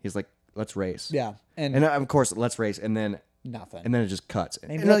 Yeah. He's like, let's race. Yeah. And of course, let's race, and then nothing. and then it just cuts.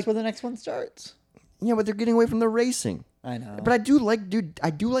 Maybe And that's like, where the next one starts. yeah, but they're getting away from the racing. I know. But I do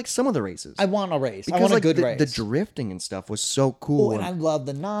like some of the races. I want a race. Because I want like a good the, race. the drifting and stuff was so cool. Oh, and I love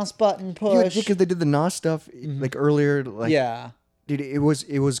the NOS button yeah, push. because they did the NOS stuff like earlier. Like, Yeah. dude, it was,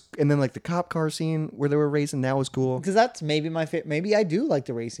 and then like the cop car scene where they were racing, that was cool. Because that's maybe my favorite. Maybe I do like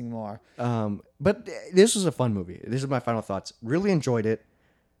the racing more. But this was a fun movie. This is my final thoughts. Really enjoyed it.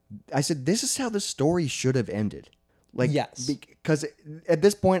 I said, this is how the story should have ended. Like, Yes. Because at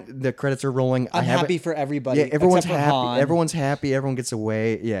this point the credits are rolling. I'm happy for everybody. Yeah, everyone's except for happy. Han. Everyone's happy. Everyone gets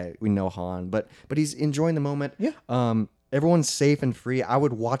away. Yeah, we know Han, but he's enjoying the moment. Yeah. Everyone's safe and free. I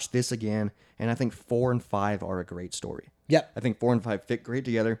would watch this again, and I think 4 and 5 are a great story. Yep. I think 4 and 5 fit great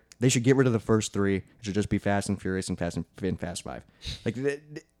together. They should get rid of the first 3. It should just be Fast and Furious and Fast 5. Like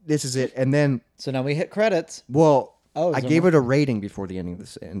this is it. And then, So now we hit credits. well, Oh, is I there gave more? it a rating before the ending of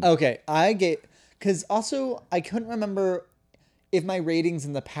this. And Okay, I gave because also I couldn't remember if my ratings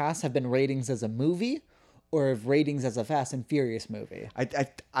in the past have been ratings as a movie or if ratings as a Fast and Furious movie.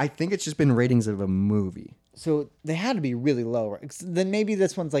 I think it's just been ratings of a movie. So they had to be really low. Then maybe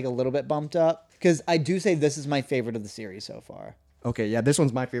this one's like a little bit bumped up because I do say this is my favorite of the series so far. Okay, yeah, this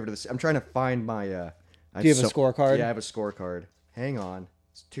one's my favorite of this. I'm trying to find my. Do you have a scorecard? Yeah, I have a scorecard. Hang on,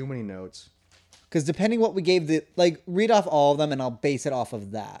 it's too many notes. Because depending what we gave read off all of them and I'll base it off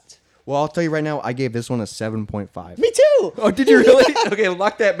of that. Well, I'll tell you right now, I gave this one a 7.5. Me too. Oh, did you really? Okay,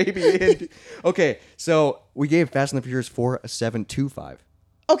 lock that baby in. Okay, so we gave Fast and the Furious 4 a 7.25.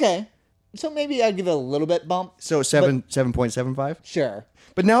 Okay, so maybe I'd give it a little bit bump. So 7.75. Sure.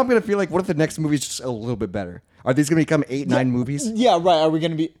 But now I'm gonna feel like, what if the next movie is just a little bit better? Are these gonna become 8, 9 movies? Yeah, right. Are we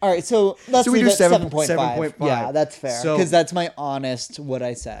going to be... All right, so let's So we leave do it 7.5. 7.5. Yeah, that's fair. So- Because that's my honest what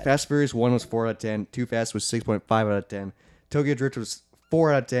I said. Fast Furious 1 was 4 out of 10. Too Fast was 6.5 out of 10. Tokyo Drift was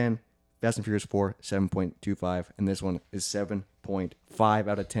 4 out of 10. Fast and Furious 4, 7.25. And this one is 7.5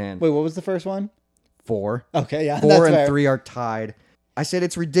 out of 10. Wait, what was the first one? 4. Okay, yeah, 4 that's and fair. 3 are tied. I said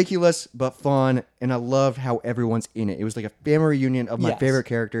it's ridiculous but fun, and I love how everyone's in it. It was like a family reunion of my Yes. favorite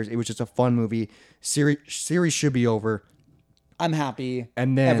characters. It was just a fun movie. Series should be over. I'm happy.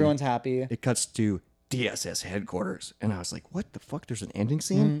 And then everyone's happy. It cuts to DSS headquarters, and I was like, "What the fuck?" There's an ending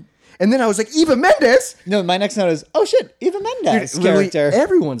scene, and then I was like, "Eva Mendes." No, my next note is, oh shit, Eva Mendes Dude, literally character.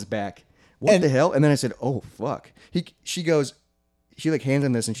 everyone's back. What And- the hell? And then I said, "Oh fuck." She goes, she like hands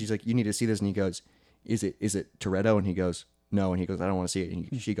him this, and she's like, "You need to see this." And he goes, "Is it Toretto?" And he goes, "No." And he goes, "I don't want to see it."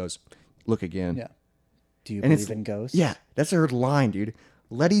 And she goes, "Look again." Yeah. Do you And believe in ghosts? Yeah, that's her line, dude.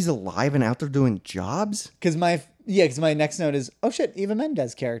 Letty's alive and out there doing jobs. Because my next note is, oh shit, Eva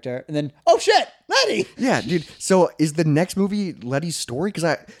Mendes character. And then, oh shit, Letty. Yeah, dude. So is the next movie Letty's story?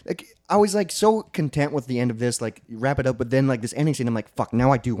 Because I was like so content with the end of this, like wrap it up, but then like this ending scene, I'm like, fuck,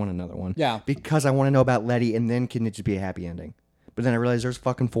 now I do want another one. Yeah. Because I want to know about Letty, and then can it just be a happy ending? But then I realized there's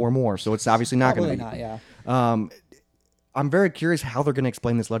fucking 4 more, so it's obviously not going to Probably be. not, yeah. I'm very curious how they're going to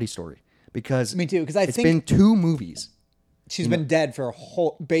explain this Letty story, because Me too, because I it's think been 2 movies, she's been dead for a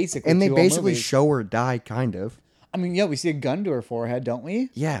whole, basically and they 2 whole basically movies. show her die, kind of. I mean, yeah, we see a gun to her forehead, don't we?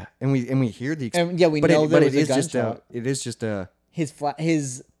 Yeah, and we hear the And, yeah, we but know it, there but was it a is just gunshot. it is just a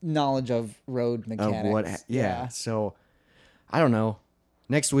His knowledge of road of mechanics. what yeah. So I don't know.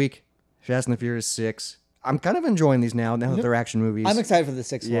 Next week, Fast and the Furious 6. I'm kind of enjoying these now that they're action movies. I'm excited for the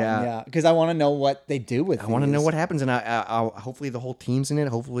 6th Yeah. one, yeah, because I want to know what they do with. I want to know what happens, and I hopefully the whole team's in it.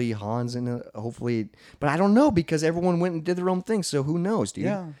 Hopefully Han's in it. Hopefully, but I don't know because everyone went and did their own thing. So who knows, dude?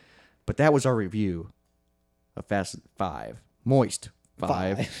 Yeah. But that was our review of Fast 5. Moist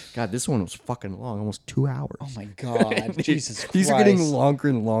 5. God, this one was fucking long, almost 2 hours. Oh my god, Jesus Christ! These are getting longer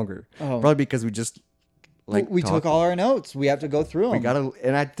and longer. Oh. Probably because we just we took all our notes. We have to go through them. We gotta,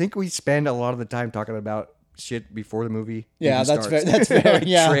 and I think we spend a lot of the time talking about shit before the movie. Yeah, even that's starts. fair. That's fair. Like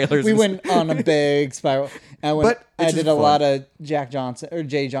Yeah, trailers we and went on a big spiral. And But I it's did just a fun. lot of Jack Johnson or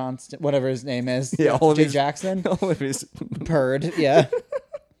Jay Johnston, whatever his name is. Yeah, all of Jay his- Jackson. all of his. Purd. Yeah.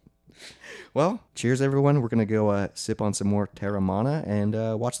 Well, cheers, everyone. We're going to go sip on some more Terramana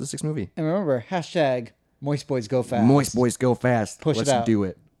and watch the 6th movie. And remember, hashtag Moist Boys Go Fast. Moist Boys Go Fast. Push it Let's out. do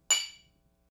it.